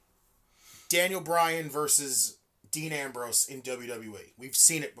Daniel Bryan versus Dean Ambrose in WWE. We've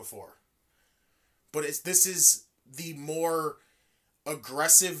seen it before. But this is the more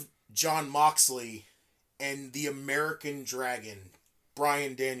aggressive Jon Moxley and the American Dragon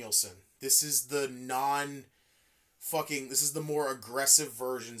Bryan Danielson. This is the this is the more aggressive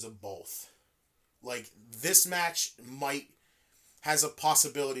versions of both. Like, this match has a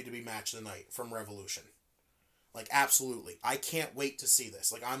possibility to be match of the night from Revolution. Like, absolutely. I can't wait to see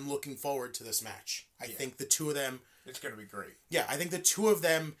this. Like, I'm looking forward to this match. I think the two of them... It's going to be great. Yeah, I think the two of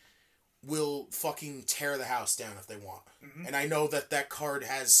them will fucking tear the house down if they want. Mm-hmm. And I know that card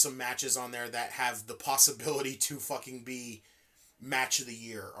has some matches on there that have the possibility to fucking be match of the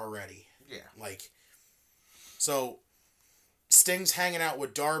year already. Yeah. Like, so, Sting's hanging out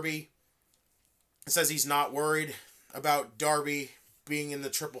with Darby. Says he's not worried about Darby being in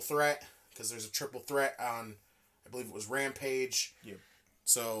the triple threat, because there's a triple threat on, I believe it was Rampage. Yep.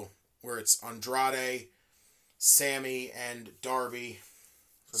 So, where it's Andrade, Sammy, and Darby.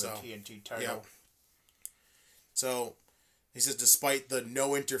 For the TNT title. Yep. So, he says despite the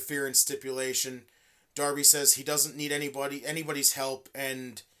no interference stipulation, Darby says he doesn't need anybody's help,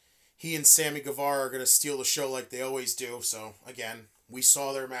 and he and Sammy Guevara are going to steal the show like they always do. So, again, we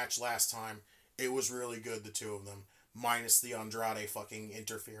saw their match last time. It was really good, the two of them, minus the Andrade fucking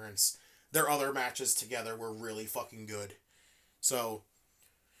interference. Their other matches together were really fucking good. So,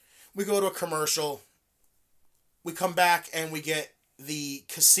 we go to a commercial. We come back and we get the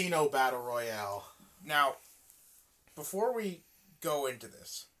Casino Battle Royale. Now, before we go into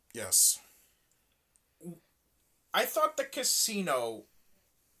this... Yes. I thought the Casino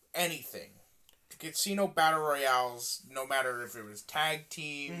Battle Royales, no matter if it was tag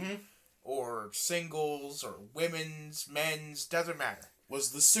team, or singles, or women's, men's, doesn't matter.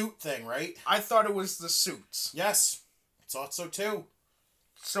 Was the suit thing, right? I thought it was the suits. Yes. Thought so too.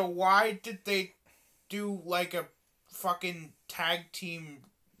 So why did they do like a fucking tag team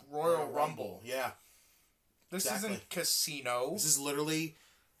Royal Rumble? Yeah. This isn't Casino. This is literally,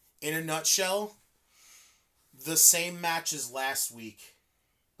 in a nutshell, the same match as last week.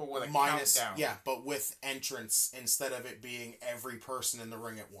 But with a countdown. Yeah, but with entrance instead of it being every person in the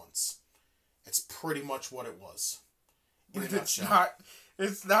ring at once. It's pretty much what it was. But it's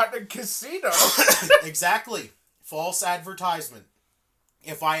not a casino. Exactly. False advertisement.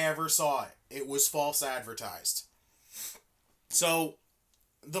 If I ever saw it, it was false advertised. So,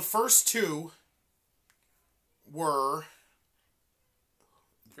 the first two were...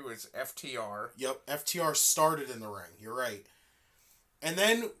 It was FTR. Yep, FTR started in the ring. You're right. And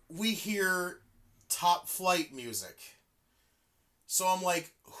then we hear Top Flight music. So I'm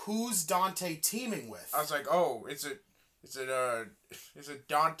like, who's Dante teaming with? I was like, oh, is it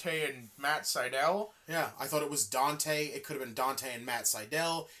Dante and Matt Sydal? Yeah, I thought it was Dante. It could have been Dante and Matt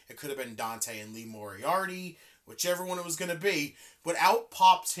Sydal. It could have been Dante and Lee Moriarty. Whichever one it was going to be. But out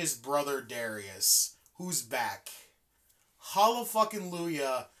pops his brother Darius, who's back.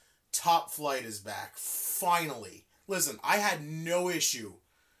 Hallelujah, Top Flight is back. Finally. Listen, I had no issue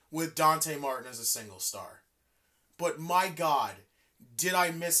with Dante Martin as a single star. But my God, did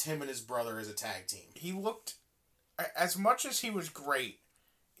I miss him and his brother as a tag team. He looked, as much as he was great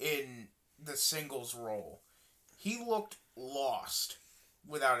in the singles role, he looked lost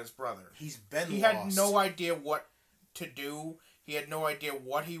without his brother. He's been lost. He had no idea what to do. He had no idea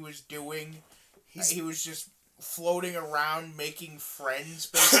what he was doing. He was just floating around making friends,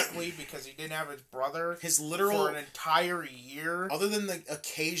 basically, because he didn't have his brother for an entire year. Other than the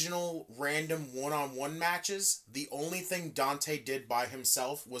occasional random one-on-one matches, the only thing Dante did by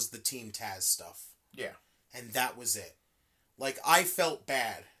himself was the Team Taz stuff. Yeah. And that was it. Like, I felt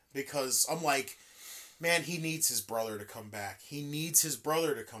bad, because I'm like, man, he needs his brother to come back. He needs his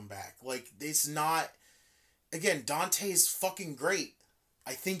brother to come back. Like, it's not... Again, Dante's fucking great.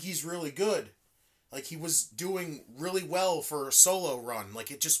 I think he's really good. Like, he was doing really well for a solo run.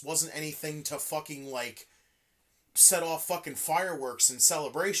 Like, it just wasn't anything to fucking, like, set off fucking fireworks in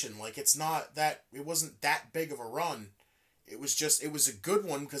celebration. Like, it wasn't that big of a run. It was a good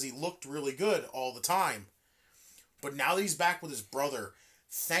one because he looked really good all the time. But now that he's back with his brother,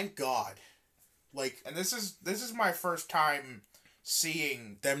 thank God. Like, and this is my first time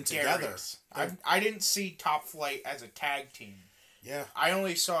seeing them together. I didn't see Top Flight as a tag team. Yeah. I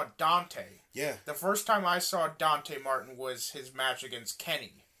only saw Dante. Yeah. The first time I saw Dante Martin was his match against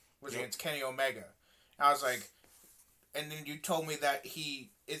Kenny. Against Kenny Omega. I was like, and then you told me that he's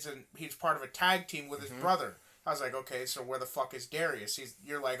part of a tag team with his brother. I was like, okay, so where the fuck is Darius?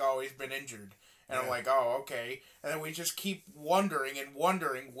 You're like, oh, he's been injured. And I'm like, oh, okay. And then we just keep wondering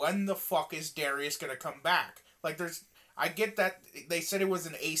when the fuck is Darius gonna come back? Like, I get that they said it was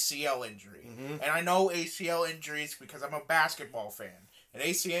an ACL injury. And I know ACL injuries because I'm a basketball fan. And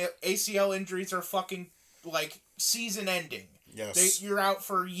ACL injuries are fucking, like, season ending. Yes. You're out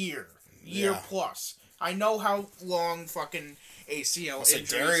for a year plus. I know how long fucking ACL So injuries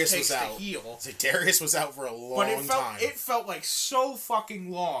Darius takes was to out. heal. So Darius was out for a long But time. it felt like so fucking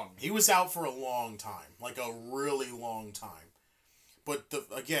long. He was out for a long time. Like a really long time. But,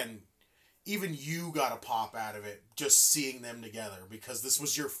 again, even you got a pop out of it just seeing them together. Because this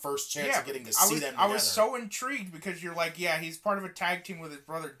was your first chance of getting to see them together. I was so intrigued because you're like, yeah, he's part of a tag team with his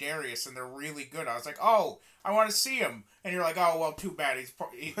brother Darius, and they're really good. I was like, oh, I want to see him. And you're like, oh, well, too bad.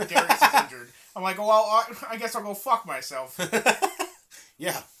 Darius is injured. I'm like, well, I guess I'll go fuck myself.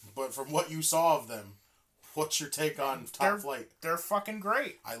 Yeah, but from what you saw of them, what's your take on Top Flight? They're fucking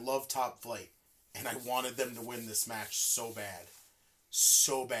great. I love Top Flight, and I wanted them to win this match so bad.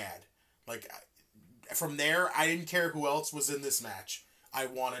 So bad. Like, from there, I didn't care who else was in this match. I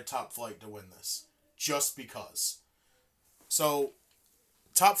wanted Top Flight to win this. Just because. So,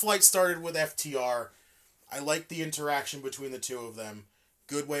 Top Flight started with FTR. I liked the interaction between the two of them.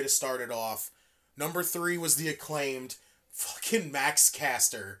 Good way to start it off. Number 3 was the Acclaimed. Fucking Max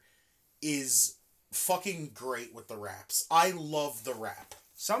Caster is fucking great with the raps. I love the rap.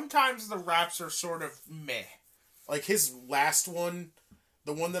 Sometimes the raps are sort of meh. Like his last one,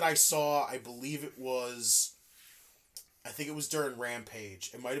 the one that I saw, I believe it was, I think it was during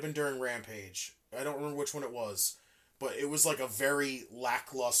Rampage. It might have been during Rampage. I don't remember which one it was. But it was like a very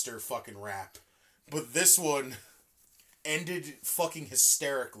lackluster fucking rap. But this one ended fucking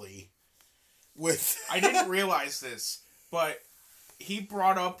hysterically with... I didn't realize this, but he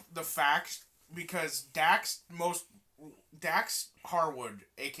brought up the fact because Dax Harwood,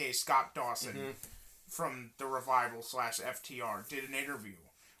 a.k.a. Scott Dawson, from the Revival / FTR, did an interview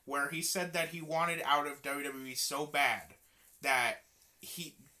where he said that he wanted out of WWE so bad that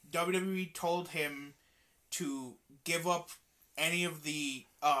WWE told him to give up any of the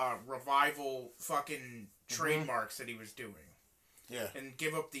Revival fucking trademarks that he was doing. Yeah. And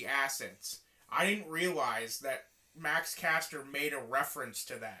give up the assets. I didn't realize that Max Caster made a reference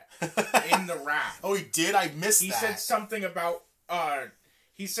to that in the rap. Oh, he did? I missed that. He said something about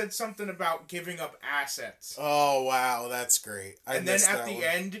giving up assets. Oh, wow, that's great. And then at the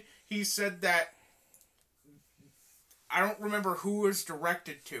end, he said that, I don't remember who it was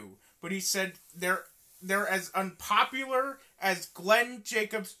directed to, but he said they're as unpopular as Glenn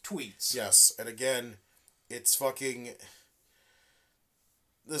Jacobs' tweets. Yes, and again, it's fucking...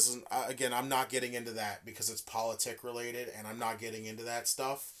 Listen, again, I'm not getting into that because it's politic related, and I'm not getting into that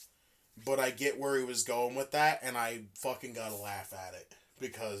stuff. But I get where he was going with that, and I fucking gotta laugh at it.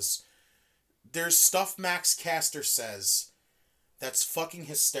 Because there's stuff Max Caster says that's fucking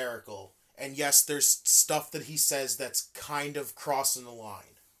hysterical. And yes, there's stuff that he says that's kind of crossing the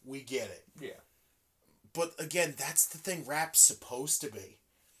line. We get it. Yeah. But again, that's the thing rap's supposed to be.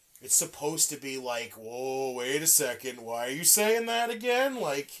 It's supposed to be like, whoa, wait a second, why are you saying that again?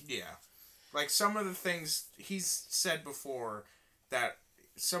 Like... Yeah. Like, some of the things he's said before, that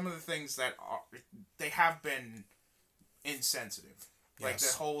some of the things that they have been insensitive. Like,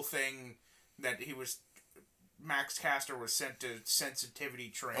 Yes. the whole thing that Max Caster was sent to sensitivity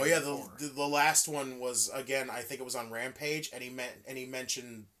training. Oh yeah, for. the last one was, again, I think it was on Rampage, and he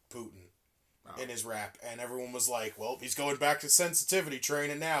mentioned Putin. In his rap, and everyone was like, well, he's going back to sensitivity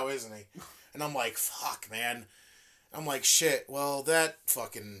training now, isn't he? And I'm like, fuck, man. I'm like, shit, well, that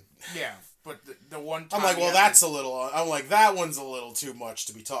fucking... Yeah, but the one time... I'm like, well, that's a little... I'm like, that one's a little too much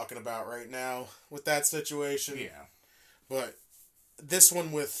to be talking about right now with that situation. Yeah. But this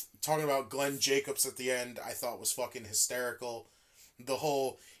one with talking about Glenn Jacobs at the end, I thought was fucking hysterical. The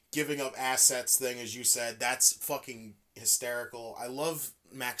whole giving up assets thing, as you said, that's fucking hysterical. I love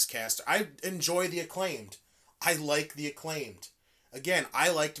Max Caster. I enjoy the Acclaimed. I like the Acclaimed. Again, I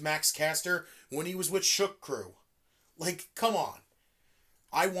liked Max Caster when he was with Shook Crew. Like, come on.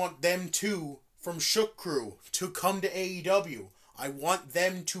 I want them too, from Shook Crew, to come to AEW. I want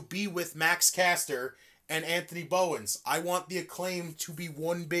them to be with Max Caster and Anthony Bowens. I want the Acclaimed to be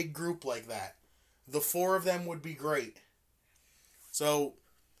one big group like that. The 4 of them would be great. So,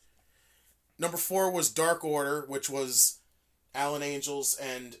 number 4 was Dark Order, which was Alan Angels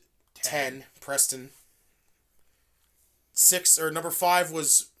and 10 Preston. Number 5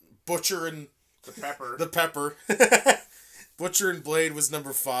 was Butcher and the Pepper. Butcher and Blade was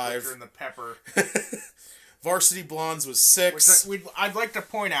number 5. Butcher and the Pepper. Varsity Blondes was 6. I'd like to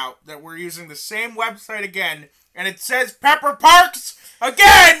point out that we're using the same website again, and it says Pepper Parks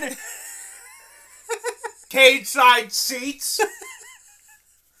again. Cage side seats.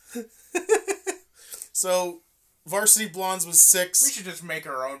 So, Varsity Blondes was 6. We should just make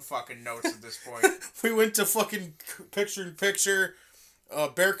our own fucking notes at this point. We went to fucking picture-in-picture.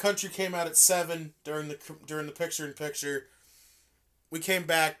 Bear Country came out at 7 during the picture-in-picture. We came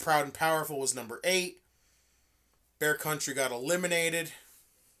back. Proud and Powerful was number 8. Bear Country got eliminated.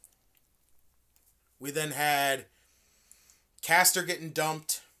 We then had Caster getting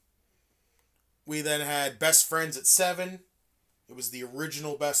dumped. We then had Best Friends at 7. It was the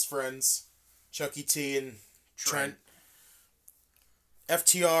original Best Friends. Chucky T and Trent.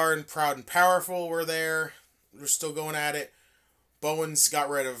 FTR and Proud and Powerful were there. We're still going at it. Bowens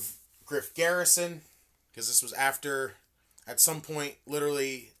got rid of Griff Garrison. Because this was after, at some point,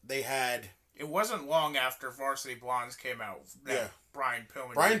 literally, they had... It wasn't long after Varsity Blondes came out that Yeah. Brian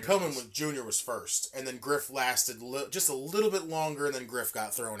Pillman. Brian Pillman Jr. was first. And then Griff lasted just a little bit longer, and then Griff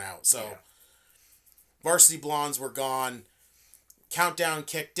got thrown out. So, Yeah. Varsity Blondes were gone. Countdown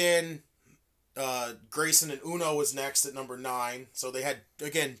kicked in. Grayson and Uno was next at number 9. So they had,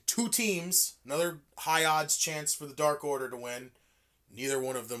 again, 2 teams. Another high odds chance for the Dark Order to win. Neither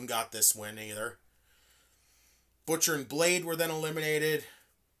one of them got this win either. Butcher and Blade were then eliminated.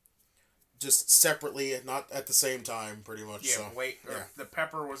 Just separately, not at the same time, pretty much. Yeah, so, the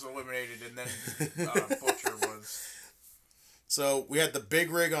Pepper was eliminated, and then Butcher was. So we had the big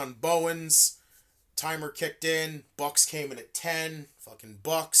rig on Bowens. Timer kicked in. Bucks came in at 10. Fucking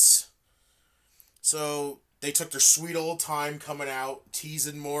Bucks. So they took their sweet old time coming out,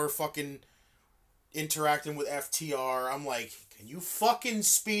 teasing more, fucking interacting with FTR. I'm like, can you fucking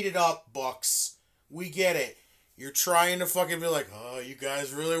speed it up, Bucks? We get it. You're trying to fucking be like, oh, you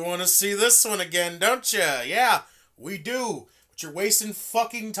guys really want to see this one again, don't you? Yeah, we do. But you're wasting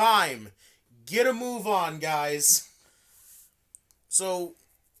fucking time. Get a move on, guys. So,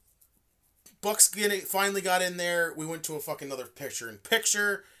 Bucks finally got in there. We went to a fucking another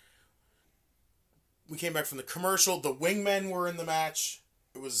picture-in-picture. We came back from the commercial. The Wingmen were in the match.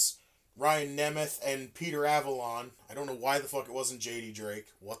 It was Ryan Nemeth and Peter Avalon. I don't know why the fuck it wasn't JD Drake.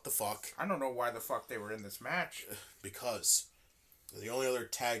 What the fuck? I don't know why the fuck they were in this match. Because they're the only other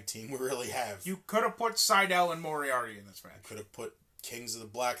tag team we really have. You could have put Seidel and Moriarty in this match. You could have put Kings of the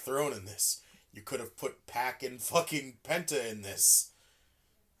Black Throne in this. You could have put Pac and fucking Penta in this.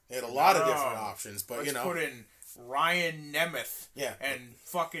 They had a lot of different options, but Let's put in Ryan Nemeth. Yeah. And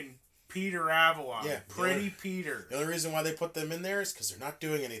fucking Peter Avalon. Yeah. Pretty Peter. The only reason why they put them in there is because they're not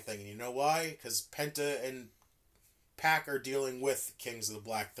doing anything. And you know why? Because Penta and Pac are dealing with Kings of the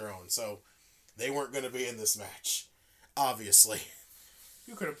Black Throne. So they weren't going to be in this match. Obviously.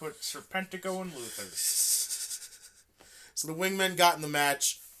 You could have put Serpentico and Luther. So the Wingmen got in the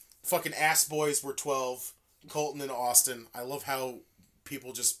match. Fucking Ass Boys were 12. Colton and Austin. I love how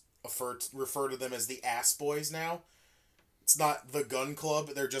people just refer to them as the Ass Boys now. It's not the Gun Club,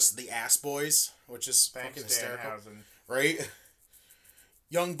 they're just the Ass Boys, which is fucking hysterical. Right?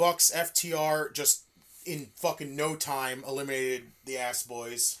 Young Bucks, FTR, just in fucking no time, eliminated the Ass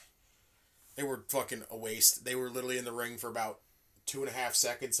Boys. They were fucking a waste. They were literally in the ring for about 2.5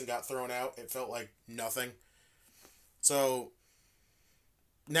 seconds and got thrown out. It felt like nothing. So,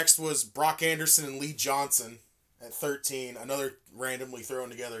 next was Brock Anderson and Lee Johnson at 13, another randomly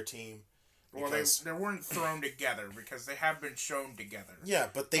thrown together team. Well, they weren't thrown together because they have been shown together. Yeah,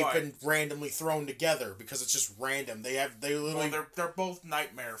 but they've been randomly thrown together because it's just random. They literally... Well, they're both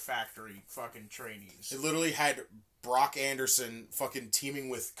Nightmare Factory fucking trainees. They literally had Brock Anderson fucking teaming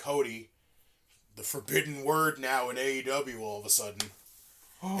with Cody, the forbidden word now in AEW all of a sudden.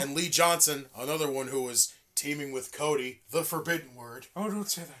 And Lee Johnson, another one who was teaming with Cody, the forbidden word. Oh, don't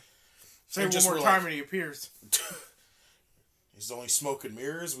say that. Say it one more time and he appears. He's only smoke and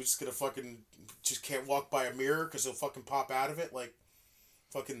mirrors. We just gonna fucking just can't walk by a mirror because he'll fucking pop out of it like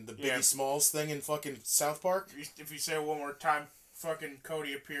fucking the Biggie Smalls thing in fucking South Park. If you say it one more time, fucking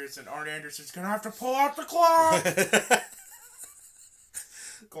Cody appears and Arn Anderson's gonna have to pull out the clock.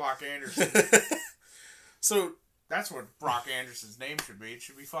 Glock Anderson. So that's what Brock Anderson's name should be. It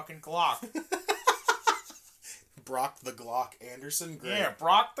should be fucking Glock. Brock the Glock Anderson? Great. Yeah,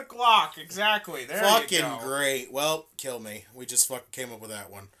 Brock the Glock. Exactly. There fucking you go. Great. Well, kill me. We just fucking came up with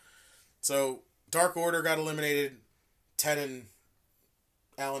that one. So, Dark Order got eliminated. Ted and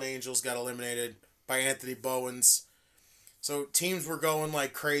Alan Angels got eliminated by Anthony Bowens. So, teams were going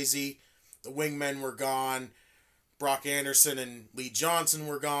like crazy. The Wingmen were gone. Brock Anderson and Lee Johnson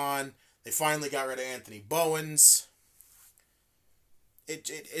were gone. They finally got rid of Anthony Bowens. It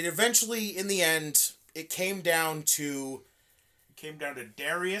eventually, in the end... It came down to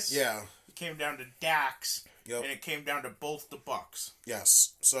Darius. Yeah. It came down to Dax. Yep. And it came down to both the Bucks.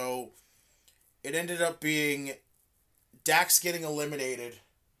 Yes. So, it ended up being Dax getting eliminated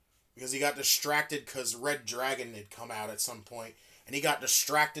because he got distracted because Red Dragon had come out at some point, and he got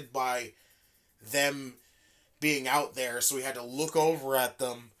distracted by them being out there, so he had to look over at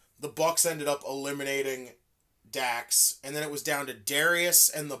them. The Bucks ended up eliminating Dax, and then it was down to Darius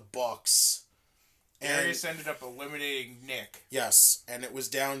and the Bucks. Darius ended up eliminating Nick. Yes, and it was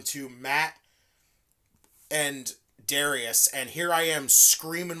down to Matt and Darius, and here I am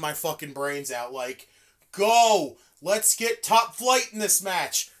screaming my fucking brains out like, go! Let's get top flight in this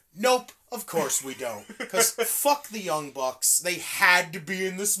match! Nope, of course we don't. Because fuck the Young Bucks. They had to be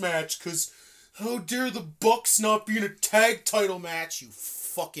in this match, because how dare the Bucks not be in a tag title match, you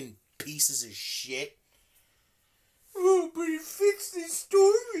fucking pieces of shit. Oh, but it fixed the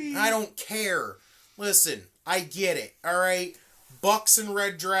story. I don't care. Listen, I get it, alright? Bucks and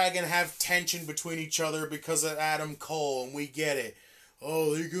Red Dragon have tension between each other because of Adam Cole, and we get it.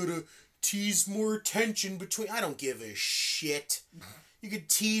 Oh, they gotta tease more tension between... I don't give a shit. You could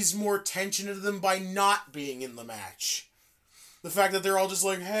tease more tension into them by not being in the match. The fact that they're all just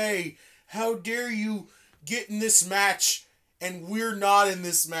like, hey, how dare you get in this match and we're not in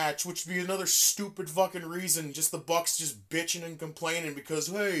this match, which would be another stupid fucking reason. Just the Bucks just bitching and complaining because,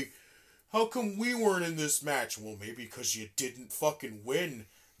 hey, how come we weren't in this match? Well, maybe because you didn't fucking win.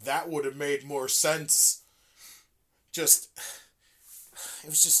 That would have made more sense. It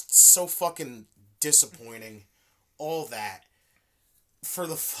was just so fucking disappointing. All that. For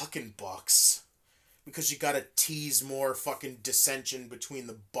the fucking Bucks. Because you gotta tease more fucking dissension between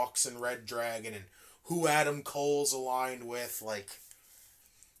the Bucks and Red Dragon and who Adam Cole's aligned with. Like,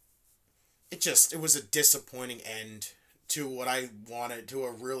 it was a disappointing end to what I wanted, to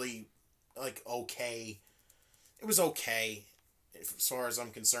a really, like, okay. It was okay, as far as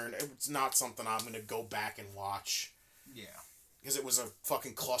I'm concerned. It's not something I'm gonna go back and watch. Yeah. Because it was a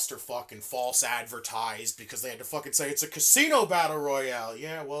fucking clusterfuck and false advertised because they had to fucking say it's a casino battle royale.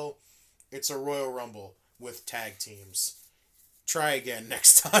 Yeah, well, it's a Royal Rumble with tag teams. Try again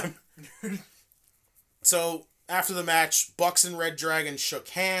next time. So, after the match, Bucks and Red Dragon shook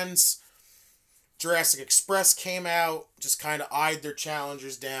hands. Jurassic Express came out, just kind of eyed their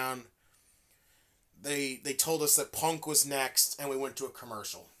challengers down. They told us that Punk was next, and we went to a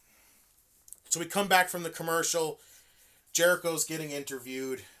commercial. So we come back from the commercial. Jericho's getting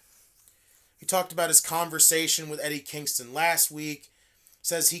interviewed. He talked about his conversation with Eddie Kingston last week.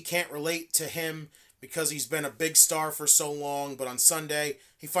 Says he can't relate to him because he's been a big star for so long, but on Sunday,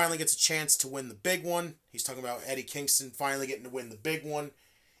 he finally gets a chance to win the big one. He's talking about Eddie Kingston finally getting to win the big one.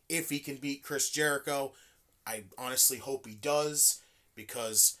 If he can beat Chris Jericho, I honestly hope he does,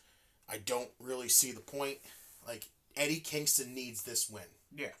 because I don't really see the point. Like, Eddie Kingston needs this win.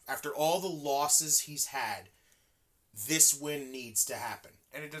 Yeah. After all the losses he's had, this win needs to happen.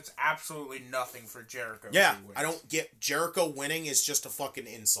 And it does absolutely nothing for Jericho. Yeah, I don't get... Jericho winning is just a fucking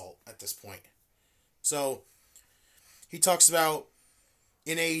insult at this point. So, he talks about,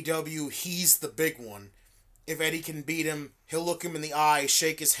 in AEW, he's the big one. If Eddie can beat him, he'll look him in the eye,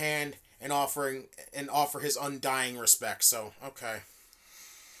 shake his hand, and offer his undying respect. So, okay.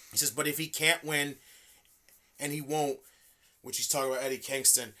 He says, but if he can't win, and he won't, which he's talking about Eddie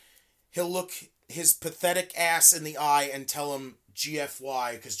Kingston, he'll look his pathetic ass in the eye and tell him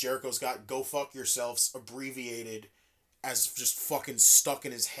GFY, because Jericho's got go fuck yourselves abbreviated as just fucking stuck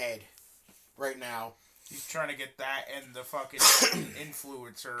in his head right now. He's trying to get that and the fucking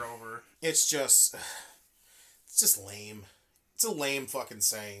influencer over. It's just lame. It's a lame fucking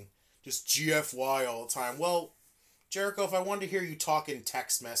saying. Just GFY all the time. Well, Jericho, if I wanted to hear you talk in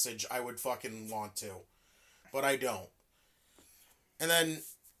text message, I would fucking want to. But I don't. And then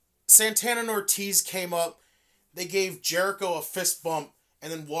Santana and Ortiz came up. They gave Jericho a fist bump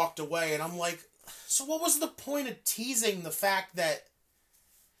and then walked away. And I'm like, so what was the point of teasing the fact that,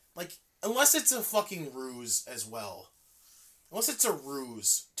 like, unless it's a fucking ruse as well. Unless it's a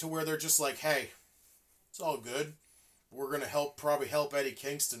ruse to where they're just like, hey, it's all good. We're going to probably help Eddie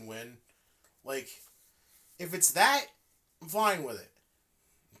Kingston win. Like, if it's that, I'm fine with it.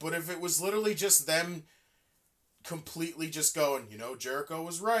 But if it was literally just them completely just going, Jericho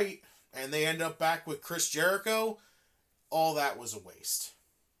was right, and they end up back with Chris Jericho, all that was a waste.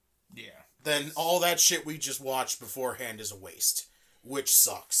 Yeah. Then all that shit we just watched beforehand is a waste, which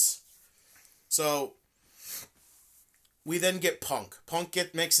sucks. So, we then get Punk. Punk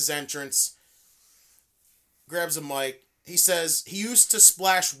makes his entrance, grabs a mic. He says he used to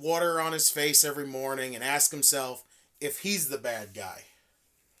splash water on his face every morning and ask himself if he's the bad guy.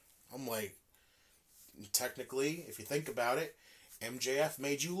 I'm like, technically, if you think about it, MJF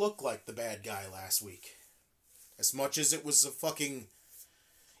made you look like the bad guy last week. As much as it was a fucking...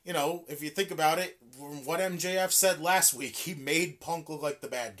 if you think about it, from what MJF said last week, he made Punk look like the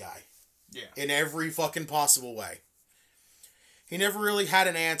bad guy. Yeah. In every fucking possible way. He never really had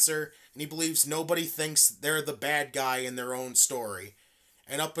an answer, and he believes nobody thinks they're the bad guy in their own story.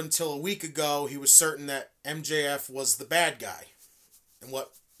 And up until a week ago, he was certain that MJF was the bad guy. And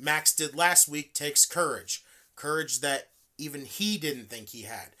what Max did last week takes courage. Courage that even he didn't think he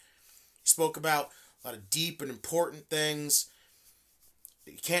had. He spoke about a lot of deep and important things.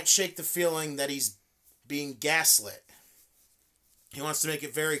 He can't shake the feeling that he's being gaslit. He wants to make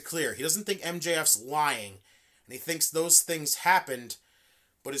it very clear. He doesn't think MJF's lying, and he thinks those things happened,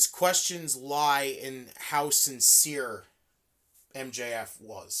 but his questions lie in how sincere MJF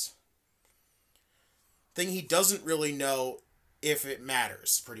was. Thing he doesn't really know if it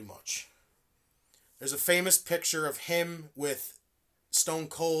matters, pretty much. There's a famous picture of him with Stone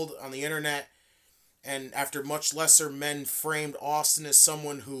Cold on the internet, and after much lesser men framed Austin as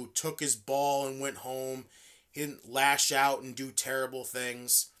someone who took his ball and went home. He didn't lash out and do terrible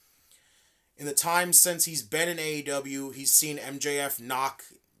things. In the time since he's been in AEW, he's seen MJF knock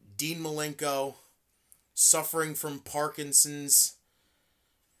Dean Malenko, suffering from Parkinson's,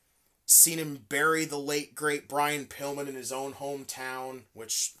 seen him bury the late, great Brian Pillman in his own hometown,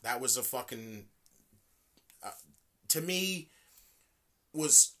 which that was a fucking, to me,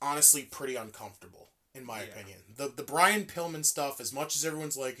 was honestly pretty uncomfortable, in my opinion. The Brian Pillman stuff, as much as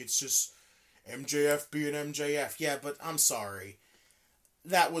everyone's like, it's just MJF being MJF. Yeah, but I'm sorry.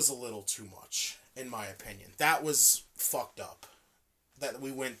 That was a little too much, in my opinion. That was fucked up. That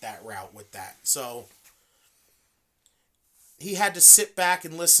we went that route with that. So, he had to sit back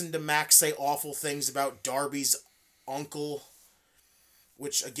and listen to Max say awful things about Darby's uncle,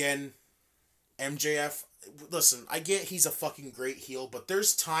 which, again, MJF, listen, I get he's a fucking great heel, but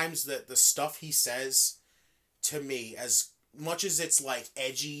there's times that the stuff he says to me, as much as it's, like,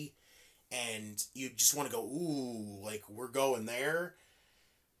 edgy, and you just want to go, ooh, like, we're going there,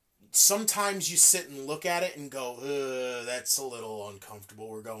 sometimes you sit and look at it and go, that's a little uncomfortable,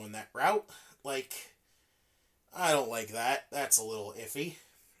 we're going that route. Like, I don't like that. That's a little iffy.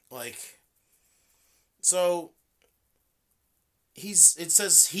 Like, so, it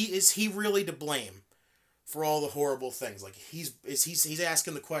says, is he really to blame for all the horrible things? Like, he's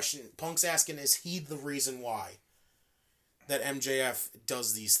asking the question, Punk's asking, is he the reason why that MJF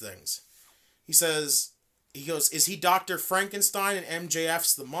does these things? He goes, is he Dr. Frankenstein and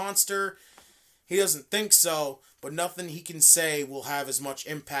MJF's the monster? He doesn't think so, but nothing he can say will have as much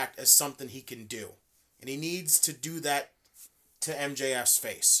impact as something he can do. And he needs to do that to MJF's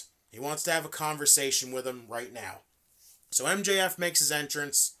face. He wants to have a conversation with him right now. So MJF makes his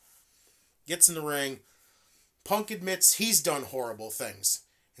entrance, gets in the ring. Punk admits he's done horrible things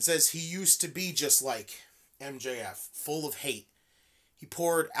and says he used to be just like MJF, full of hate. He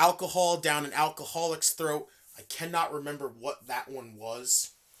poured alcohol down an alcoholic's throat. I cannot remember what that one was.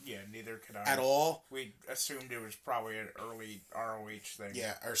 Yeah, neither could I. At all. We assumed it was probably an early ROH thing.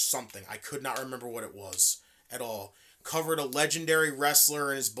 Yeah, or something. I could not remember what it was at all. Covered a legendary wrestler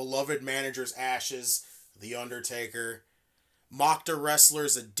in his beloved manager's ashes, The Undertaker. Mocked a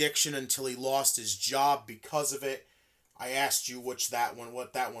wrestler's addiction until he lost his job because of it. I asked you what that one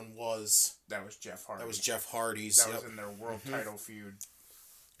was. That was Jeff Hardy. That was Jeff Hardy's. That was in their world title feud.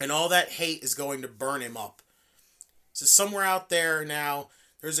 And all that hate is going to burn him up. So somewhere out there now,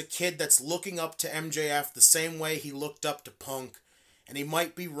 there's a kid that's looking up to MJF the same way he looked up to Punk. And he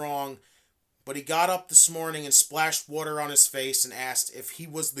might be wrong, but he got up this morning and splashed water on his face and asked if he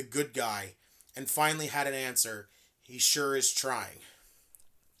was the good guy. And finally had an answer. He sure is trying.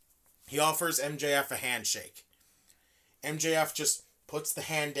 He offers MJF a handshake. MJF just puts the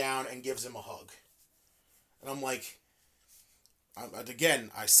hand down and gives him a hug. And I'm like, again,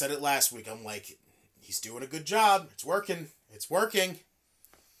 I said it last week, I'm like, he's doing a good job. It's working. It's working.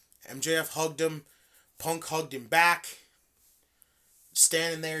 MJF hugged him. Punk hugged him back.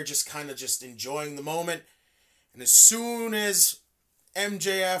 Standing there just kind of just enjoying the moment. And as soon as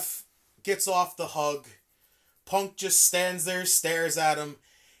MJF gets off the hug, Punk just stands there, stares at him,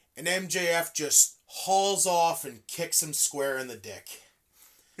 and MJF just hauls off and kicks him square in the dick.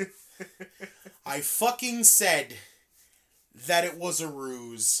 I fucking said that it was a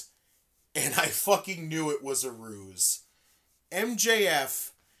ruse, and I fucking knew it was a ruse. MJF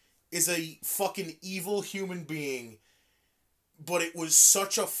is a fucking evil human being, but it was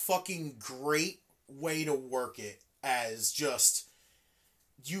such a fucking great way to work it as just,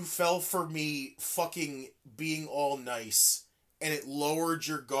 you fell for me fucking being all nice, and it lowered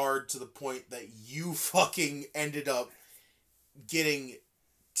your guard to the point that you fucking ended up getting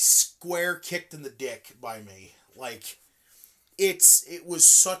square kicked in the dick by me. Like, it was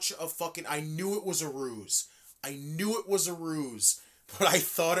such a fucking, I knew it was a ruse. I knew it was a ruse, but I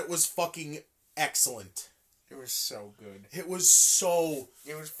thought it was fucking excellent. It was so good. It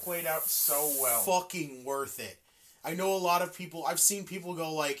was played out so well. Fucking worth it. I know a lot of people, I've seen people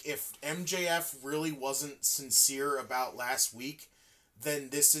go like, if MJF really wasn't sincere about last week, then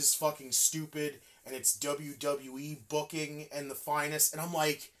this is fucking stupid, and it's WWE booking and the finest. And I'm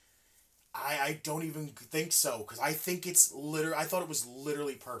like, I don't even think so, because I think it's I thought it was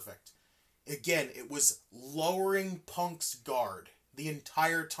literally perfect. Again, it was lowering Punk's guard the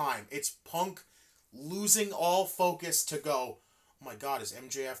entire time. It's Punk losing all focus to go, oh my god, is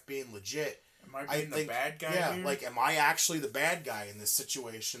MJF being legit? Am I being the bad guy here? Like, am I actually the bad guy in this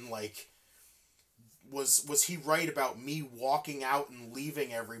situation? Like, was he right about me walking out and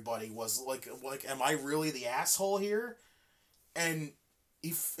leaving everybody? Was, like, am I really the asshole here? And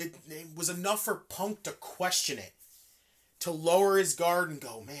it was enough for Punk to question it. To lower his guard and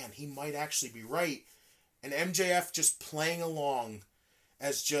go, man, he might actually be right. And MJF just playing along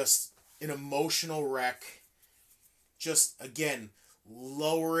as just an emotional wreck. Just, again,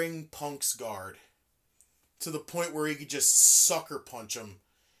 lowering Punk's guard to the point where he could just sucker punch him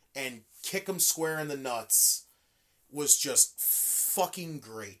and kick him square in the nuts was just fucking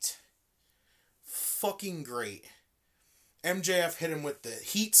great. Fucking great. MJF hit him with the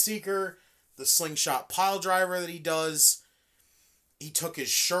heat seeker, the slingshot pile driver that he does. He took his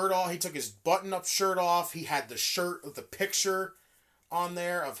shirt off. He took his button-up shirt off. He had the shirt with the picture on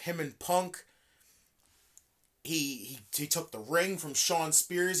there of him and Punk. He took the ring from Shawn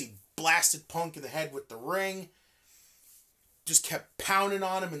Spears. He blasted Punk in the head with the ring. Just kept pounding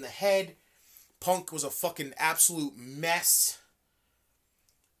on him in the head. Punk was a fucking absolute mess.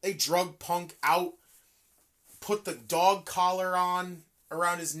 They drug Punk out, put the dog collar on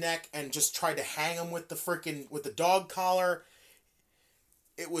around his neck, and just tried to hang him with the dog collar.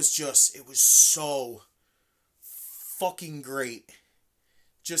 It was so fucking great.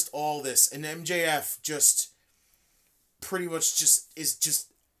 Just all this. And MJF just pretty much is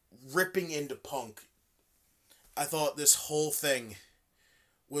just ripping into Punk. I thought this whole thing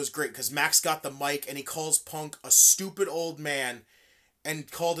was great because Max got the mic and he calls Punk a stupid old man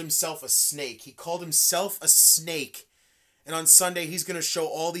and called himself a snake. He called himself a snake. And on Sunday, he's going to show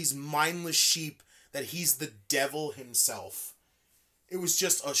all these mindless sheep that he's the devil himself. It was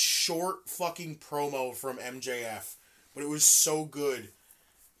just a short fucking promo from MJF, but it was so good.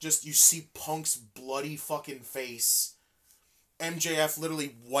 Just, you see Punk's bloody fucking face. MJF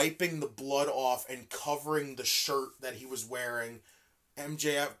literally wiping the blood off and covering the shirt that he was wearing.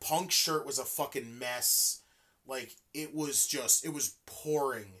 Punk's shirt was a fucking mess. Like, it was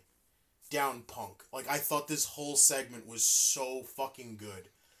pouring down Punk. Like, I thought this whole segment was so fucking good.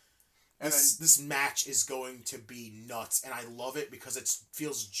 This match is going to be nuts, and I love it because it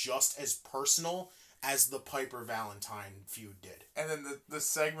feels just as personal as the Piper Valentine feud did. And then the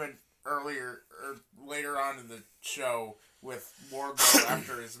segment later on in the show with Wardlow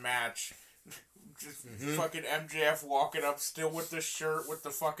after his match, just fucking MJF walking up still with the shirt with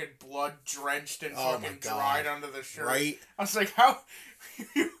the fucking blood drenched and fucking dried under the shirt. Right? I was like, how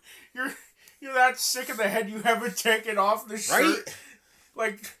you're that sick in the head you haven't taken off the shirt? Right?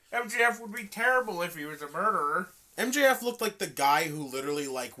 Like, MJF would be terrible if he was a murderer. MJF looked like the guy who literally,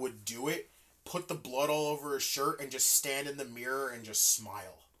 like, would do it, put the blood all over his shirt, and just stand in the mirror and just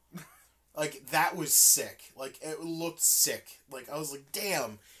smile. Like, that was sick. Like, it looked sick. Like, I was like,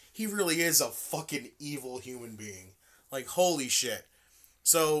 damn, he really is a fucking evil human being. Like, holy shit.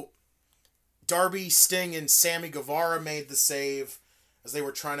 So, Darby, Sting, and Sammy Guevara made the save as they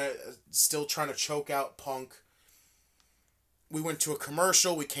were still trying to choke out Punk. We went to a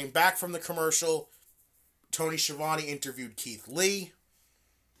commercial. We came back from the commercial. Tony Schiavone interviewed Keith Lee.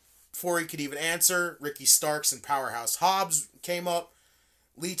 Before he could even answer, Ricky Starks and Powerhouse Hobbs came up.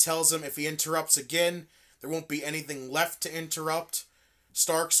 Lee tells him if he interrupts again, there won't be anything left to interrupt.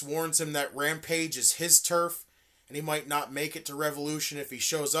 Starks warns him that Rampage is his turf, and he might not make it to Revolution if he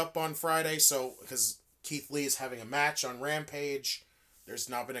shows up on Friday, because Keith Lee is having a match on Rampage. There's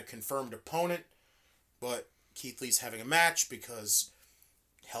not been a confirmed opponent, but Keith Lee's having a match because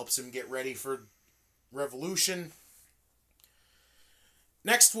it helps him get ready for Revolution.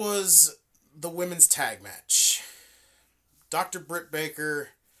 Next was the women's tag match. Dr. Britt Baker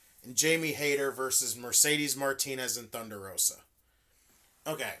and Jamie Hayter versus Mercedes Martinez and Thunder Rosa.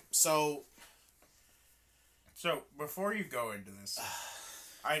 Okay, so before you go into this,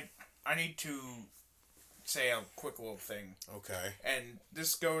 I need to say a quick little thing. Okay. And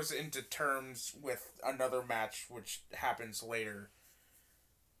this goes into terms with another match which happens later.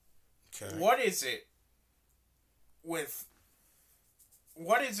 Okay. What is it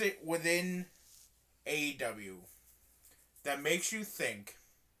within AEW that makes you think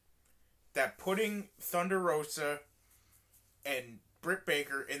that putting Thunder Rosa and Britt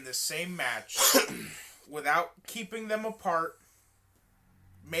Baker in the same match without keeping them apart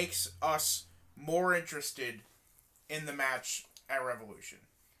makes us more interested in the match at Revolution.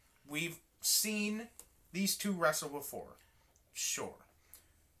 We've seen these two wrestle before. Sure.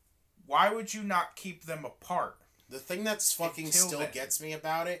 Why would you not keep them apart? The thing that's fucking still gets me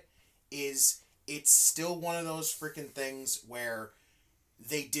about it is it's still one of those freaking things where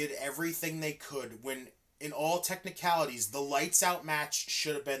they did everything they could when, in all technicalities, the lights out match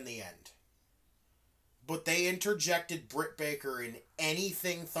should have been the end. But they interjected Britt Baker in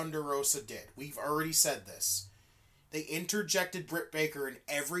anything Thunder Rosa did. We've already said this. They interjected Britt Baker in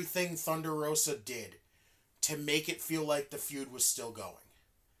everything Thunder Rosa did to make it feel like the feud was still going.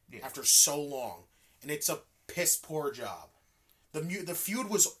 Yeah. After so long. And it's a piss poor job. The feud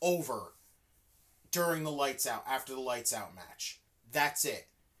was over during the lights out, after the lights out match. That's it.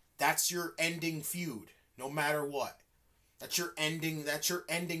 That's your ending feud, no matter what. That's your ending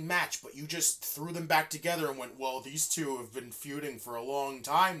match, but you just threw them back together and went, well, these two have been feuding for a long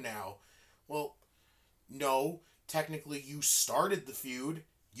time now. Well, no, technically you started the feud,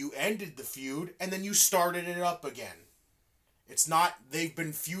 you ended the feud, and then you started it up again. It's not they've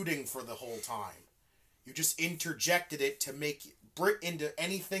been feuding for the whole time. You just interjected it to make Britt into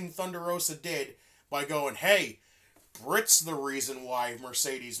anything Thunder Rosa did by going, hey, Britt's the reason why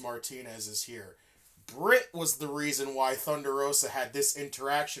Mercedes Martinez is here. Britt was the reason why Thunder Rosa had this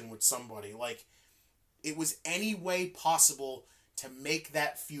interaction with somebody. Like, it was any way possible to make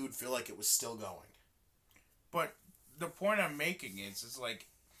that feud feel like it was still going. But the point I'm making is like,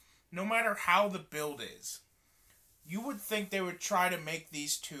 no matter how the build is, you would think they would try to make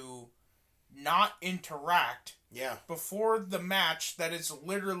these two not interact before the match that is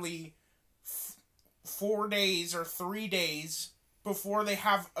literally 4 days or 3 days before they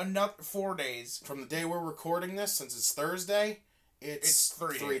have another 4 days. From the day we're recording this, since it's Thursday, it's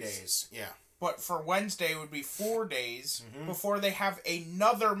 3 days. Yeah. But for Wednesday, it would be 4 days before they have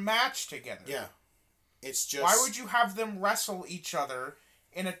another match together. Yeah. It's just... Why would you have them wrestle each other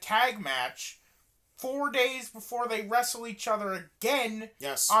in a tag match 4 days before they wrestle each other again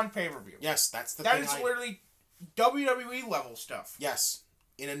on pay-per-view? Yes, that's the thing. That is literally WWE level stuff. Yes.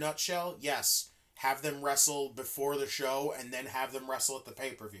 In a nutshell, yes. Have them wrestle before the show and then have them wrestle at the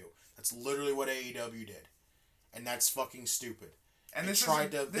pay-per-view. That's literally what AEW did. And that's fucking stupid. And they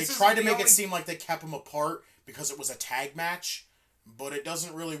tried to make it seem like they kept them apart because it was a tag match, but it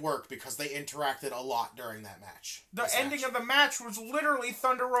doesn't really work because they interacted a lot during that match. The ending of the match was literally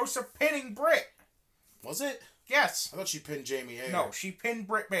Thunder Rosa pinning Britt. Was it? Yes. I thought she pinned Jamie Hayter. No, she pinned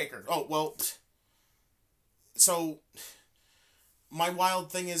Britt Baker. Oh, well, so my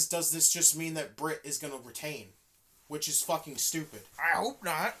wild thing is, does this just mean that Britt is going to retain? Which is fucking stupid. I hope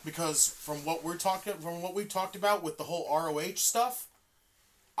not. Because from what we've talked about with the whole ROH stuff,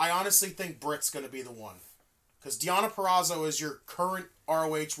 I honestly think Britt's going to be the one. Because Deonna Purrazzo is your current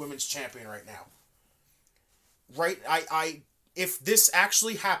ROH Women's Champion right now. Right? If this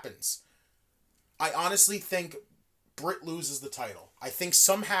actually happens, I honestly think Britt loses the title. I think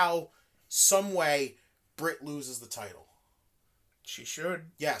somehow, some way, Britt loses the title. She should.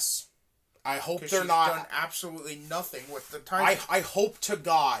 Yes. I hope they're not... done absolutely nothing with the title. I hope to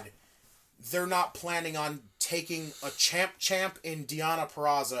God they're not planning on taking a champ in Deonna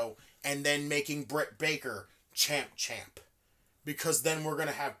Purrazzo and then making Britt Baker champ. Because then we're going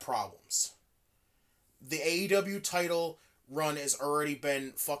to have problems. The AEW title run has already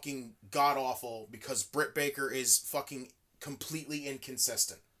been fucking god-awful because Britt Baker is fucking completely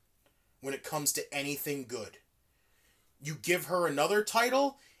inconsistent when it comes to anything good. You give her another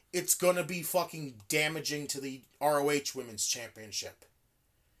title, it's gonna be fucking damaging to the ROH Women's Championship.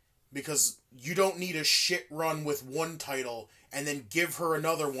 Because you don't need a shit run with one title and then give her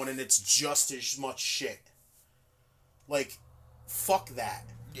another one and it's just as much shit. Like, fuck that.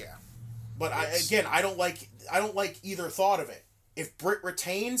 Yeah. But I don't like either thought of it. If Britt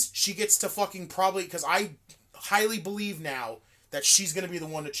retains, she gets to fucking probably... Because I highly believe now that she's going to be the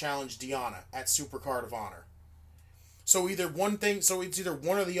one to challenge Deonna at Supercard of Honor. So it's either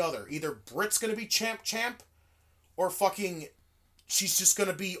one or the other. Either Britt's going to be champ, or fucking she's just going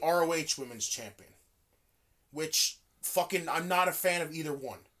to be ROH Women's Champion. Which, fucking, I'm not a fan of either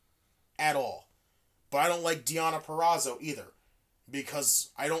one. At all. But I don't like Deonna Purrazzo either.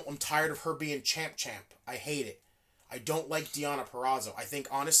 Because I'm tired of her being champ. I hate it. I don't like Deonna Purrazzo. I think,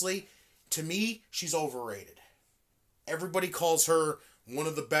 honestly, to me, she's overrated. Everybody calls her one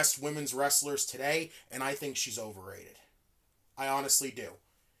of the best women's wrestlers today, and I think she's overrated. I honestly do.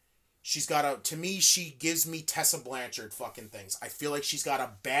 To me, she gives me Tessa Blanchard fucking things. I feel like she's got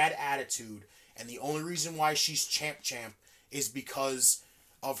a bad attitude, and the only reason why she's champ is because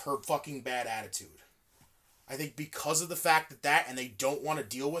of her fucking bad attitude. I think because of the fact that and they don't want to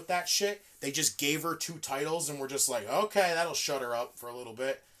deal with that shit, they just gave her 2 titles and we're just like, okay, that'll shut her up for a little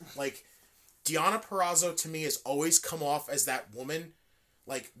bit. Like, Deonna Purrazzo to me has always come off as that woman.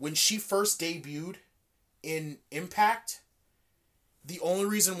 Like, when she first debuted in Impact, the only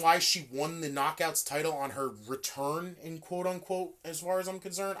reason why she won the Knockouts title on her return, in quote unquote, as far as I'm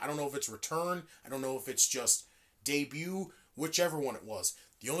concerned, I don't know if it's return, I don't know if it's just debut, whichever one it was.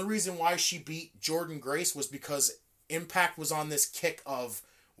 The only reason why she beat Jordynne Grace was because Impact was on this kick of,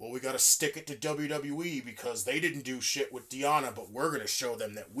 well, we gotta stick it to WWE because they didn't do shit with Deonna, but we're gonna show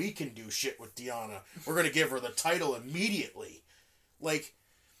them that we can do shit with Deonna. We're gonna give her the title immediately. Like,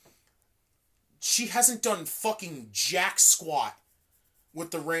 she hasn't done fucking jack squat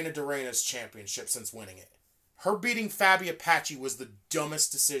with the Reina de Reinas championship since winning it. Her beating Fabi Apache was the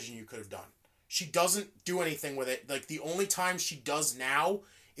dumbest decision you could have done. She doesn't do anything with it. Like, the only time she does now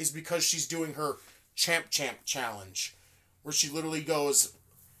is because she's doing her Champ challenge, where she literally goes,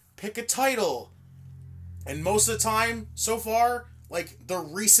 pick a title. And most of the time, so far, like, the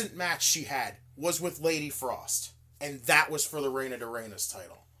recent match she had was with Lady Frost. And that was for the Reina de Reinas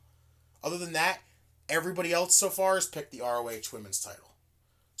title. Other than that, everybody else so far has picked the ROH Women's title.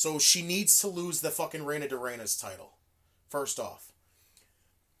 So she needs to lose the fucking Reina de Reinas title, first off.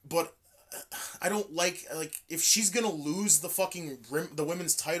 But I don't like, if she's gonna lose the fucking, the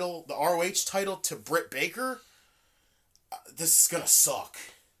women's title, the ROH title to Britt Baker, this is gonna suck.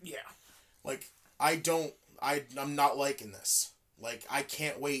 Yeah. Like, I'm not liking this. Like, I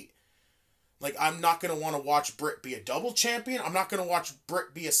can't wait. Like, I'm not gonna want to watch Britt be a double champion. I'm not gonna watch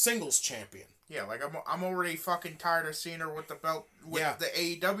Britt be a singles champion. Yeah, like, I'm already fucking tired of seeing her with the belt, with the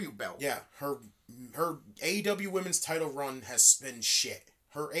AEW belt. Yeah, her AEW women's title run has been shit.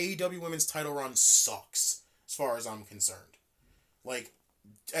 Her AEW women's title run sucks, as far as I'm concerned. Like,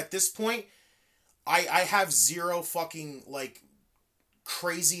 at this point, I have zero fucking, like,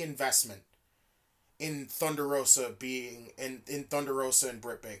 crazy investment in Thunder Rosa being, in Thunder Rosa and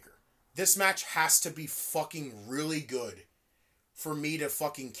Britt Baker. This match has to be fucking really good for me to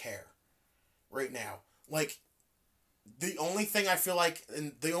fucking care right now. Like, the only thing I feel like,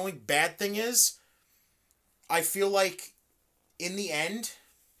 and the only bad thing is, I feel like, in the end,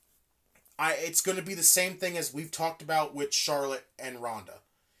 it's going to be the same thing as we've talked about with Charlotte and Ronda.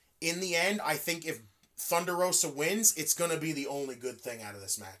 In the end, I think if Thunder Rosa wins, it's going to be the only good thing out of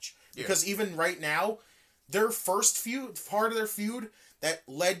this match. Yeah. Because even right now, their first feud, part of their feud that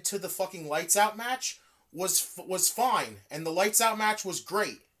led to the fucking Lights Out match was fine. And the Lights Out match was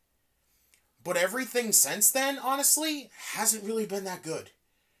great. But everything since then, honestly, hasn't really been that good.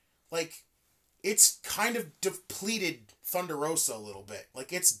 Like, it's kind of depleted Thunder Rosa a little bit.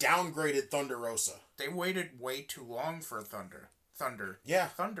 Like, it's downgraded Thunder Rosa. They waited way too long for Thunder. Yeah.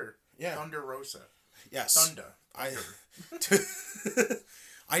 Thunder. Yeah. Thunder Rosa. Yes. Thunder. I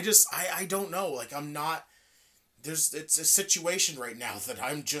don't know. Like, I'm not... it's a situation right now that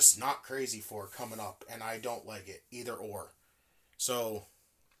I'm just not crazy for coming up, and I don't like it. Either or. So,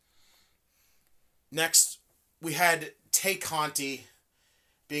 next, we had Tay Conti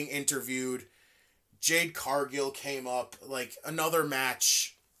being interviewed. Jade Cargill came up, like, another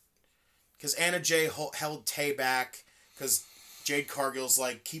match, because Anna Jay held Tay back, because Jade Cargill's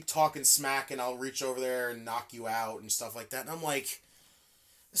like, keep talking smack and I'll reach over there and knock you out and stuff like that. And I'm like,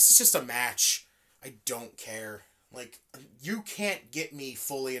 this is just a match. I don't care. Like, you can't get me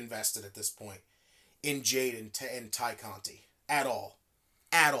fully invested at this point in Jade and Tay Conti. At all.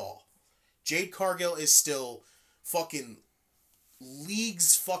 At all. Jade Cargill is still fucking...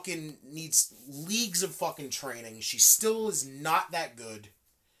 needs leagues of fucking training. She still is not that good.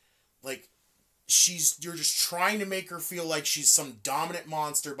 Like, you're just trying to make her feel like she's some dominant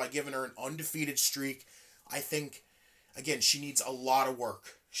monster by giving her an undefeated streak. I think, again, she needs a lot of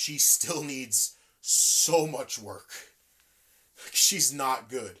work. She still needs so much work. She's not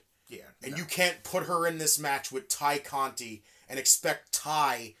good. Yeah. And you can't put her in this match with Tay Conti and expect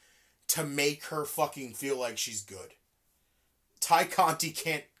Tay to make her fucking feel like she's good. Tay Conti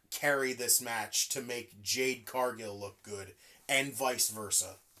can't carry this match to make Jade Cargill look good, and vice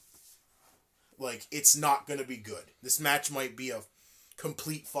versa. Like, it's not gonna be good. This match might be a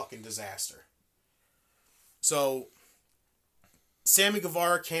complete fucking disaster. So, Sammy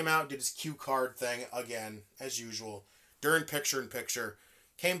Guevara came out, did his cue card thing again, as usual, during picture-in-picture,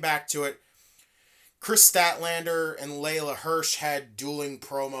 came back to it. Chris Statlander and Layla Hirsch had dueling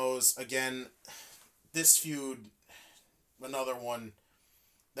promos. Again, this feud... another one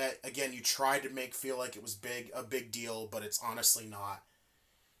that, again, you tried to make feel like it was a big deal, but it's honestly not.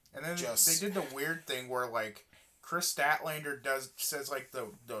 And then they did the weird thing where, like, Chris Statlander says, like,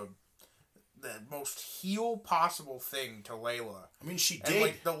 the the most heel possible thing to Layla. I mean, she And, did.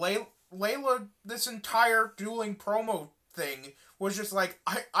 like, the Layla, this entire dueling promo thing was just like,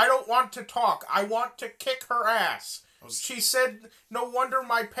 I don't want to talk. I want to kick her ass. She said, no wonder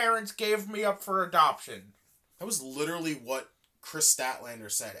my parents gave me up for adoption. That was literally what Chris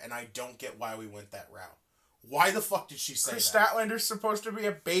Statlander said, and I don't get why we went that route. Why the fuck did she say Chris that? Statlander's supposed to be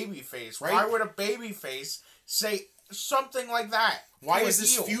a babyface. Right? Why would a babyface say something like that? Why is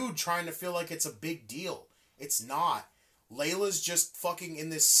this feud trying to feel like it's a big deal? It's not. Layla's just fucking in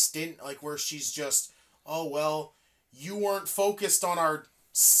this stint, like, where she's just, oh, well, you weren't focused on our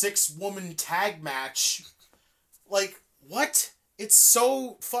 6-woman tag match. Like, what? It's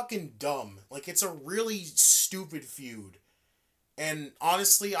so fucking dumb. Like, it's a really stupid feud. And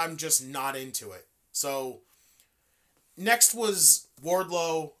honestly, I'm just not into it. So, next was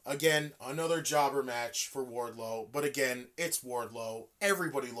Wardlow. Again, another jobber match for Wardlow. But again, it's Wardlow.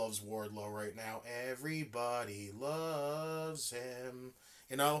 Everybody loves Wardlow right now. Everybody loves him.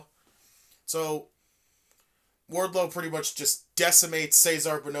 You know? So, Wardlow pretty much just decimates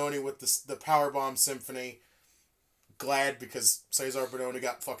Cesar Bononi with the Powerbomb Symphony. Glad, because Cesar Bononi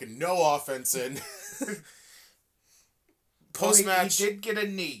got fucking no offense in. Post-match... He did get a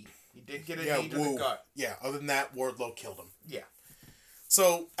knee. He did get a knee to the gut. Yeah, other than that, Wardlow killed him. Yeah.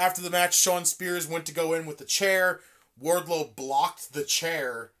 So, after the match, Shawn Spears went to go in with the chair. Wardlow blocked the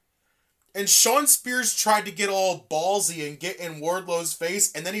chair. And Shawn Spears tried to get all ballsy and get in Wardlow's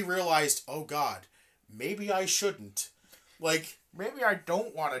face, and then he realized, oh god, maybe I shouldn't. Like... Maybe I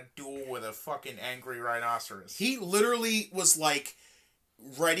don't want to duel with a fucking angry rhinoceros. He literally was, like,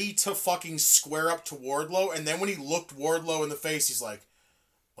 ready to fucking square up to Wardlow, and then when he looked Wardlow in the face, he's like,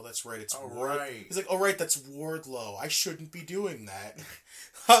 oh, that's right, it's Wardlow. Right. He's like, oh, right, that's Wardlow. I shouldn't be doing that.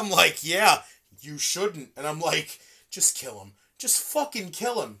 I'm like, yeah, you shouldn't. And I'm like, just kill him. Just fucking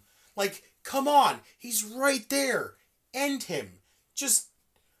kill him. Like, come on. He's right there. End him. Just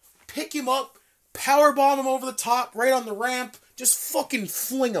pick him up, powerbomb him over the top, right on the ramp. Just fucking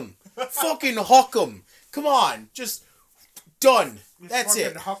fling him. Fucking huck him. Come on. Just done. That's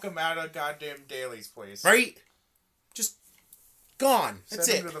it. Huck him out of goddamn Daly's place. Right? Just gone. That's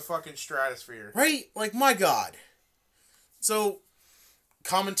it. Send him to the fucking stratosphere. Right? Like, my god. So,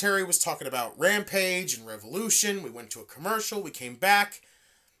 commentary was talking about Rampage and Revolution. We went to a commercial. We came back.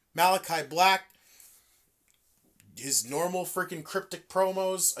 Malachi Black, his normal freaking cryptic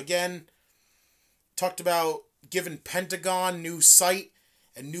promos, again, talked about giving Pentagon new sight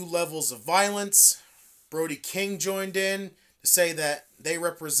and new levels of violence. Brody King joined in to say that they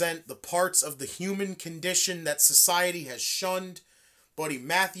represent the parts of the human condition that society has shunned. Buddy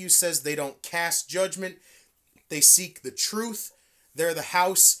Matthews says they don't cast judgment. They seek the truth. They're the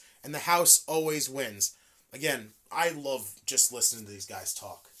house, and the house always wins. Again, I love just listening to these guys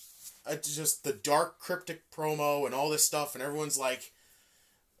talk. It's just the dark, cryptic promo and all this stuff, and everyone's like,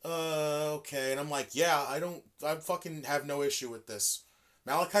 okay. And I'm like, yeah, I fucking have no issue with this.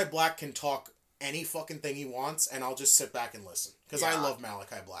 Malachi Black can talk any fucking thing he wants, and I'll just sit back and listen. Because I love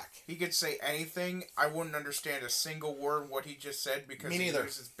Malachi Black. He could say anything. I wouldn't understand a single word what he just said because he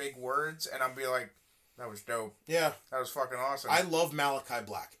uses big words, and I'd be like, that was dope. Yeah. That was fucking awesome. I love Malachi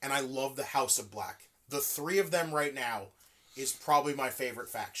Black, and I love the House of Black. The three of them right now is probably my favorite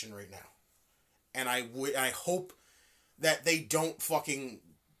faction right now. And I hope that they don't fucking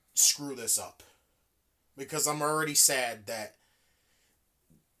screw this up. Because I'm already sad that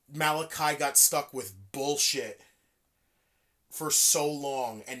Malachi got stuck with bullshit for so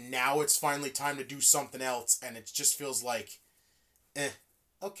long, and now it's finally time to do something else, and it just feels like,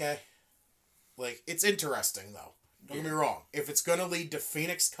 okay. Like, it's interesting, though. Don't get me wrong. If it's gonna lead to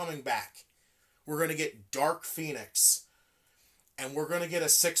Phoenix coming back, we're gonna get Dark Phoenix, and we're gonna get a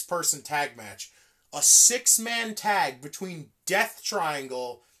 6-person tag match. A 6-man tag between Death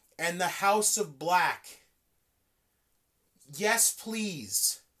Triangle and the House of Black. Yes,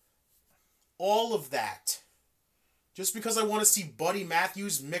 please. All of that. Just because I want to see Buddy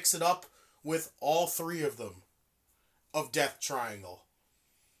Matthews mix it up with all three of them. Of Death Triangle.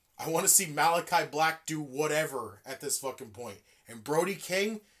 I want to see Malachi Black do whatever at this fucking point. And Brody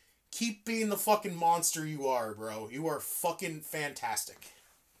King, keep being the fucking monster you are, bro. You are fucking fantastic.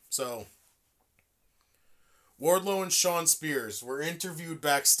 So, Wardlow and Shawn Spears were interviewed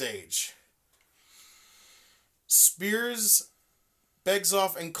backstage. Spears begs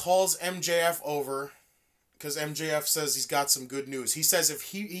off and calls MJF over because MJF says he's got some good news. He says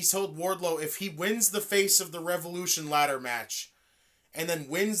he told Wardlow if he wins the Face of the Revolution ladder match and then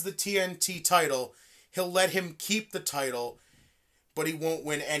wins the TNT title, he'll let him keep the title, but he won't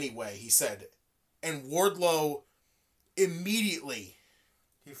win anyway, he said. And Wardlow immediately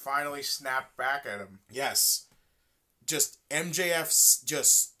He finally snapped back at him. Yes. Just MJF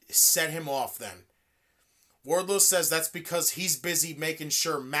just set him off then. Wardlow says that's because he's busy making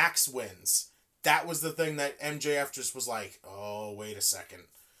sure Max wins. That was the thing that MJF just was like, oh, wait a second.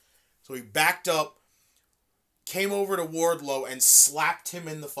 So he backed up, came over to Wardlow, and slapped him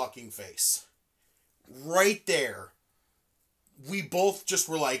in the fucking face. Right there. We both just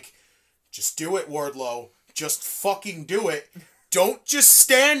were like, just do it, Wardlow. Just fucking do it. Don't just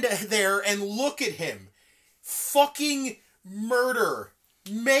stand there and look at him. Fucking murder.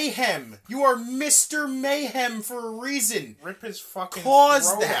 Mayhem. You are Mr. Mayhem for a reason. Rip his fucking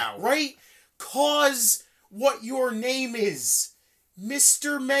Cause throat that, out. right? Cause what your name is.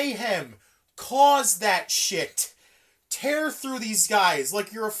 Mr. Mayhem. Cause that shit. Tear through these guys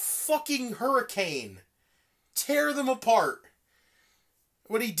like you're a fucking hurricane. Tear them apart.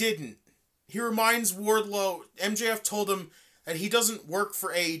 But he didn't. He reminds Wardlow, MJF told him that he doesn't work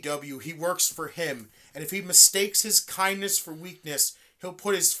for AEW, he works for him. And if he mistakes his kindness for weakness, he'll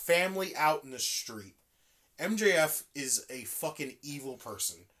put his family out in the street. MJF is a fucking evil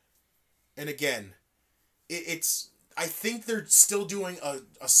person. And again, I think they're still doing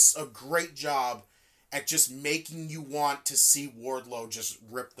a great job at just making you want to see Wardlow just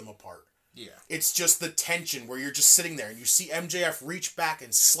rip them apart. Yeah. It's just the tension where you're just sitting there and you see MJF reach back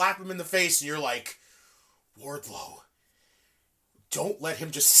and slap him in the face and you're like, Wardlow, don't let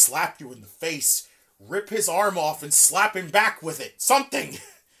him just slap you in the face. Rip his arm off and slap him back with it. Something.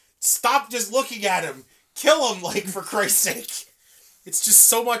 Stop just looking at him. Kill him, like, for Christ's sake. It's just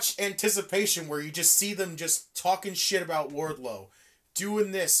so much anticipation where you just see them just talking shit about Wardlow.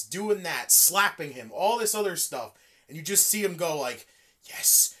 Doing this, doing that, slapping him, all this other stuff. And you just see him go like,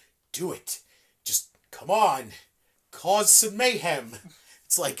 yes, do it. Just, come on. Cause some mayhem.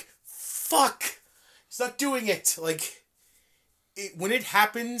 It's like, fuck. He's not doing it. Like, when it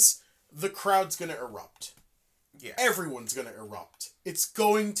happens, the crowd's gonna erupt. Yeah. Everyone's gonna erupt. It's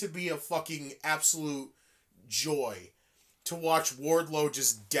going to be a fucking absolute joy to watch Wardlow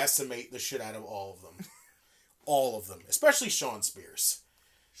just decimate the shit out of all of them. All of them. Especially Shawn Spears.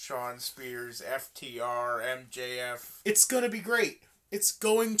 Shawn Spears, FTR, MJF. It's gonna be great. It's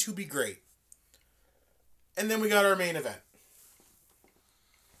going to be great. And then we got our main event.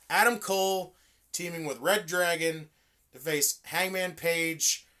 Adam Cole teaming with Red Dragon to face Hangman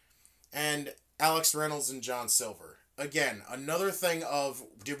Page and Alex Reynolds and John Silver. Again, another thing of,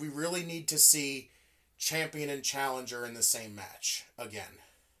 did we really need to see champion and challenger in the same match? Again.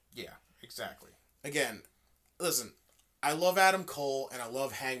 Yeah, exactly. Again, listen, I love Adam Cole and I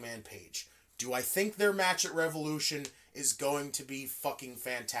love Hangman Page. Do I think their match at Revolution is going to be fucking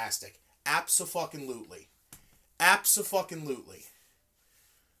fantastic? Abso-fucking-lutely. Abso-fucking-lutely.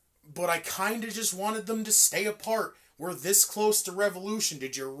 But I kind of just wanted them to stay apart. We're this close to Revolution.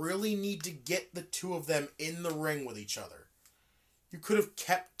 Did you really need to get the two of them in the ring with each other? You could have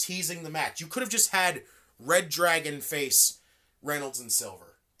kept teasing the match. You could have just had Red Dragon face Reynolds and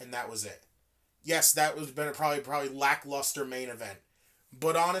Silver. And that was it. Yes, that was been a probably lackluster main event.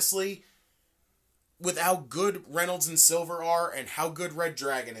 But honestly, with how good Reynolds and Silver are and how good Red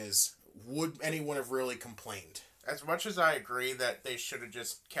Dragon is, would anyone have really complained? As much as I agree that they should have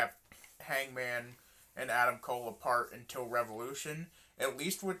just kept Hangman and Adam Cole apart until Revolution, at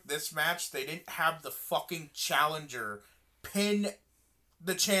least with this match, they didn't have the fucking challenger pin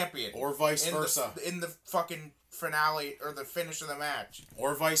the champion. Or vice versa. In the fucking finale, or the finish of the match.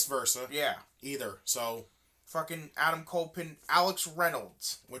 Or vice versa. Yeah. Either. So, fucking Adam Cole pinned Alex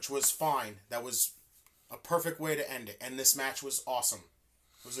Reynolds. which was fine. That was a perfect way to end it. And this match was awesome.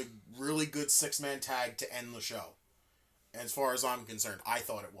 It was a really good 6-man tag to end the show. As far as I'm concerned, I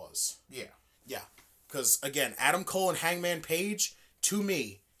thought it was. Yeah. Yeah. Because, again, Adam Cole and Hangman Page, to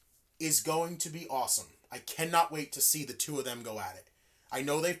me, is going to be awesome. I cannot wait to see the two of them go at it. I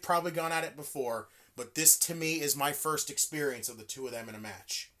know they've probably gone at it before, but this, to me, is my first experience of the two of them in a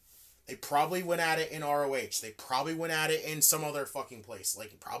match. They probably went at it in ROH. They probably went at it in some other fucking place,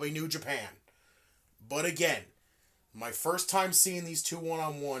 like probably New Japan. But again, my first time seeing these two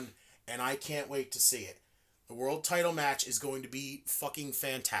one-on-one, and I can't wait to see it. The world title match is going to be fucking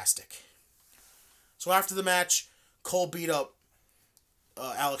fantastic. So after the match, Cole beat up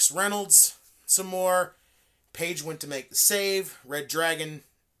Alex Reynolds some more. Page went to make the save. Red Dragon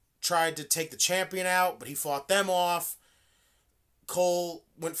tried to take the champion out, but he fought them off. Cole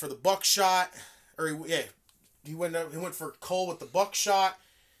went for the buckshot. He went for Cole with the buckshot.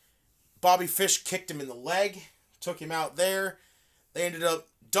 Bobby Fish kicked him in the leg, took him out there. They ended up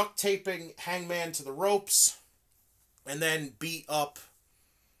duct taping Hangman to the ropes, and then beat up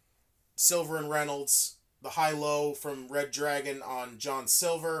Silver and Reynolds the high-low from Red Dragon on John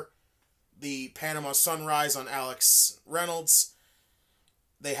Silver, the Panama Sunrise on Alex Reynolds.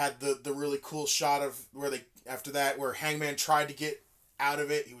 They had the really cool shot of where Hangman tried to get out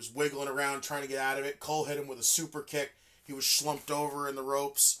of it. He was wiggling around trying to get out of it. Cole hit him with a super kick. He was slumped over in the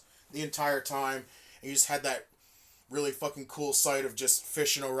ropes the entire time. And you just had that really fucking cool sight of just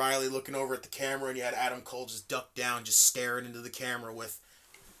Fish and O'Reilly looking over at the camera, and you had Adam Cole just ducked down, just staring into the camera with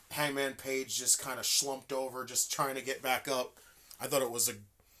Hangman Page just kind of slumped over, just trying to get back up. I thought it was a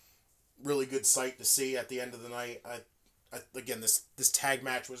really good sight to see at the end of the night. Again, this tag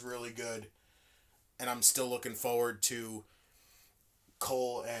match was really good, and I'm still looking forward to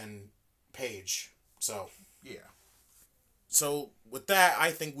Cole and Page. So, yeah. So, with that,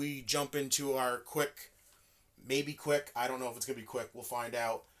 I think we jump into our maybe quick. I don't know if it's going to be quick. We'll find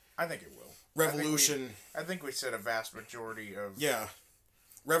out. I think it will. Revolution. I think we said a vast majority of... Yeah.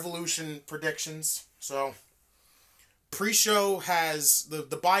 Revolution predictions. So, pre-show has...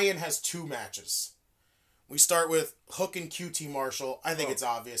 The buy-in has 2 matches. We start with Hook and QT Marshall. I think it's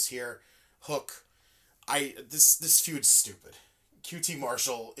obvious here. Hook. This feud's stupid. QT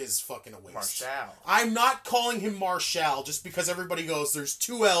Marshall is fucking a waste. Marshall. I'm not calling him Marshall just because everybody goes, there's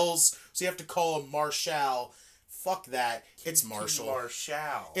 2 L's, so you have to call him Marshall. Fuck that. It's Marshall.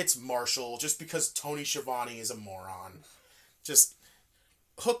 Marshall. It's Marshall just because Tony Schiavone is a moron. Just,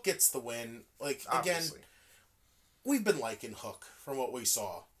 Hook gets the win. Like, Obviously. Again, we've been liking Hook from what we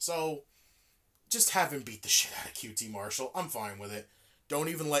saw. So, just have him beat the shit out of QT Marshall. I'm fine with it. Don't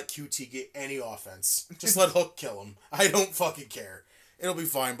even let QT get any offense. Just let Hook kill him. I don't fucking care. It'll be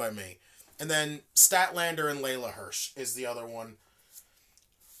fine by me. And then Statlander and Layla Hirsch is the other one.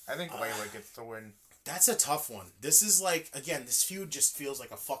 I think Layla gets the win. That's a tough one. This is like, again, this feud just feels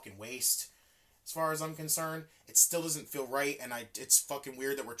like a fucking waste. As far as I'm concerned, it still doesn't feel right, and it's fucking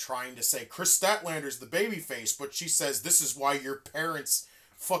weird that we're trying to say Chris Statlander's the babyface, but she says this is why your parents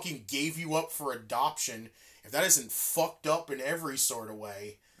fucking gave you up for adoption. If that isn't fucked up in every sort of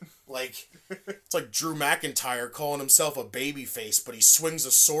way. Like, it's like Drew McIntyre calling himself a babyface, but he swings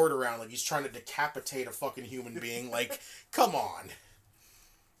a sword around like he's trying to decapitate a fucking human being. Like, come on.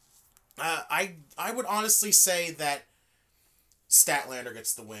 I would honestly say that Statlander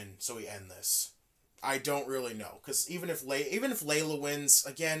gets the win, so we end this. I don't really know, because even if Layla wins,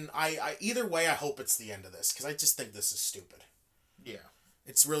 again, I either way, I hope it's the end of this, because I just think this is stupid. Yeah.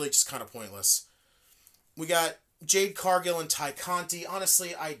 It's really just kind of pointless. We got Jade Cargill and Ty Conti.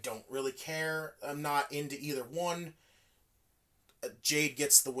 Honestly, I don't really care. I'm not into either one. Jade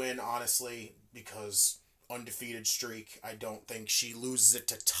gets the win, honestly, because undefeated streak. I don't think she loses it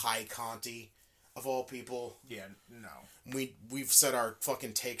to Ty Conti, of all people. Yeah, no. We've said our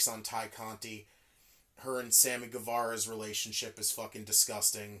fucking takes on Ty Conti. Her and Sammy Guevara's relationship is fucking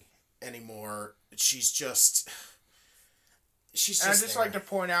disgusting anymore. She's just And I just like to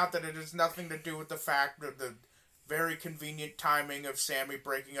point out that it has nothing to do with the fact of the very convenient timing of Sammy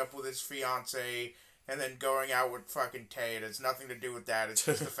breaking up with his fiance and then going out with fucking Tay. It has nothing to do with that. It's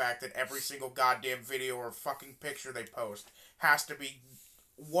just the fact that every single goddamn video or fucking picture they post has to be...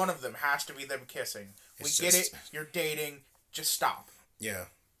 One of them has to be them kissing. Get it. You're dating. Just stop. Yeah.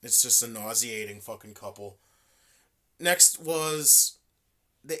 It's just a nauseating fucking couple. Next was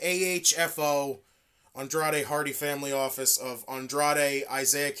the AHFO Andrade Hardy Family Office of Andrade,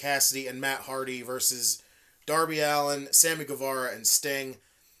 Isaiah Cassidy, and Matt Hardy versus Darby Allin, Sammy Guevara, and Sting.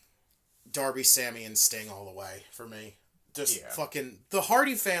 Darby, Sammy, and Sting all the way for me. Just fucking... The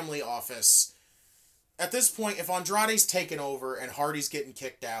Hardy Family Office... At this point, if Andrade's taken over and Hardy's getting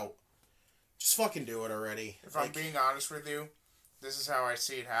kicked out, just fucking do it already. If I'm being honest with you, this is how I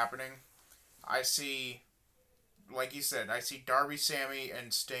see it happening. I see, like you said, I see Darby, Sammy,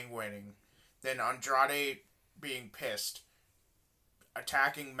 and Sting winning. Then Andrade being pissed,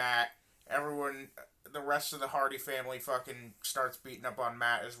 attacking Matt. Everyone, the rest of the Hardy family fucking starts beating up on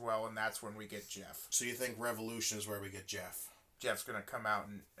Matt as well, and that's when we get Jeff. So you think Revolution is where we get Jeff? Jeff's gonna come out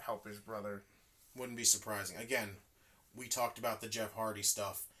and help his brother. Wouldn't be surprising. Again, we talked about the Jeff Hardy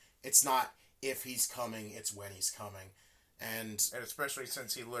stuff. It's not if he's coming, it's when he's coming. And especially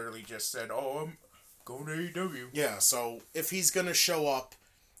since he literally just said, "Oh, I'm going to AEW." Yeah, so if he's going to show up,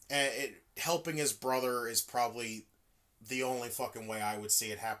 helping his brother is probably the only fucking way I would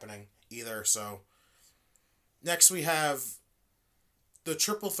see it happening either. So next we have the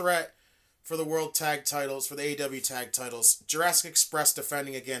triple threat for the World Tag Titles, for the AEW Tag Titles. Jurassic Express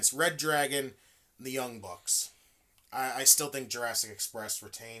defending against Red Dragon, the Young Bucks. I still think Jurassic Express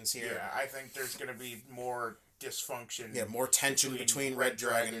retains here. Yeah, I think there's going to be more dysfunction. Yeah, more tension between Red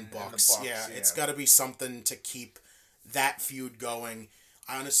Dragon and Bucks. Yeah, it's got to be something to keep that feud going.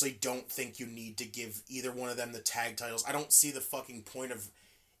 I honestly don't think you need to give either one of them the tag titles. I don't see the fucking point of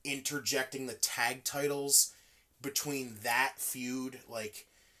interjecting the tag titles between that feud. Like,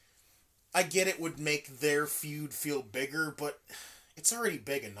 I get it would make their feud feel bigger, but it's already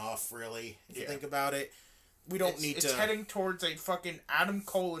big enough, really, if you think about it. We don't need to... It's heading towards a fucking Adam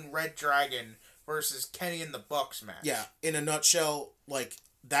Cole and Red Dragon versus Kenny and the Bucks match. Yeah, in a nutshell, like,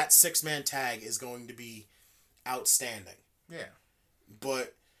 that 6-man tag is going to be outstanding. Yeah.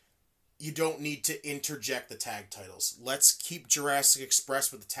 But you don't need to interject the tag titles. Let's keep Jurassic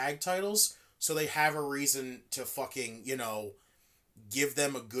Express with the tag titles so they have a reason to fucking, you know, give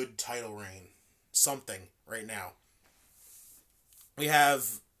them a good title reign. Something right now. We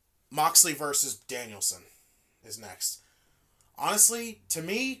have Moxley versus Danielson is next. Honestly, to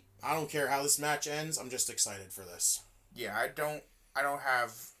me, I don't care how this match ends. I'm just excited for this. Yeah, I don't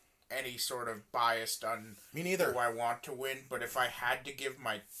have any sort of bias on me neither. Who I want to win, but if I had to give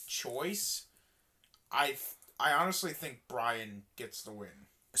my choice, I honestly think Bryan gets the win.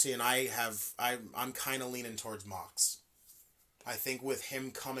 See, and I'm kind of leaning towards Mox. I think with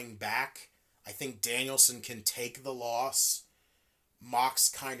him coming back, I think Danielson can take the loss. Mox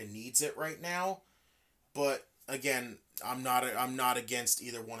kind of needs it right now, but again, I'm not against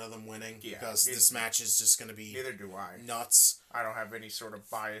either one of them winning because this match is just going to be neither do I. Nuts. I don't have any sort of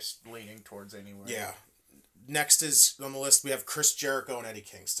bias leaning towards anyone. Yeah. Next is on the list we have Chris Jericho and Eddie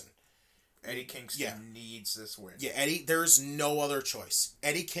Kingston. Eddie Kingston needs this win. Yeah, Eddie, there's no other choice.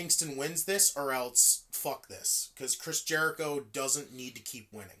 Eddie Kingston wins this or else fuck this. Because Chris Jericho doesn't need to keep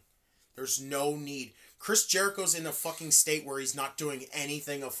winning. There's no need. Chris Jericho's in a fucking state where he's not doing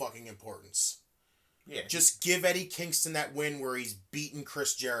anything of fucking importance. Yeah. Just give Eddie Kingston that win where he's beaten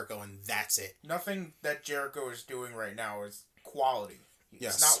Chris Jericho and that's it. Nothing that Jericho is doing right now is quality.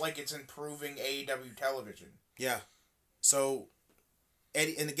 Yes. It's not like it's improving AEW television. Yeah. So,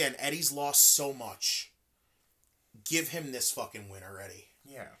 Eddie, and again, Eddie's lost so much. Give him this fucking win already.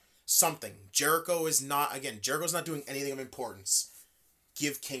 Yeah. Something. Jericho's not doing anything of importance.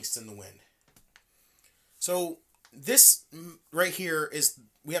 Give Kingston the win. So, this right here is,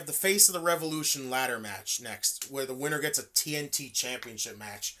 we have the Face of the Revolution ladder match next, where the winner gets a TNT championship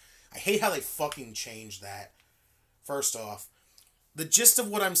match. I hate how they fucking changed that. First off, the gist of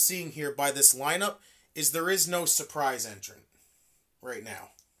what I'm seeing here by this lineup is there is no surprise entrant right now.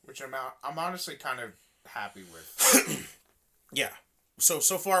 Which I'm honestly kind of happy with. Yeah. So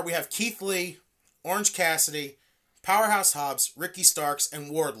far we have Keith Lee, Orange Cassidy, Powerhouse Hobbs, Ricky Starks,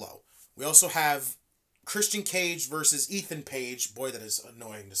 and Wardlow. We also have Christian Cage versus Ethan Page. Boy, that is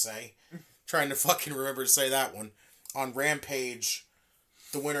annoying to say. Trying to fucking remember to say that one. On Rampage,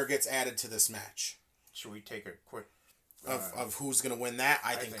 the winner gets added to this match. Should we take a quick... Of who's going to win that?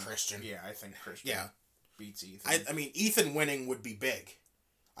 I think Christian. Yeah, I think Christian beats Ethan. I mean, Ethan winning would be big.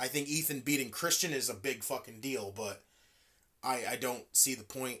 I think Ethan beating Christian is a big fucking deal, but I don't see the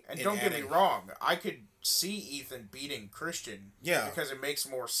point. And don't get me wrong, I could see Ethan beating Christian. Yeah. Because it makes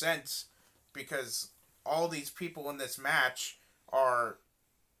more sense, because all these people in this match are,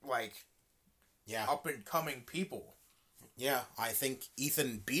 like, up and coming people. Yeah, I think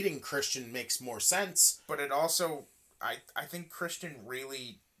Ethan beating Christian makes more sense. But it also... I think Christian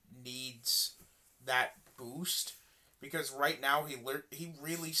really needs that boost, because right now he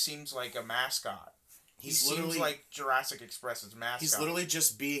really seems like a mascot. He seems like Jurassic Express's mascot. He's literally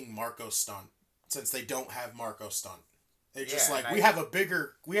just being Marco Stunt, since they don't have Marco Stunt. They're just we have a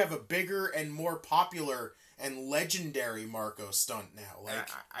bigger and more popular and legendary Marco Stunt now. Like,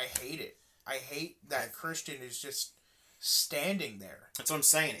 I hate it. I hate that Christian is just standing there. That's what I'm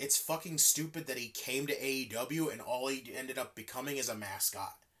saying. It's fucking stupid that he came to AEW and all he ended up becoming is a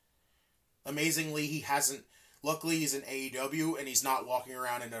mascot. Amazingly, he hasn't... Luckily, he's in AEW and he's not walking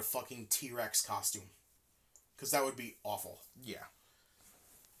around in a fucking T-Rex costume. Because that would be awful. Yeah.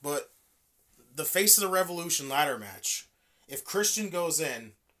 But the Face of the Revolution ladder match, if Christian goes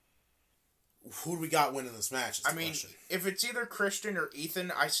in, who do we got winning this match? I mean, if it's either Christian or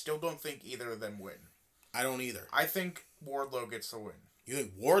Ethan, I still don't think either of them win. I don't either. I think Wardlow gets the win. You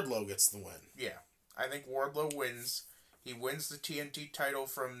think Wardlow gets the win? Yeah. I think Wardlow wins. He wins the TNT title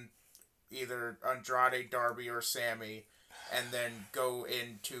from either Andrade, Darby, or Sammy, and then go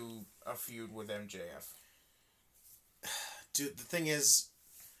into a feud with MJF. Dude, the thing is,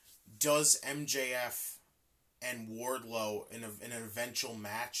 does MJF and Wardlow in an eventual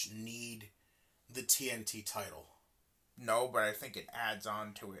match need the TNT title? No, but I think it adds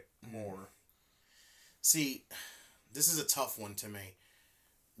on to it more. See, this is a tough one to me.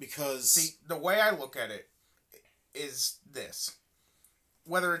 Because... See, the way I look at it is this.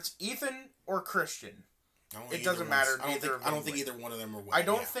 Whether it's Ethan or Christian, It doesn't matter. I don't think either one of them are winning. I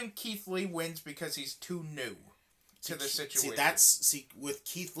don't think Keith Lee wins because he's too new to the situation. With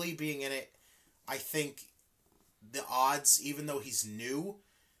Keith Lee being in it, I think the odds, even though he's new,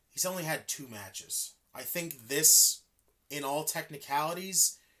 he's only had 2 matches. I think this, in all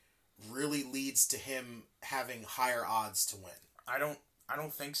technicalities, really leads to him having higher odds to win. I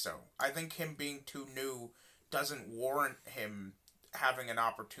don't think so. I think him being too new doesn't warrant him having an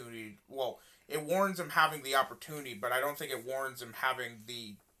opportunity. Well, it warrants him having the opportunity, but I don't think it warrants him having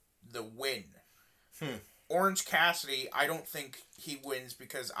the win. Orange Cassidy, I don't think he wins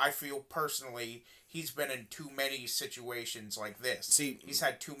because I feel personally he's been in too many situations like this. See, he's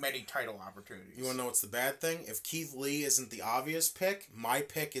had too many title opportunities. You want to know what's the bad thing? If Keith Lee isn't the obvious pick, my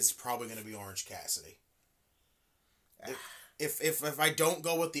pick is probably going to be Orange Cassidy. If I don't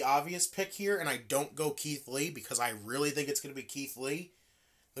go with the obvious pick here and I don't go Keith Lee because I really think it's going to be Keith Lee,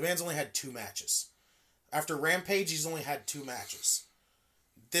 the man's only had 2 matches. After Rampage, he's only had 2 matches.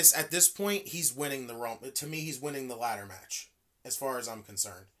 At this point, he's winning to me, he's winning the ladder match, as far as I'm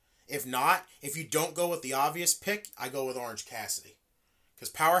concerned. If not, if you don't go with the obvious pick, I go with Orange Cassidy. Because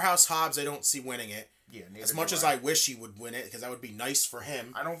Powerhouse Hobbs, I don't see winning it. Yeah, as much as I wish he would win it, because that would be nice for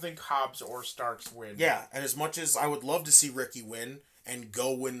him. I don't think Hobbs or Starks win. Yeah, and as much as I would love to see Ricky win and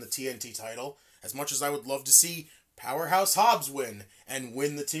go win the TNT title, as much as I would love to see Powerhouse Hobbs win and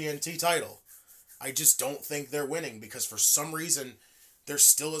win the TNT title, I just don't think they're winning, because for some reason,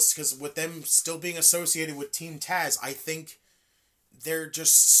 because with them still being associated with Team Taz, I think they're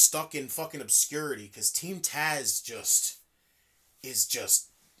just stuck in fucking obscurity, because Team Taz is just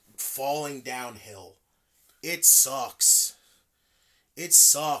falling downhill. It sucks. It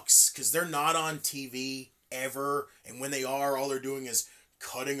sucks, because they're not on TV ever, and when they are, all they're doing is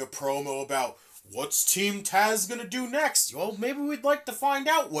cutting a promo about what's Team Taz gonna do next. Well, maybe we'd like to find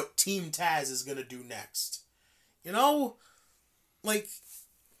out what Team Taz is gonna do next. You know? Like,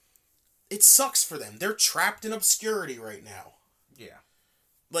 it sucks for them. They're trapped in obscurity right now. Yeah.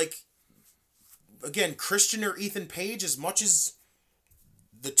 Like, again, Christian or Ethan Page, as much as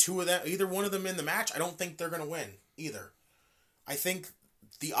the two of them, either one of them in the match, I don't think they're going to win either. I think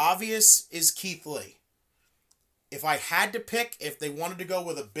the obvious is Keith Lee. If I had to pick, if they wanted to go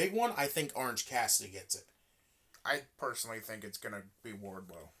with a big one, I think Orange Cassidy gets it. I personally think it's going to be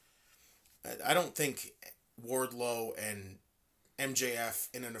Wardlow. I don't think Wardlow and MJF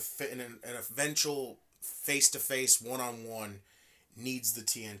in an eventual face-to-face, one-on-one needs the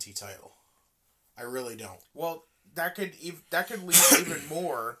TNT title. I really don't. Well, that could lead even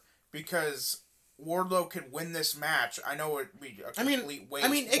more, because Wardlow could win this match. I know it'd be a complete waste.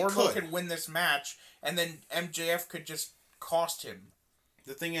 Wardlow could win this match, and then MJF could just cost him.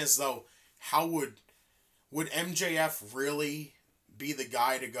 The thing is, though, how would MJF really be the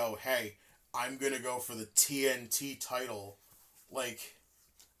guy to go, hey, I'm going to go for the TNT title? Like,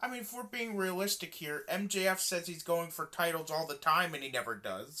 I mean, if we're being realistic here, MJF says he's going for titles all the time, and he never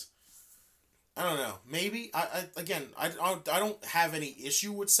does. I don't know. Maybe. I don't have any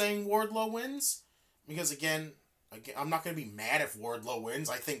issue with saying Wardlow wins, because again, I'm not going to be mad if Wardlow wins.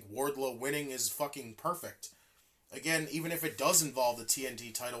 I think Wardlow winning is fucking perfect. Again, even if it does involve the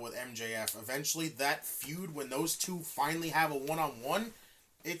TNT title with MJF, eventually that feud, when those two finally have a one-on-one,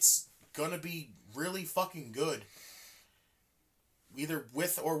 it's gonna be really fucking good. Either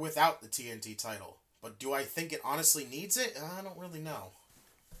with or without the TNT title. But do I think it honestly needs it? I don't really know.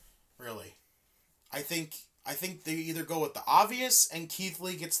 Really. I think they either go with the obvious and Keith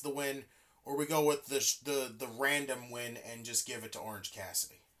Lee gets the win, or we go with the random win and just give it to Orange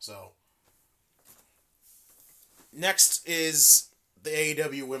Cassidy. So, next is the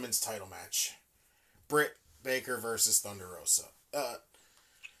AEW Women's Title match. Britt Baker versus Thunder Rosa.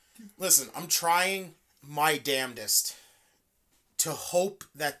 Listen, I'm trying my damnedest to hope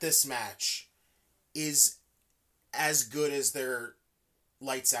that this match is as good as their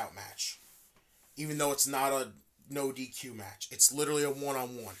Lights Out match. Even though it's not a no DQ match. It's literally a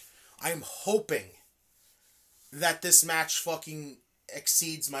one-on-one. I'm hoping that this match fucking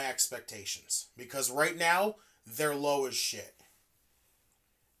exceeds my expectations. Because right now, they're low as shit.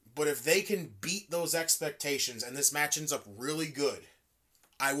 But if they can beat those expectations and this match ends up really good,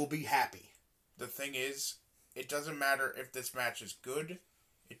 I will be happy. The thing is, it doesn't matter if this match is good.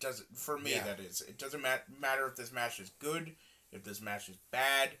 It doesn't, for me, that is. It doesn't matter if this match is good, if this match is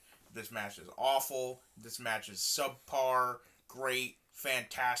bad, if this match is awful, if this match is subpar, great,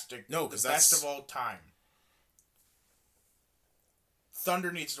 fantastic, no, because the best of all time.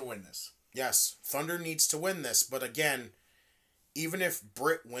 Thunder needs to win this. Yes, Thunder needs to win this, but again, even if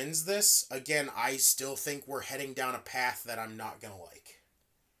Britt wins this, again, I still think we're heading down a path that I'm not going to like.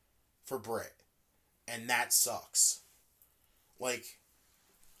 For Britt. And that sucks. Like,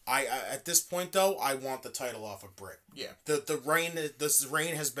 I at this point, though, I want the title off of Britt. Yeah. This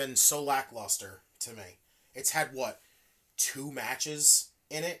reign has been so lackluster to me. It's had, 2 matches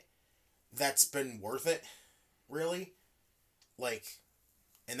in it that's been worth it, really? Like,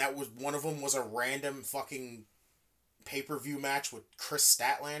 and that was, one of them was a random fucking pay-per-view match with Chris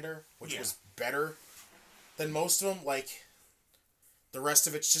Statlander, which was better than most of them. Like, the rest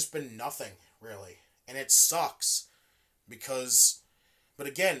of it's just been nothing, really. And it sucks, because, but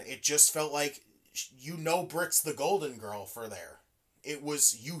again, it just felt like, Britt's the golden girl for there. It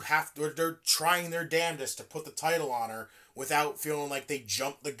was, they're trying their damnedest to put the title on her without feeling like they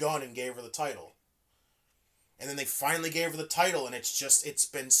jumped the gun and gave her the title. And then they finally gave her the title, and it's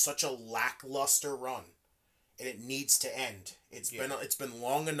been such a lackluster run. And it needs to end. It's been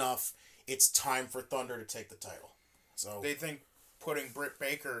long enough. It's time for Thunder to take the title. So they think putting Britt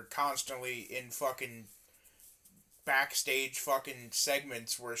Baker constantly in fucking backstage fucking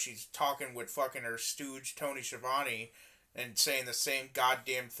segments where she's talking with fucking her stooge Tony Schiavone and saying the same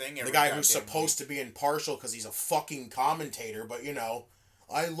goddamn thing every the guy who's supposed to be impartial because he's a fucking commentator, but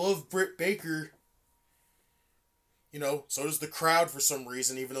I love Britt Baker. So does the crowd for some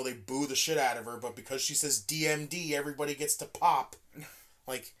reason, even though they boo the shit out of her, but because she says DMD, everybody gets to pop.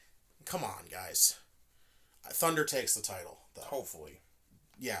 Like, come on, guys. Thunder takes the title, though. Hopefully.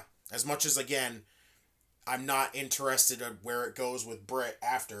 Yeah. As much as, again, I'm not interested in where it goes with Britt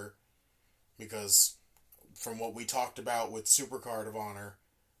after, because from what we talked about with Supercard of Honor,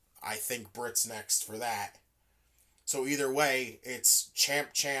 I think Britt's next for that. So either way, it's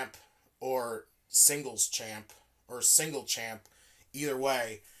champ or singles champ or single champ. Either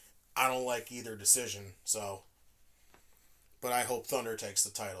way, I don't like either decision. So, but I hope Thunder takes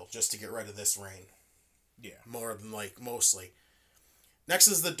the title just to get rid of this reign. Yeah. More than mostly. Next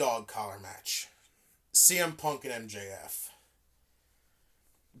is the dog collar match. CM Punk and MJF.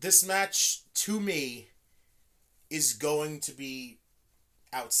 This match, to me, is going to be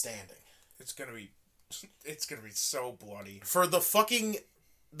outstanding. It's gonna be so bloody. For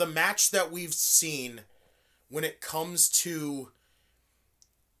the match that we've seen when it comes to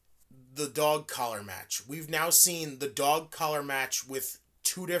the dog collar match. We've now seen the dog collar match with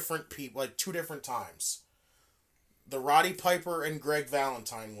 2 different people, 2 different times. The Roddy Piper and Greg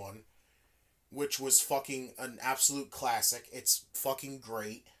Valentine one, which was fucking an absolute classic. It's fucking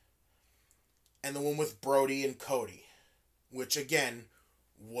great. And the one with Brody and Cody, which again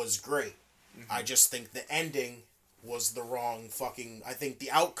was great. Mm-hmm. I just think the ending was the wrong fucking... I think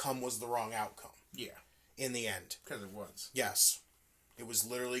the outcome was the wrong outcome. Yeah. In the end. Because it was. Yes. It was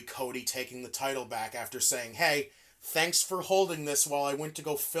literally Cody taking the title back after saying, hey, thanks for holding this while I went to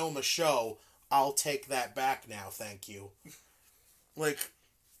go film a show. I'll take that back now, thank you.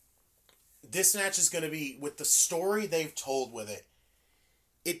 This match is going to be, with the story they've told with it,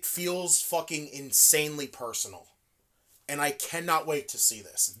 it feels fucking insanely personal. And I cannot wait to see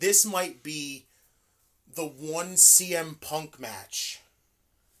this. This might be the one CM Punk match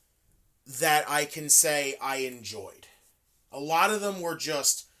that I can say I enjoyed. A lot of them were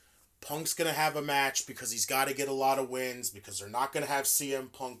just, Punk's going to have a match because he's got to get a lot of wins, because they're not going to have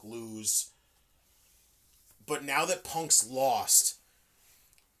CM Punk lose. But now that Punk's lost,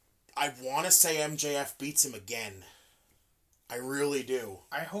 I want to say MJF beats him again. I really do.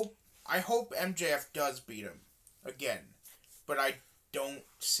 I hope MJF does beat him again, but I don't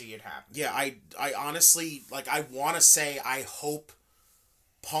see it happen. Yeah, I honestly, I want to say I hope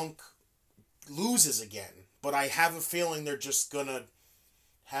Punk loses again, but I have a feeling they're just gonna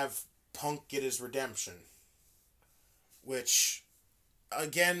have Punk get his redemption. Which,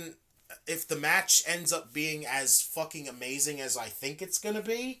 again, if the match ends up being as fucking amazing as I think it's gonna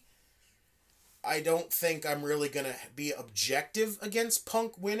be, I don't think I'm really gonna be objective against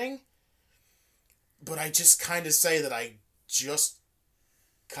Punk winning. But I just kind of say that I just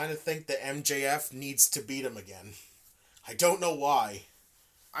kind of think that MJF needs to beat him again. I don't know why.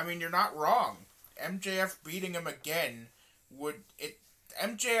 I mean, you're not wrong. MJF beating him again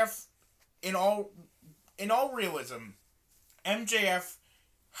MJF, in all realism, MJF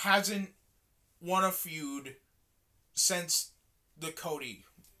hasn't won a feud since the Cody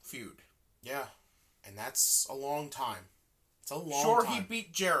feud. Yeah, and that's a long time. It's a long time. Sure, he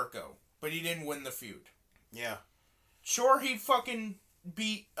beat Jericho, but he didn't win the feud. Yeah. Sure, he fucking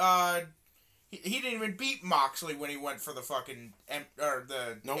beat, he didn't even beat Moxley when he went for the fucking,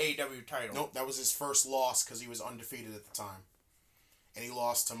 AEW title. Nope, that was his first loss because he was undefeated at the time. And he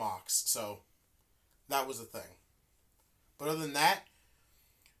lost to Mox, so that was the thing. But other than that,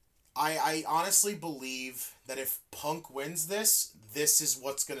 I honestly believe that if Punk wins this is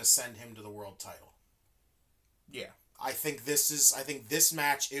what's going to send him to the world title. Yeah. I think this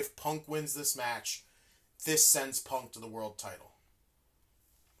match, if Punk wins this match, this sends Punk to the world title.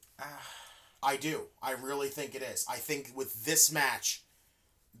 I do. I really think it is. I think with this match,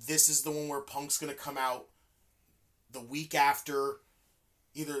 this is the one where Punk's going to come out the week after,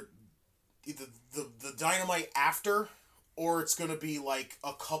 either the Dynamite after, or it's going to be like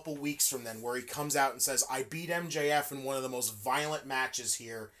a couple weeks from then where he comes out and says, I beat MJF in one of the most violent matches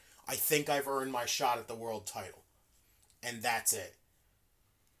here. I think I've earned my shot at the world title. And that's it.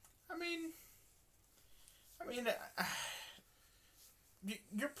 I mean,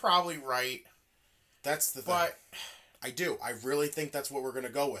 you're probably right. That's the thing. But I do. I really think that's what we're going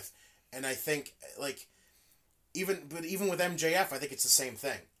to go with. And I think, like, even with MJF, I think it's the same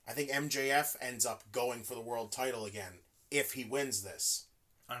thing. I think MJF ends up going for the world title again if he wins this.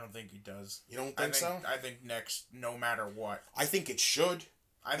 I don't think he does. You don't think so? I think next, no matter what. I think it should.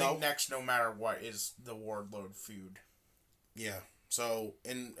 I think next, no matter what, is the Wardlow feud. Yeah. So,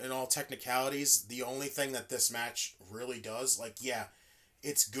 in all technicalities, the only thing that this match really does, like, yeah,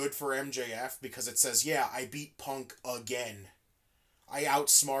 it's good for MJF because it says, yeah, I beat Punk again. I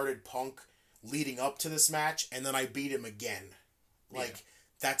outsmarted Punk leading up to this match, and then I beat him again. Like,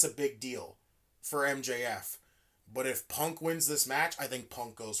 that's a big deal for MJF. But if Punk wins this match, I think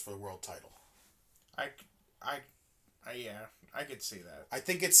Punk goes for the world title. Yeah, I could see that. I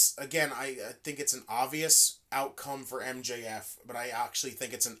think it's, again, I think it's an obvious outcome for MJF, but I actually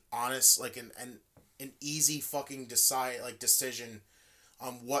think it's an honest, like, an easy fucking decision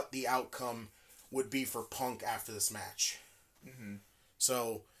on what the outcome would be for Punk after this match. Mm-hmm.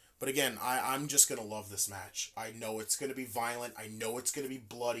 So, but again, I'm just going to love this match. I know it's going to be violent. I know it's going to be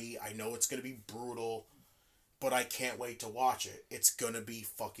bloody. I know it's going to be brutal. But I can't wait to watch it. It's going to be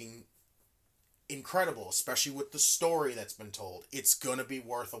fucking incredible, especially with the story that's been told. It's going to be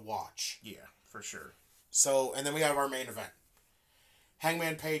worth a watch. Yeah, for sure. So, and then we have our main event.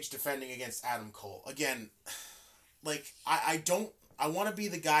 Hangman Page defending against Adam Cole. Again, like, I want to be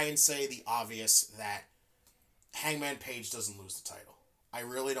the guy and say the obvious that Hangman Page doesn't lose the title. I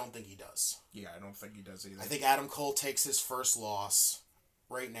really don't think he does. Yeah, I don't think he does either. I think Adam Cole takes his first loss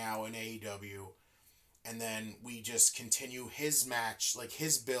right now in AEW, and then we just continue his match, like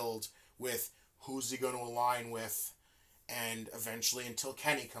his build with who's he going to align with, and eventually until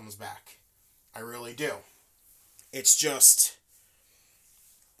Kenny comes back. I really do. It's just,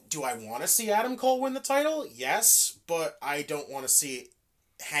 do I want to see Adam Cole win the title? Yes, but I don't want to see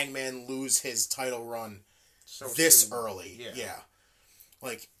Hangman lose his title run this soon. Early. Yeah.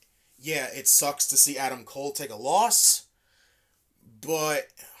 Like, yeah, it sucks to see Adam Cole take a loss, but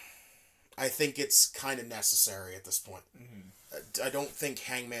I think it's kind of necessary at this point. Mm-hmm. I don't think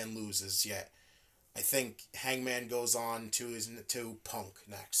Hangman loses yet. I think Hangman goes on to Punk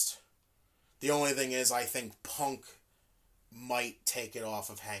next. The only thing is, I think Punk might take it off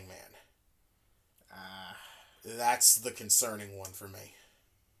of Hangman. That's the concerning one for me.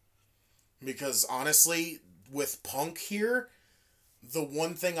 Because honestly, with Punk here, the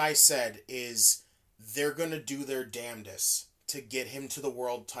one thing I said is they're going to do their damnedest to get him to the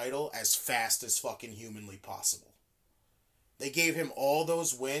world title as fast as fucking humanly possible. They gave him all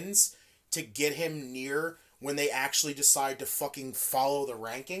those wins to get him near when they actually decide to fucking follow the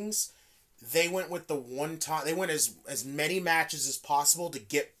rankings. They went with the one time, they went as many matches as possible to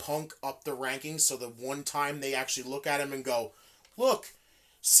get Punk up the rankings, so the one time they actually look at him and go, look,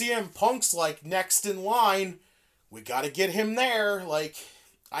 CM Punk's like next in line, we gotta get him there. Like,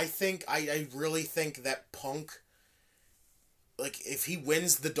 I really think that Punk, like, if he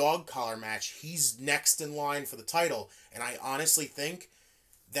wins the dog collar match, he's next in line for the title. And I honestly think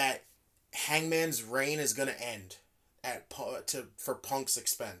that Hangman's reign is gonna end for Punk's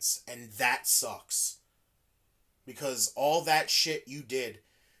expense, and that sucks. Because all that shit you did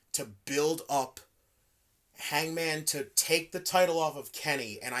to build up Hangman to take the title off of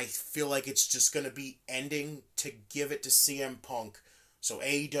Kenny, and I feel like it's just going to be ending to give it to CM Punk, so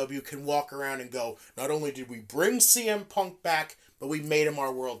AEW can walk around and go, not only did we bring CM Punk back, but we made him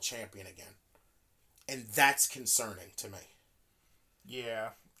our world champion again. And that's concerning to me. Yeah,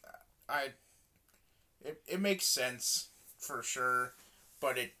 it makes sense for sure,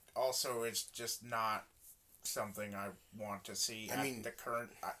 but it also is just not something I want to see. I mean, the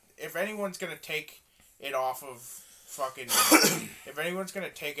current, if anyone's gonna take it off of fucking, if anyone's gonna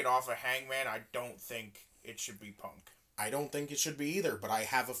take it off of Hangman, I don't think it should be Punk. I don't think it should be either, but I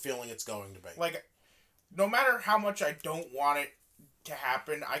have a feeling it's going to be. Like, no matter how much I don't want it to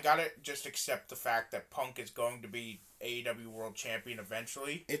happen, I gotta just accept the fact that Punk is going to be AEW World Champion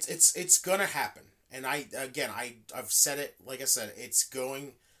eventually. It's gonna happen. And I've said it, like I said, it's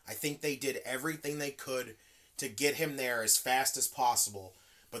going, I think they did everything they could to get him there as fast as possible,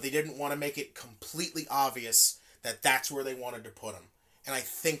 but they didn't want to make it completely obvious that that's where they wanted to put him. And I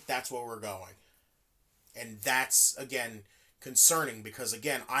think that's where we're going. And that's, again, concerning because,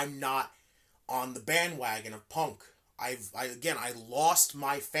 again, I'm not on the bandwagon of Punk. I lost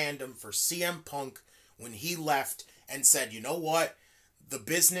my fandom for CM Punk when he left and said, you know what? The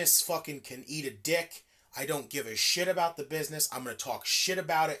business fucking can eat a dick. I don't give a shit about the business. I'm going to talk shit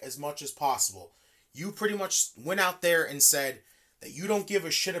about it as much as possible. You pretty much went out there and said that you don't give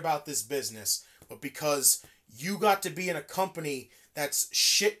a shit about this business, but because you got to be in a company that's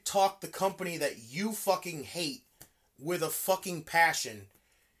shit talk the company that you fucking hate with a fucking passion,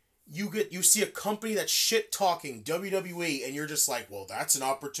 you see a company that's shit talking WWE and you're just like, well, that's an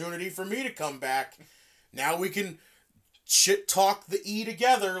opportunity for me to come back. Now we can shit talk the E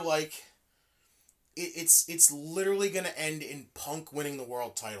together. Like, it's literally going to end in Punk winning the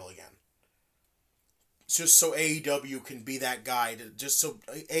world title again. Just so AEW can be that guy, just so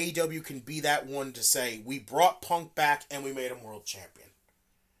AEW can be that one to say, we brought Punk back and we made him world champion.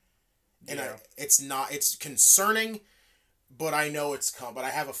 And Yeah. it's concerning, but I know it's coming, but I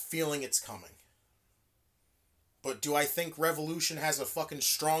have a feeling it's coming. But do I think Revolution has a fucking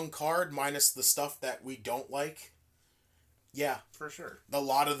strong card minus the stuff that we don't like? Yeah. For sure. A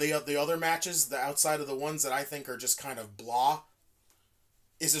lot of the other matches, the outside of the ones that I think are just kind of blah,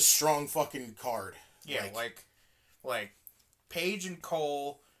 is a strong fucking card. Yeah, like Paige and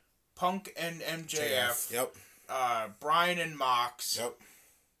Cole, Punk and MJF. Yep. Bryan and Mox. Yep.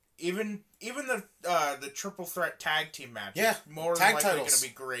 Even the triple threat tag team matches. Yeah. More tag than likely titles.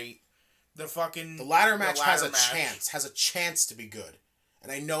 gonna be great. The ladder match has a chance to be good.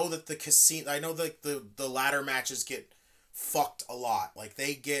 And I know that the ladder matches get fucked a lot. Like,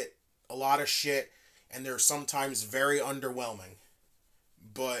 they get a lot of shit and they're sometimes very underwhelming.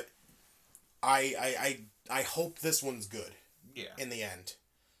 But I hope this one's good. Yeah. In the end.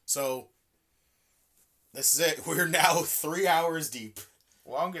 So this is it. We're now 3 hours deep.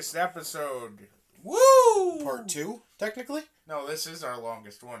 Longest episode. Woo! Part 2, technically? No, this is our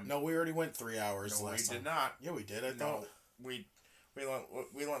longest one. No, we already went 3 hours No, last we time. did not. Yeah, we did. I No, thought. we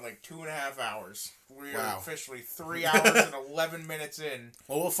went like 2.5 hours. We Wow. are officially 3 hours and 11 minutes in.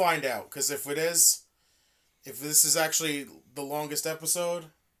 Well, we'll find out. Because if this is actually the longest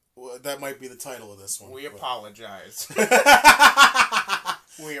episode, well, that might be the title of this one. We apologize.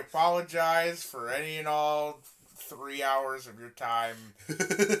 We apologize for any and all 3 hours of your time.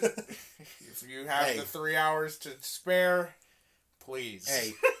 If you have the 3 hours to spare, please.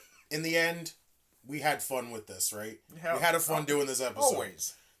 Hey, in the end, we had fun with this, right? Hell, we had fun doing this episode.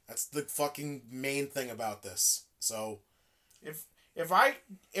 Always. That's the fucking main thing about this. So, if I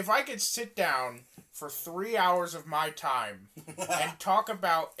could sit down for 3 hours of my time and talk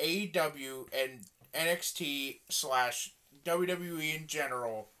about AEW and NXT / WWE in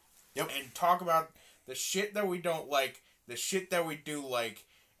general, yep, and talk about the shit that we don't like, the shit that we do like,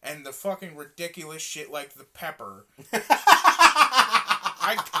 and the fucking ridiculous shit like the pepper,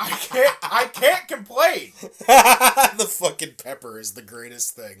 I can't complain. The fucking pepper is the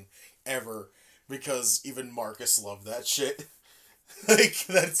greatest thing ever because even Marcus loved that shit. Like,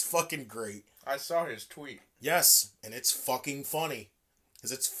 that's fucking great. I saw his tweet. Yes, and it's fucking funny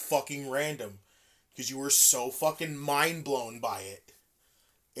because it's fucking random because you were so fucking mind blown by it.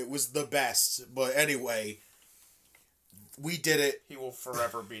 It was the best. But anyway, we did it. He will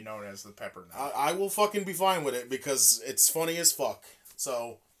forever be known as the pepper now. I will fucking be fine with it because it's funny as fuck.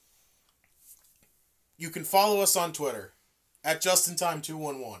 So, you can follow us on Twitter at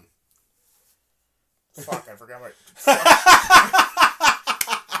JustinTime211. Fuck, I forgot my...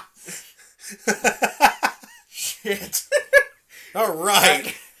 Shit.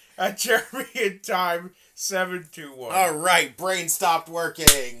 Alright. At Jeremy in Time 721. Alright, brain stopped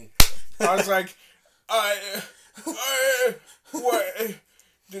working. I was like, what?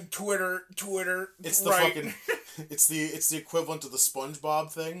 The Twitter. It's the right. fucking... It's the equivalent of the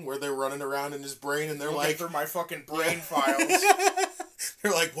SpongeBob thing where they're running around in his brain and they're Looking like... through my fucking brain files.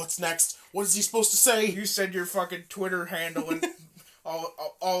 They're like, what's next? What is he supposed to say? You said your fucking Twitter handle and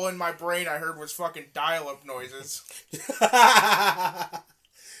all in my brain I heard was fucking dial-up noises.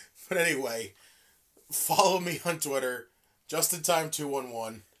 But anyway, follow me on Twitter,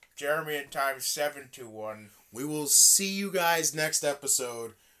 JustinTime211. Jeremy in Time 721. We will see you guys next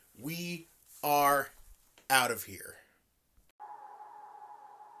episode. We are out of here.